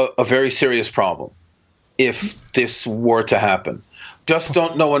be a very serious problem if this were to happen. Just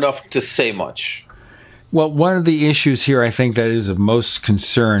don't know enough to say much. Well, one of the issues here I think that is of most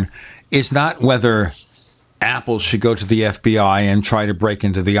concern is not whether Apple should go to the FBI and try to break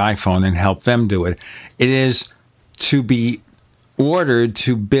into the iPhone and help them do it. It is to be ordered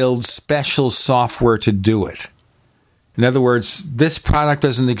to build special software to do it. In other words, this product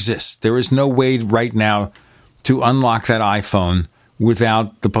doesn't exist. There is no way right now to unlock that iPhone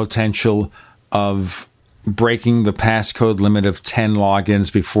without the potential of breaking the passcode limit of 10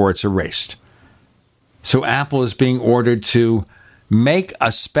 logins before it's erased. So Apple is being ordered to make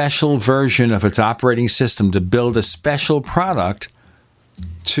a special version of its operating system, to build a special product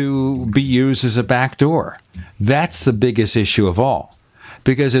to be used as a backdoor. That's the biggest issue of all,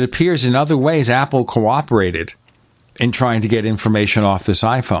 because it appears in other ways Apple cooperated in trying to get information off this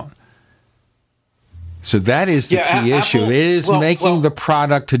iPhone. So that is the key issue. It is making the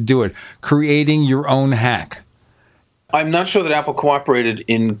product to do it, creating your own hack. I'm not sure that Apple cooperated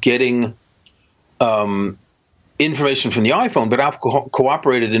in getting information from the iPhone, but Apple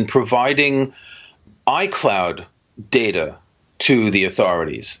cooperated in providing iCloud data to the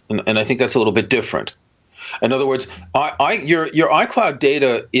authorities. And I think that's a little bit different. In other words, your iCloud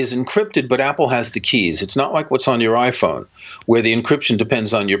data is encrypted, but Apple has the keys. It's not like what's on your iPhone, where the encryption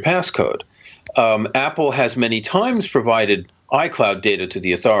depends on your passcode. Apple has many times provided iCloud data to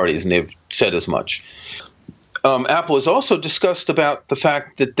the authorities, and they've said as much. Apple has also discussed about the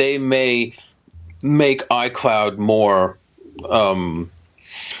fact that they may make iCloud more,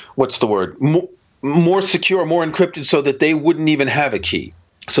 more secure, more encrypted, so that they wouldn't even have a key,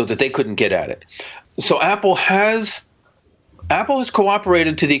 so that they couldn't get at it. So Apple has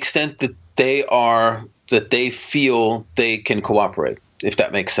cooperated to the extent that they feel they can cooperate, if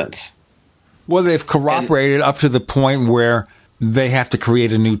that makes sense. Well, they've cooperated up to the point where they have to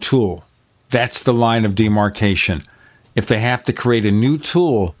create a new tool. That's the line of demarcation. If they have to create a new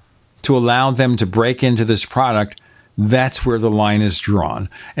tool to allow them to break into this product, that's where the line is drawn.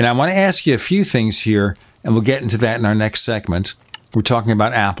 And I want to ask you a few things here, and we'll get into that in our next segment. We're talking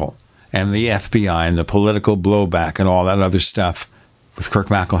about Apple and the FBI and the political blowback and all that other stuff with Kirk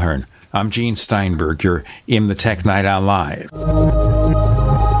McElhearn. I'm Gene Steinberg. You're in the Tech Night Owl Live.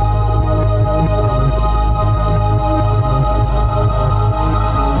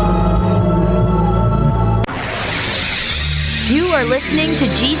 You are listening to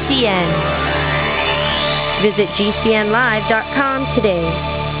GCN. Visit GCNlive.com today.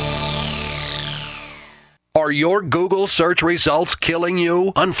 Are your Google search results killing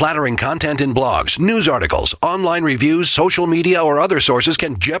you? Unflattering content in blogs, news articles, online reviews, social media, or other sources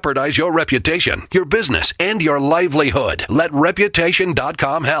can jeopardize your reputation, your business, and your livelihood. Let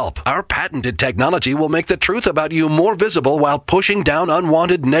Reputation.com help. Our patented technology will make the truth about you more visible while pushing down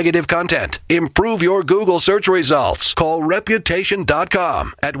unwanted negative content. Improve your Google search results. Call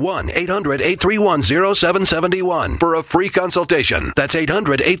Reputation.com at 1-800-831-0771 for a free consultation. That's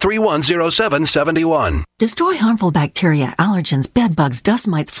 800-831-0771. Destroy harmful bacteria, allergens, bed bugs, dust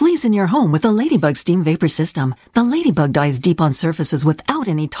mites, fleas in your home with the Ladybug Steam Vapor System. The Ladybug dives deep on surfaces without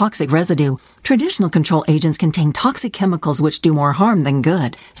any toxic residue. Traditional control agents contain toxic chemicals which do more harm than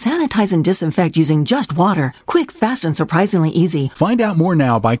good. Sanitize and disinfect using just water. Quick, fast, and surprisingly easy. Find out more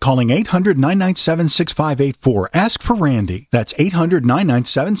now by calling 800-997-6584. Ask for Randy. That's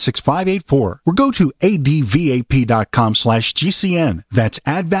 800-997-6584. Or go to advap.com/GCN. That's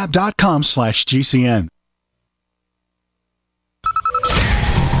advap.com/GCN.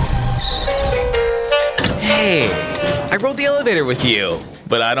 Hey, I rode the elevator with you,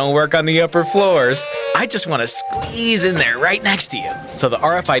 but I don't work on the upper floors. I just want to squeeze in there right next to you, so the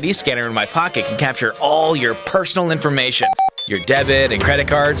RFID scanner in my pocket can capture all your personal information, your debit and credit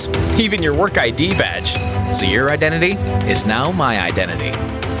cards, even your work ID badge. So your identity is now my identity.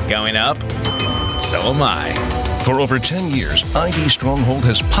 Going up, so am I. For over 10 years, ID Stronghold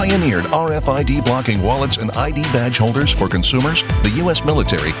has pioneered RFID blocking wallets and ID badge holders for consumers, the U.S.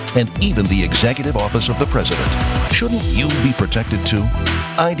 military, and even the Executive Office of the President. Shouldn't you be protected too?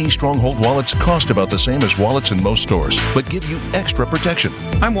 ID Stronghold wallets cost about the same as wallets in most stores, but give you extra protection.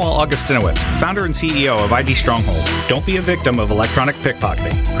 I'm Walt Augustinowicz, founder and CEO of ID Stronghold. Don't be a victim of electronic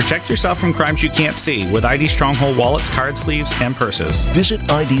pickpocketing. Protect yourself from crimes you can't see with ID Stronghold wallets, card sleeves, and purses. Visit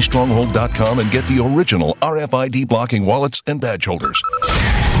idstronghold.com and get the original RFID blocking wallets and badge holders.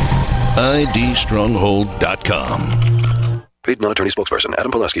 idstronghold.com. Paid non-attorney spokesperson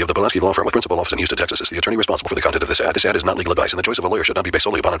Adam Pulaski of the Pulaski Law Firm with principal office in Houston, Texas is the attorney responsible for the content of this ad. This ad is not legal advice, and the choice of a lawyer should not be based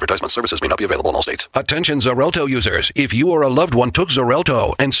solely upon advertisement. Services may not be available in all states. Attention Xarelto users. If you or a loved one took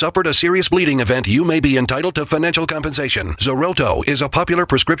Xarelto and suffered a serious bleeding event, you may be entitled to financial compensation. Xarelto is a popular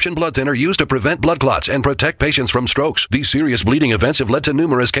prescription blood thinner used to prevent blood clots and protect patients from strokes. These serious bleeding events have led to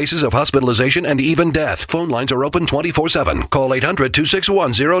numerous cases of hospitalization and even death. Phone lines are open 24/7. Call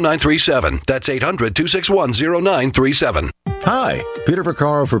 800-261-0937. That's 800-261-0937. Hi, Peter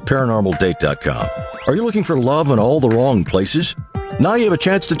Vaccaro for ParanormalDate.com. Are you looking for love in all the wrong places? Now you have a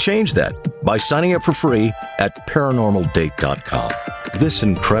chance to change that by signing up for free at ParanormalDate.com. This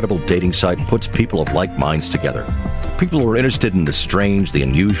incredible dating site puts people of like minds together. People who are interested in the strange, the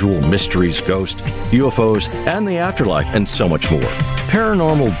unusual, mysteries, ghosts, UFOs, and the afterlife, and so much more.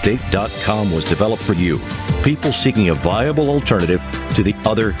 ParanormalDate.com was developed for you. people seeking a viable alternative to the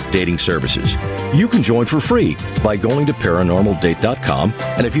other dating services. You can join for free by going to ParanormalDate.com,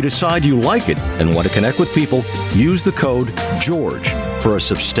 and if you decide you like it and want to connect with people, use the code GEORGE for a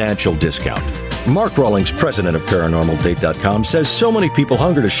substantial discount. Mark Rawlings, president of ParanormalDate.com, says so many people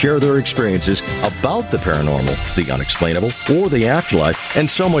hunger to share their experiences about the paranormal, the unexplainable, or the afterlife, and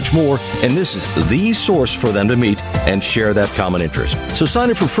so much more, and this is the source for them to meet and share that common interest. So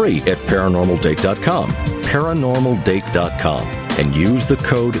sign up for free at ParanormalDate.com, ParanormalDate.com, and use the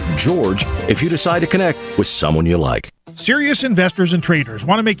code GEORGE if you decide to connect with someone you like. Serious investors and traders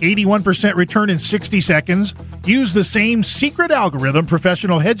want to make 81% return in 60 seconds? Use the same secret algorithm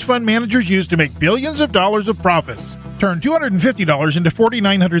professional hedge fund managers use to make billions of dollars of profits. Turn $250 into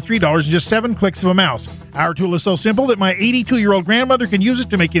 $4,903 in just 7 clicks of a mouse. Our tool is so simple that my 82-year-old grandmother can use it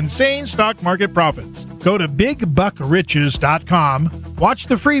to make insane stock market profits. Go to BigBuckRiches.com. Watch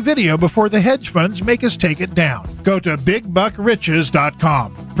the free video before the hedge funds make us take it down. Go to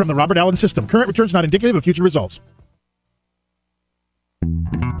BigBuckRiches.com. From the Robert Allen System, current returns not indicative of future results.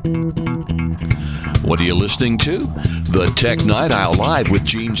 What are you listening to? The Tech Night Owl Live with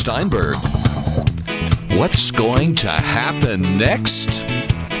Gene Steinberg. What's going to happen next?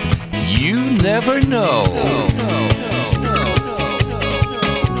 You never know.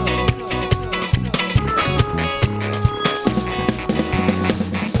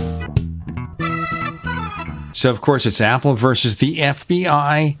 So, of course, it's Apple versus the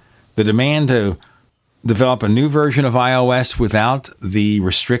FBI. The demand to develop a new version of iOS without the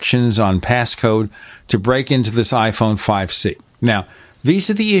restrictions on passcode to break into this iPhone 5C. Now, these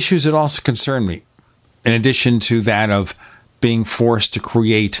are the issues that also concern me, in addition to that of being forced to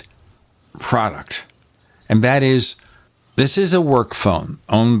create product. And that is, this is a work phone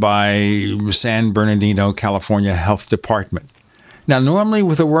owned by San Bernardino, California Health Department. Now, normally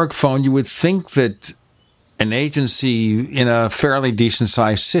with a work phone, you would think that an agency in a fairly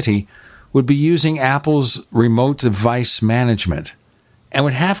decent-sized city would be using Apple's remote device management and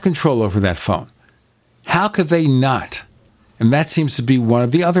would have control over that phone. How could they not? And that seems to be one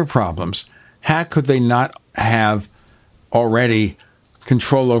of the other problems. How could they not have already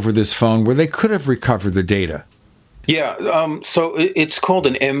control over this phone where they could have recovered the data? Yeah, so it's called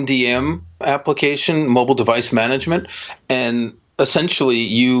an MDM application, mobile device management, and essentially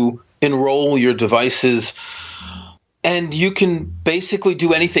you enroll your devices and you can basically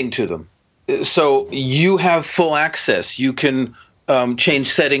do anything to them. So you have full access. You can change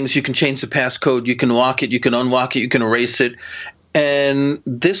settings. You can change the passcode. You can lock it. You can unlock it. You can erase it. And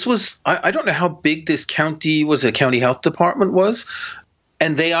this was, I don't know how big this county health department was.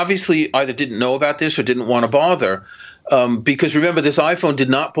 And they obviously either didn't know about this or didn't want to bother. Because remember, this iPhone did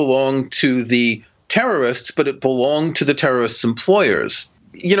not belong to the terrorists, but it belonged to the terrorists' employers.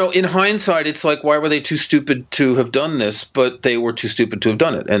 You know, in hindsight, it's like, why were they too stupid to have done this? But they were too stupid to have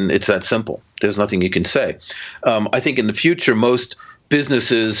done it. And it's that simple. There's nothing you can say. I think in the future, most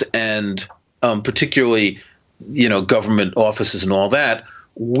businesses and particularly, government offices and all that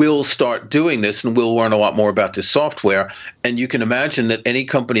will start doing this and will learn a lot more about this software. And you can imagine that any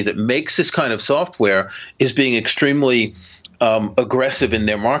company that makes this kind of software is being extremely aggressive in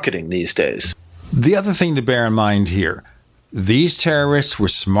their marketing these days. The other thing to bear in mind here, these terrorists were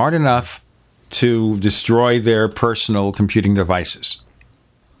smart enough to destroy their personal computing devices.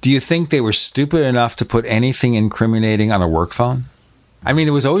 Do you think they were stupid enough to put anything incriminating on a work phone? I mean,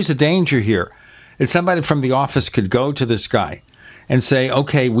 there was always a danger here. If somebody from the office could go to this guy and say,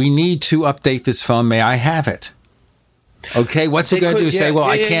 okay, we need to update this phone. May I have it? Okay, what's he going to do? Say, well,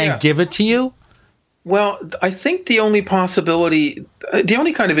 I can't give it to you? Well, I think the only possibility, the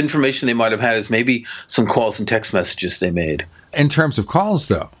only kind of information they might have had is maybe some calls and text messages they made. In terms of calls,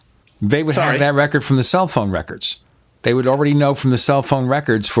 though, they would have that record from the cell phone records. They would already know from the cell phone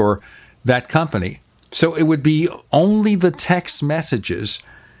records for that company. So it would be only the text messages.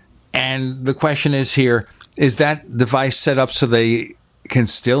 And the question is here, is that device set up so they can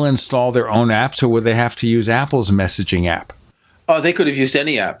still install their own apps, or would they have to use Apple's messaging app? They could have used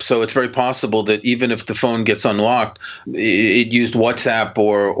any app. So it's very possible that even if the phone gets unlocked, it used WhatsApp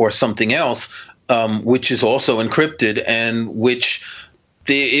or something else, which is also encrypted, and which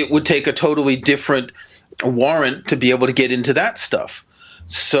it would take a totally different warrant to be able to get into that stuff.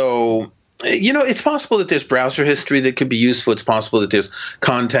 So, it's possible that there's browser history that could be useful. It's possible that there's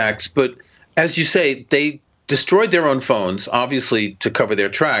contacts. But as you say, they destroyed their own phones, obviously, to cover their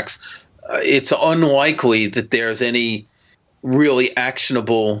tracks. It's unlikely that there's any really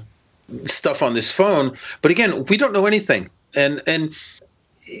actionable stuff on this phone. But again, we don't know anything. And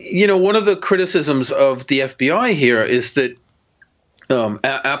one of the criticisms of the FBI here is that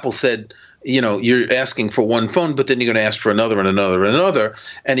Apple said, you're asking for one phone, but then you're going to ask for another and another and another.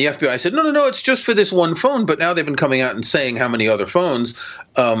 And the FBI said, no, it's just for this one phone. But now they've been coming out and saying how many other phones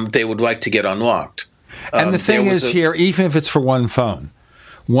they would like to get unlocked. And the thing is here, even if it's for one phone,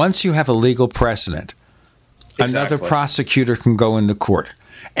 once you have a legal precedent, another prosecutor can go into court.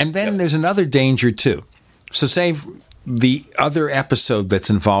 And then there's another danger, too. So say the other episode that's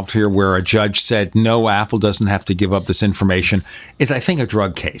involved here where a judge said, no, Apple doesn't have to give up this information, is, I think, a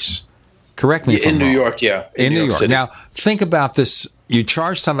drug case. Correct me if I'm wrong. In New York, yeah. In New York. City. Now, think about this. You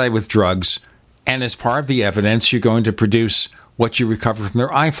charge somebody with drugs, and as part of the evidence, you're going to produce what you recover from their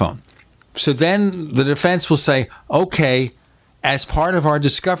iPhone. So then the defense will say, okay, as part of our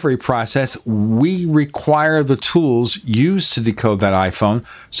discovery process, we require the tools used to decode that iPhone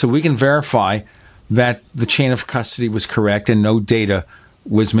so we can verify that the chain of custody was correct and no data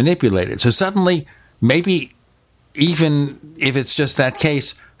was manipulated. So suddenly, maybe even if it's just that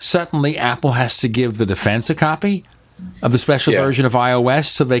case, suddenly Apple has to give the defense a copy of the special version of iOS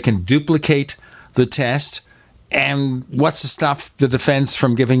so they can duplicate the test. And what's to stop the defense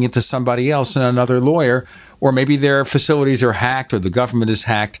from giving it to somebody else and another lawyer? Or maybe their facilities are hacked or the government is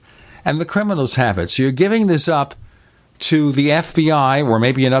hacked and the criminals have it. So you're giving this up to the FBI or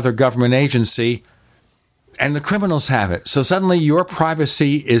maybe another government agency and the criminals have it. So suddenly your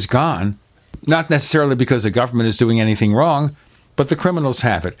privacy is gone, not necessarily because the government is doing anything wrong, but the criminals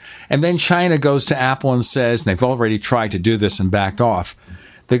have it. And then China goes to Apple and says, and they've already tried to do this and backed off,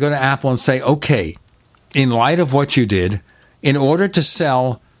 they go to Apple and say, okay, in light of what you did, in order to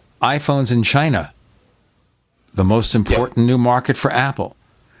sell iPhones in China, the most important new market for Apple,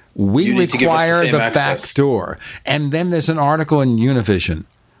 we require the back door. And then there's an article in Univision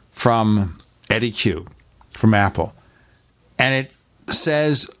from Eddie Q from Apple. And it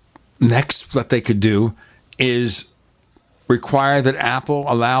says next what they could do is require that Apple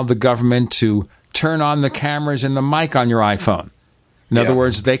allow the government to turn on the cameras and the mic on your iPhone. In other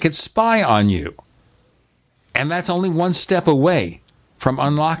words, they could spy on you. And that's only one step away from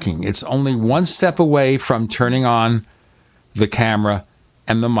unlocking. It's only one step away from turning on the camera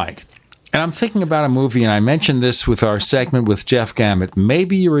and the mic. And I'm thinking about a movie, and I mentioned this with our segment with Jeff Gamet.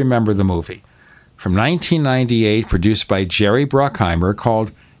 Maybe you remember the movie from 1998, produced by Jerry Bruckheimer,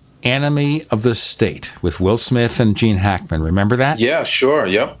 called Enemy of the State, with Will Smith and Gene Hackman. Remember that? Yeah, sure,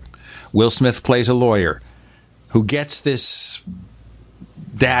 yep. Will Smith plays a lawyer who gets this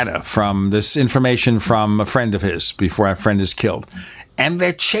data from this information from a friend of his before that friend is killed. And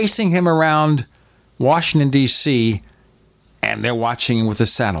they're chasing him around Washington, D.C., and they're watching him with the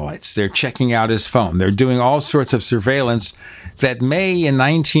satellites. They're checking out his phone. They're doing all sorts of surveillance that may, in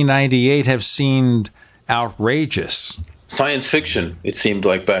 1998, have seemed outrageous. Science fiction, it seemed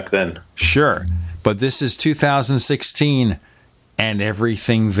like back then. Sure. But this is 2016, and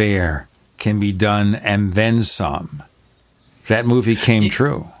everything there can be done and then some. That movie came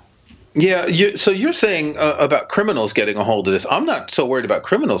true. Yeah, so you're saying about criminals getting a hold of this. I'm not so worried about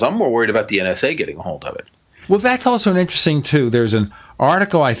criminals. I'm more worried about the NSA getting a hold of it. Well, that's also an interesting, too. There's an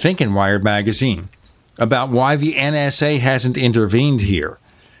article, I think, in Wired Magazine about why the NSA hasn't intervened here.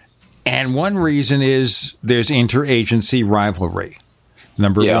 And one reason is there's interagency rivalry,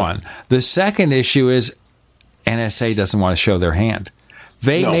 number one. The second issue is NSA doesn't want to show their hand.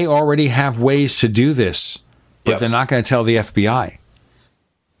 They may already have ways to do this, but they're not going to tell the FBI.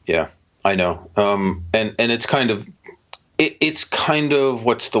 Yeah, I know. And it's kind of, it's kind of,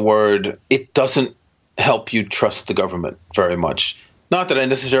 what's the word? It doesn't help you trust the government very much. Not that I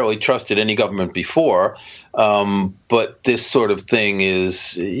necessarily trusted any government before, but this sort of thing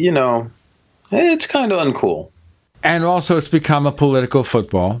is, it's kind of uncool. And also it's become a political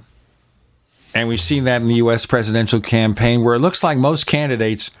football. And we've seen that in the U.S. presidential campaign, where it looks like most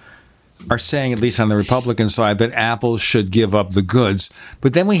candidates are saying, at least on the Republican side, that Apple should give up the goods.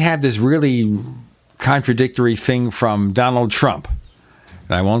 But then we had this really contradictory thing from Donald Trump.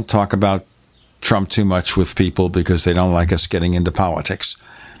 And I won't talk about Trump too much with people because they don't like us getting into politics.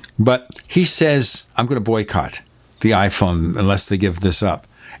 But he says, I'm going to boycott the iPhone unless they give this up.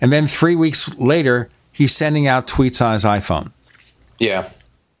 And then 3 weeks later, he's sending out tweets on his iPhone. Yeah.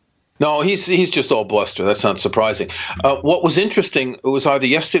 No, he's just all bluster. That's not surprising. What was interesting, it was either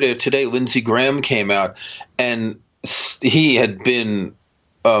yesterday or today, Lindsey Graham came out and he had been,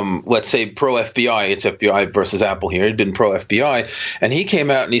 let's say, pro-FBI. It's FBI versus Apple here. He'd been pro-FBI. And he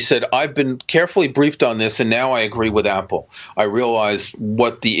came out and he said, I've been carefully briefed on this, and now I agree with Apple. I realize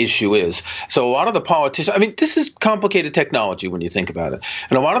what the issue is. So a lot of the politicians, this is complicated technology when you think about it.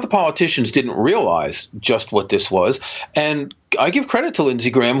 And a lot of the politicians didn't realize just what this was. And I give credit to Lindsey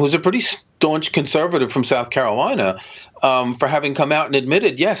Graham, who's a pretty staunch conservative from South Carolina, for having come out and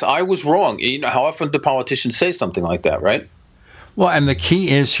admitted, yes, I was wrong. You know, how often do politicians say something like that, right? Well, and the key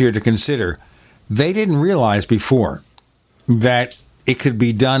is here to consider, they didn't realize before that it could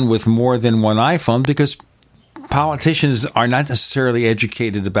be done with more than one iPhone because politicians are not necessarily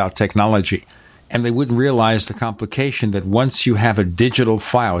educated about technology. And they wouldn't realize the complication that once you have a digital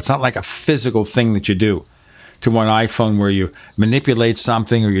file, it's not like a physical thing that you do to one iPhone where you manipulate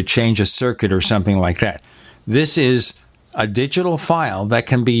something or you change a circuit or something like that. This is a digital file that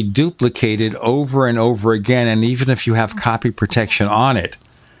can be duplicated over and over again. And even if you have copy protection on it,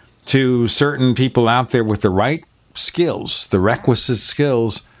 to certain people out there with the right skills, the requisite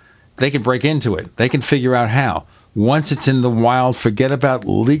skills, they can break into it. They can figure out how. Once it's in the wild, forget about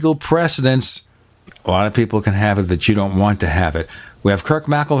legal precedents. A lot of people can have it that you don't want to have it. We have Kirk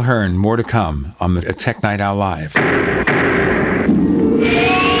McElhearn. More to come on the Tech Night Owl Live.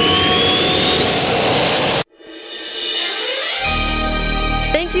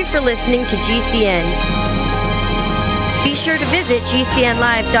 Thank you for listening to GCN. Be sure to visit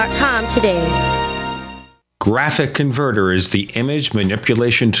GCNlive.com today. Graphic Converter is the image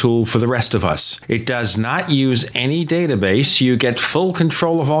manipulation tool for the rest of us. It does not use any database. You get full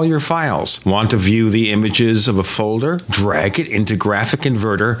control of all your files. Want to view the images of a folder? Drag it into Graphic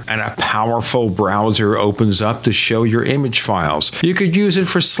Converter and a powerful browser opens up to show your image files. You could use it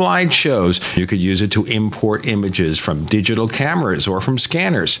for slideshows. You could use it to import images from digital cameras or from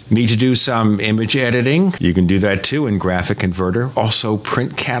scanners. Need to do some image editing? You can do that too in Graphic Converter. Also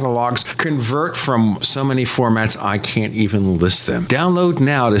print catalogs. Convert from so many formats I can't even list them. Download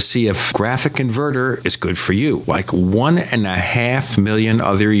now to see if Graphic Converter is good for you, like 1.5 million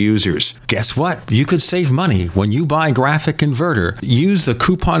other users. Guess what? You could save money when you buy Graphic Converter. Use the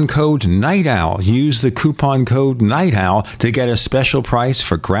coupon code Night Owl. Use the coupon code Night Owl to get a special price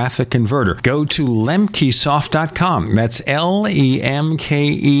for Graphic Converter. Go to lemkesoft.com. That's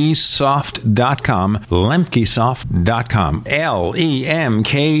LEMKE soft.com. lemkesoft.com.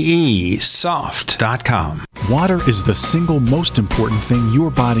 LEMKE soft.com. Water is the single most important thing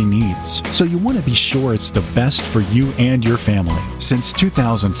your body needs, so you want to be sure it's the best for you and your family. Since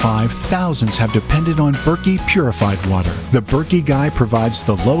 2005, thousands have depended on Berkey purified water. The Berkey Guy provides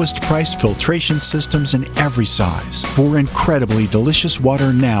the lowest priced filtration systems in every size. For incredibly delicious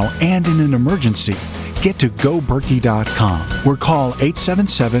water now and in an emergency, get to GoBerkey.com or call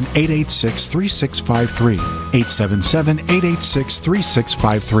 877-886-3653.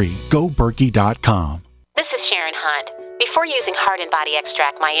 877-886-3653. GoBerkey.com. Before using Heart and Body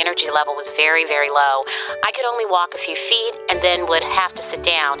Extract, my energy level was very, very low. I could only walk a few feet and then would have to sit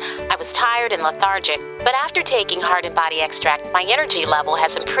down. I was tired and lethargic, but after taking Heart and Body Extract, my energy level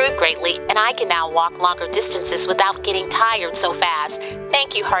has improved greatly, and I can now walk longer distances without getting tired so fast.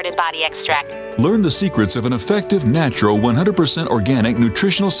 Thank you, Heart and Body Extract. Learn the secrets of an effective, natural, 100% organic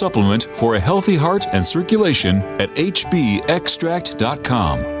nutritional supplement for a healthy heart and circulation at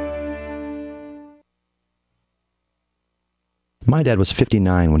hbextract.com. My dad was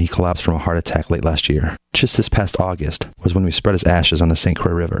 59 when he collapsed from a heart attack late last year. Just this past August was when we spread his ashes on the St.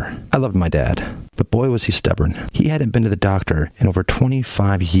 Croix River. I loved my dad, but boy was he stubborn. He hadn't been to the doctor in over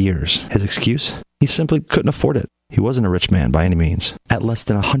 25 years. His excuse? He simply couldn't afford it. He wasn't a rich man by any means. At less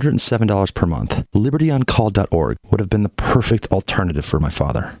than $107 per month, LibertyOnCall.org would have been the perfect alternative for my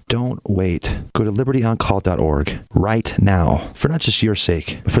father. Don't wait. Go to LibertyOnCall.org right now, for not just your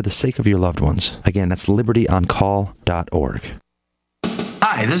sake, but for the sake of your loved ones. Again, that's LibertyOnCall.org.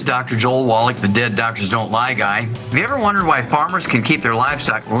 Hi, this is Dr. Joel Wallach, the Dead Doctors Don't Lie guy. Have you ever wondered why farmers can keep their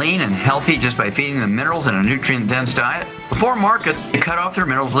livestock lean and healthy just by feeding them minerals in a nutrient-dense diet? Before market, they cut off their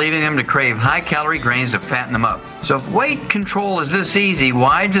minerals, leaving them to crave high-calorie grains to fatten them up. So if weight control is this easy,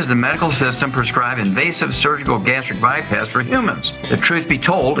 why does the medical system prescribe invasive surgical gastric bypass for humans? The truth be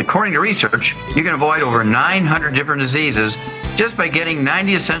told, according to research, you can avoid over 900 different diseases just by getting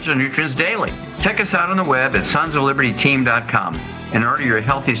 90 essential nutrients daily. Check us out on the web at sonsoflibertyteam.com and order your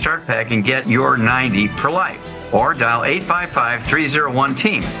Healthy Start Pack and get your 90 for life. Or dial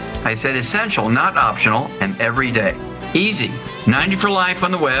 855-301-TEAM. I said essential, not optional, and every day. Easy. 90 for life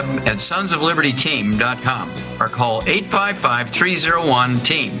on the web at sonsoflibertyteam.com or call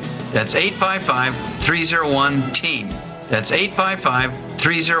 855-301-TEAM. That's 855-301-TEAM. That's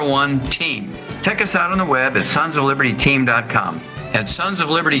 855-301-TEAM. Check us out on the web at sonsoflibertyteam.com. At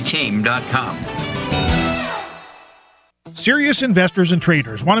sonsoflibertyteam.com. Serious investors and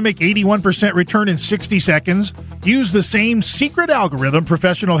traders want to make 81% return in 60 seconds? Use the same secret algorithm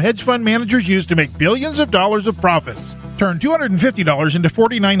professional hedge fund managers use to make billions of dollars of profits. Turn $250 into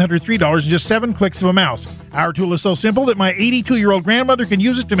 $4,903 in just 7 clicks of a mouse. Our tool is so simple that my 82-year-old grandmother can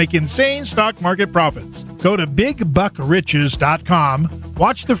use it to make insane stock market profits. Go to BigBuckRiches.com.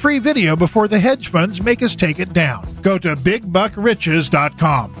 Watch the free video before the hedge funds make us take it down. Go to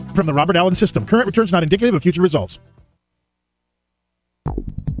BigBuckRiches.com. From the Robert Allen System, current returns not indicative of future results.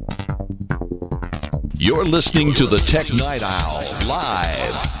 You're listening to the Tech Night Owl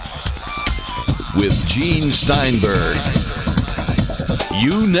live with Gene Steinberg.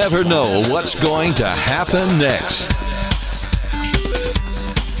 You never know what's going to happen next.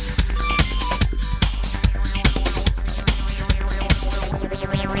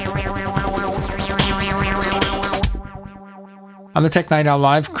 On the Tech Night Owl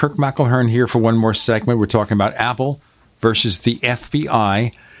Live, Kirk McElhearn here for one more segment. We're talking about Apple versus the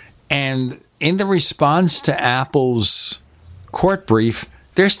FBI. And in the response to Apple's court brief,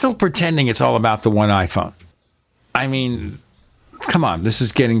 they're still pretending it's all about the one iPhone. I mean, come on, this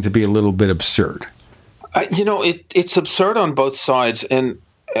is getting to be a little bit absurd. It's absurd on both sides, and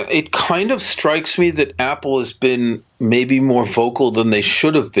it kind of strikes me that Apple has been maybe more vocal than they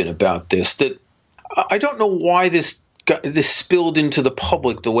should have been about this. That I don't know why this spilled into the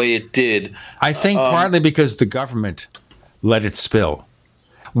public the way it did. I think partly because the government let it spill.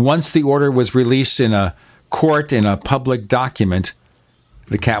 Once the order was released in a court, in a public document,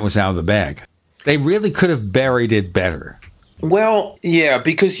 the cat was out of the bag. They really could have buried it better. Well, yeah,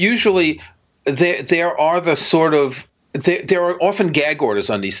 because usually there are the sort of there are often gag orders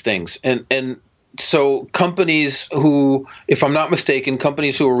on these things, and so companies who, if I'm not mistaken,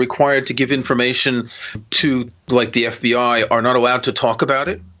 companies who are required to give information to like the FBI are not allowed to talk about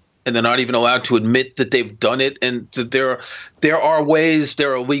it, and they're not even allowed to admit that they've done it, and that there are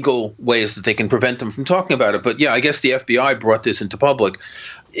legal ways that they can prevent them from talking about it. But yeah, I guess the FBI brought this into public.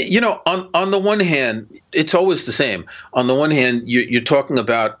 On the one hand, it's always the same. On the one hand, you're talking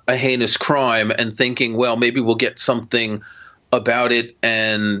about a heinous crime and thinking, well, maybe we'll get something about it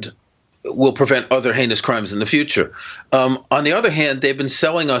and we'll prevent other heinous crimes in the future. On the other hand, they've been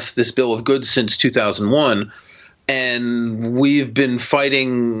selling us this bill of goods since 2001, and we've been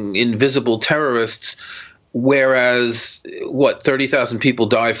fighting invisible terrorists, whereas, 30,000 people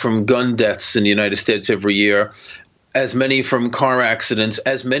die from gun deaths in the United States every year, as many from car accidents,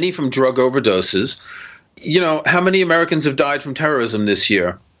 as many from drug overdoses. How many Americans have died from terrorism this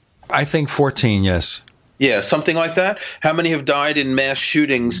year? I think 14, yes. Yeah, something like that. How many have died in mass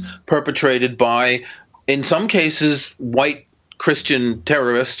shootings perpetrated by, in some cases, white Christian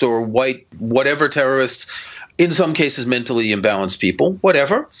terrorists or white whatever terrorists, in some cases mentally imbalanced people,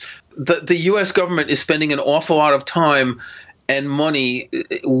 whatever. The U.S. government is spending an awful lot of time and money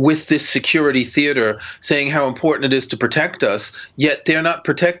with this security theater, saying how important it is to protect us, yet they're not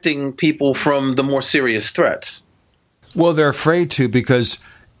protecting people from the more serious threats. Well, they're afraid to because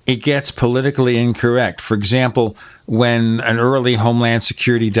it gets politically incorrect. For example, when an early Homeland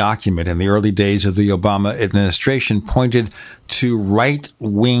Security document in the early days of the Obama administration pointed to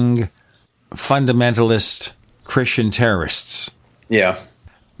right-wing fundamentalist Christian terrorists. Yeah.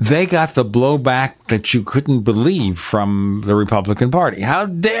 They got the blowback that you couldn't believe from the Republican Party. How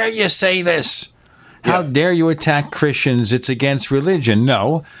dare you say this? How dare you attack Christians? It's against religion.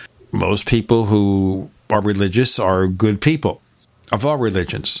 No, most people who are religious are good people of all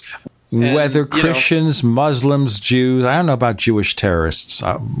religions. And, whether Christians, Muslims, Jews, I don't know about Jewish terrorists.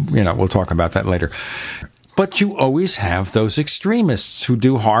 We'll talk about that later. But you always have those extremists who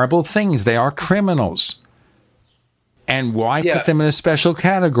do horrible things. They are criminals. And why put them in a special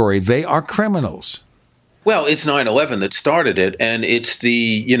category? They are criminals. Well, it's 9/11 that started it, and it's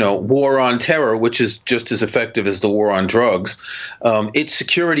the war on terror, which is just as effective as the war on drugs. It's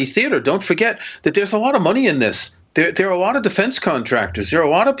security theater. Don't forget that there's a lot of money in this. There are a lot of defense contractors. There are a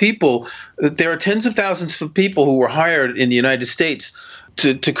lot of people. There are tens of thousands of people who were hired in the United States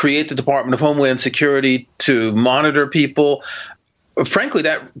to create the Department of Homeland Security, to monitor people. Frankly,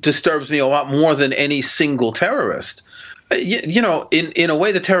 that disturbs me a lot more than any single terrorist. In a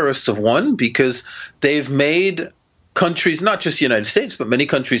way, the terrorists have won because they've made countries, not just the United States, but many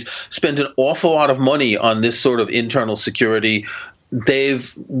countries, spend an awful lot of money on this sort of internal security. They've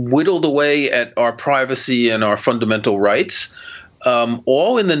whittled away at our privacy and our fundamental rights,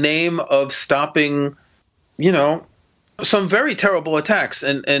 all in the name of stopping, some very terrible attacks.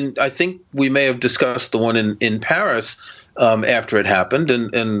 And I think we may have discussed the one in Paris after it happened,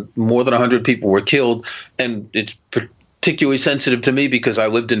 and more than 100 people were killed. And it's particularly sensitive to me because I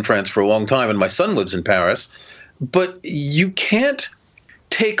lived in France for a long time and my son lives in Paris. But you can't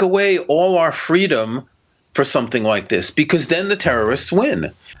take away all our freedom for something like this, because then the terrorists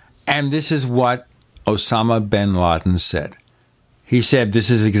win. And this is what Osama bin Laden said. He said this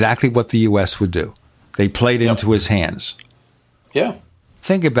is exactly what the U.S. would do. They played into his hands. Yeah.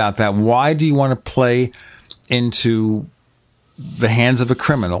 Think about that. Why do you want to play into the hands of a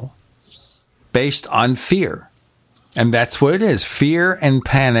criminal based on fear? And that's what it is. Fear and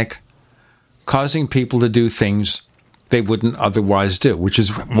panic causing people to do things they wouldn't otherwise do, which is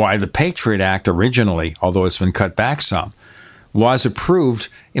why the Patriot Act originally, although it's been cut back some, was approved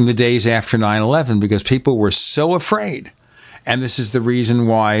in the days after 9/11 because people were so afraid. And this is the reason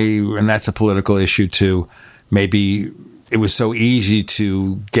why, and that's a political issue too, maybe it was so easy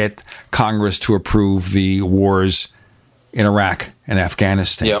to get Congress to approve the wars in Iraq and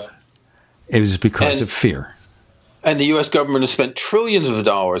Afghanistan. Yep. It was because of fear. And the U.S. government has spent trillions of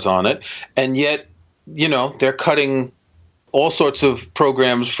dollars on it, and yet, they're cutting all sorts of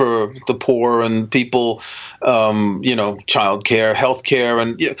programs for the poor and people, child care, health care.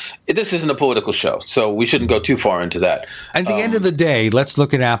 And this isn't a political show, so we shouldn't go too far into that. At the end of the day, let's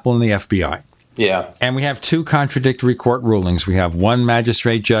look at Apple and the FBI. Yeah. And we have two contradictory court rulings. We have one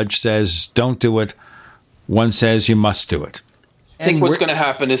magistrate judge says, don't do it. One says you must do it. I think what's going to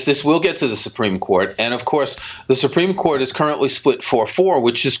happen is this will get to the Supreme Court. And, of course, the Supreme Court is currently split 4-4,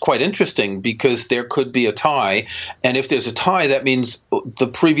 which is quite interesting because there could be a tie. And if there's a tie, that means the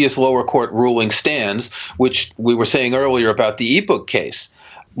previous lower court ruling stands, which we were saying earlier about the ebook case.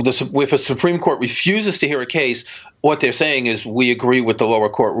 If a Supreme Court refuses to hear a case, what they're saying is we agree with the lower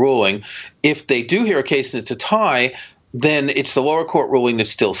court ruling. If they do hear a case and it's a tie, then it's the lower court ruling that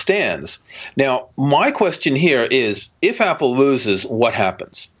still stands. Now, my question here is, if Apple loses, what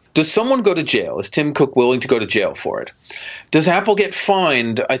happens? Does someone go to jail? Is Tim Cook willing to go to jail for it? Does Apple get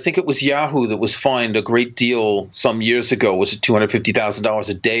fined? I think it was Yahoo that was fined a great deal some years ago. Was it $250,000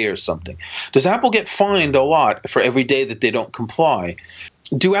 a day or something? Does Apple get fined a lot for every day that they don't comply?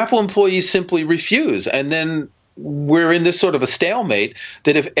 Do Apple employees simply refuse? And then we're in this sort of a stalemate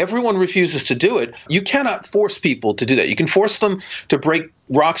that if everyone refuses to do it, you cannot force people to do that. You can force them to break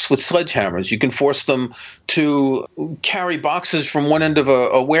rocks with sledgehammers. You can force them to carry boxes from one end of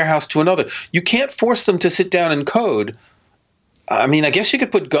a warehouse to another. You can't force them to sit down and code. I mean, I guess you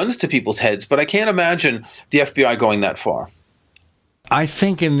could put guns to people's heads, but I can't imagine the FBI going that far. I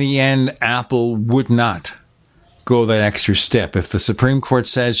think in the end, Apple would not go that extra step. If the Supreme Court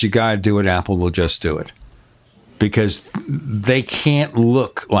says you got to do it, Apple will just do it. Because they can't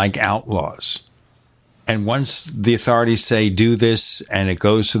look like outlaws. And once the authorities say do this and it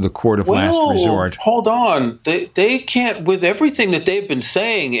goes to the court of last resort. Hold on. They can't, with everything that they've been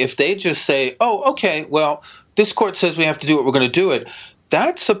saying, if they just say, oh, okay, well, this court says we have to do it, we're going to do it.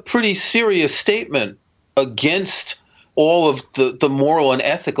 That's a pretty serious statement against all of the moral and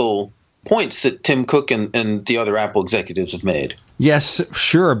ethical points that Tim Cook and the other Apple executives have made. Yes,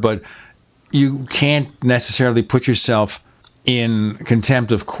 sure, but you can't necessarily put yourself in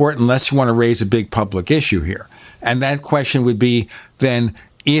contempt of court unless you want to raise a big public issue here. And that question would be then,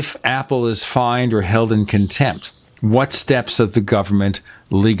 if Apple is fined or held in contempt, what steps does the government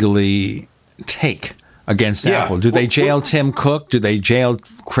legally take against Apple? Do they jail Tim Cook? Do they jail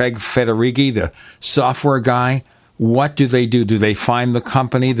Craig Federighi, the software guy? What do they do? Do they fine the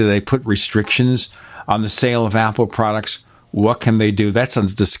company? Do they put restrictions on the sale of Apple products? What can they do? That's a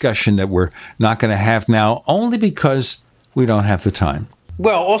discussion that we're not going to have now, only because we don't have the time.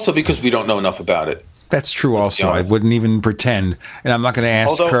 Well, also because we don't know enough about it. That's true also. I wouldn't even pretend. And I'm not going to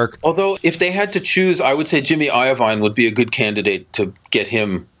ask Kirk. Although, if they had to choose, I would say Jimmy Iovine would be a good candidate to get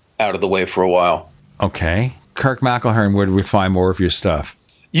him out of the way for a while. Okay. Kirk McElhearn, where do we find more of your stuff?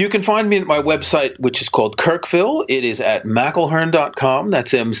 You can find me at my website, which is called Kirkville. It is at McElhearn.com.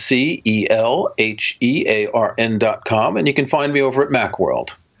 That's McElhearn.com. And you can find me over at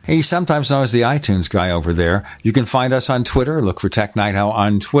Macworld. He's sometimes known as the iTunes guy over there. You can find us on Twitter. Look for Tech Night Owl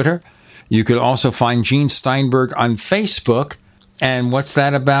on Twitter. You could also find Gene Steinberg on Facebook. And what's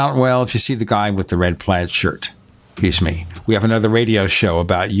that about? Well, if you see the guy with the red plaid shirt, he's me. We have another radio show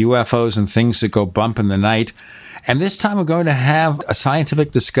about UFOs and things that go bump in the night. And this time we're going to have a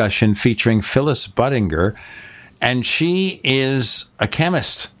scientific discussion featuring Phyllis Budinger. And she is a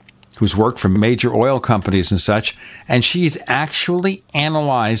chemist who's worked for major oil companies and such. And she's actually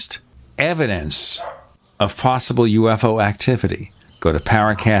analyzed evidence of possible UFO activity. Go to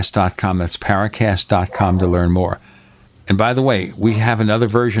Paracast.com. That's Paracast.com to learn more. And by the way, we have another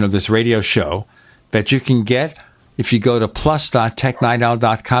version of this radio show that you can get if you go to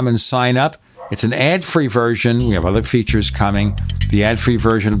plus.technightowl.com and sign up. It's an ad-free version. We have other features coming. The ad-free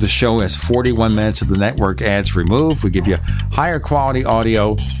version of the show has 41 minutes of the network ads removed. We give you higher quality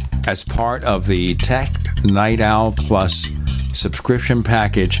audio as part of the Tech Night Owl Plus subscription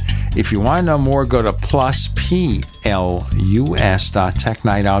package. If you want to know more, go to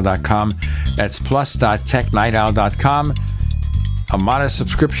plus.technightowl.com. That's plus.technightowl.com. A modest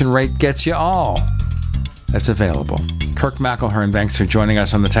subscription rate gets you all that's available. Kirk McElhearn, thanks for joining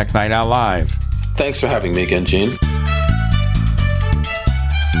us on the Tech Night Owl Live. Thanks for having me again, Gene.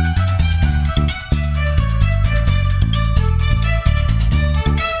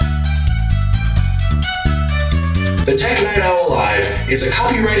 The Tech Night Owl Live is a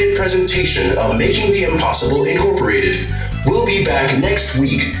copyrighted presentation of Making the Impossible Incorporated. We'll be back next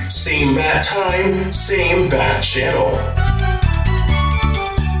week. Same bat time, same bat channel.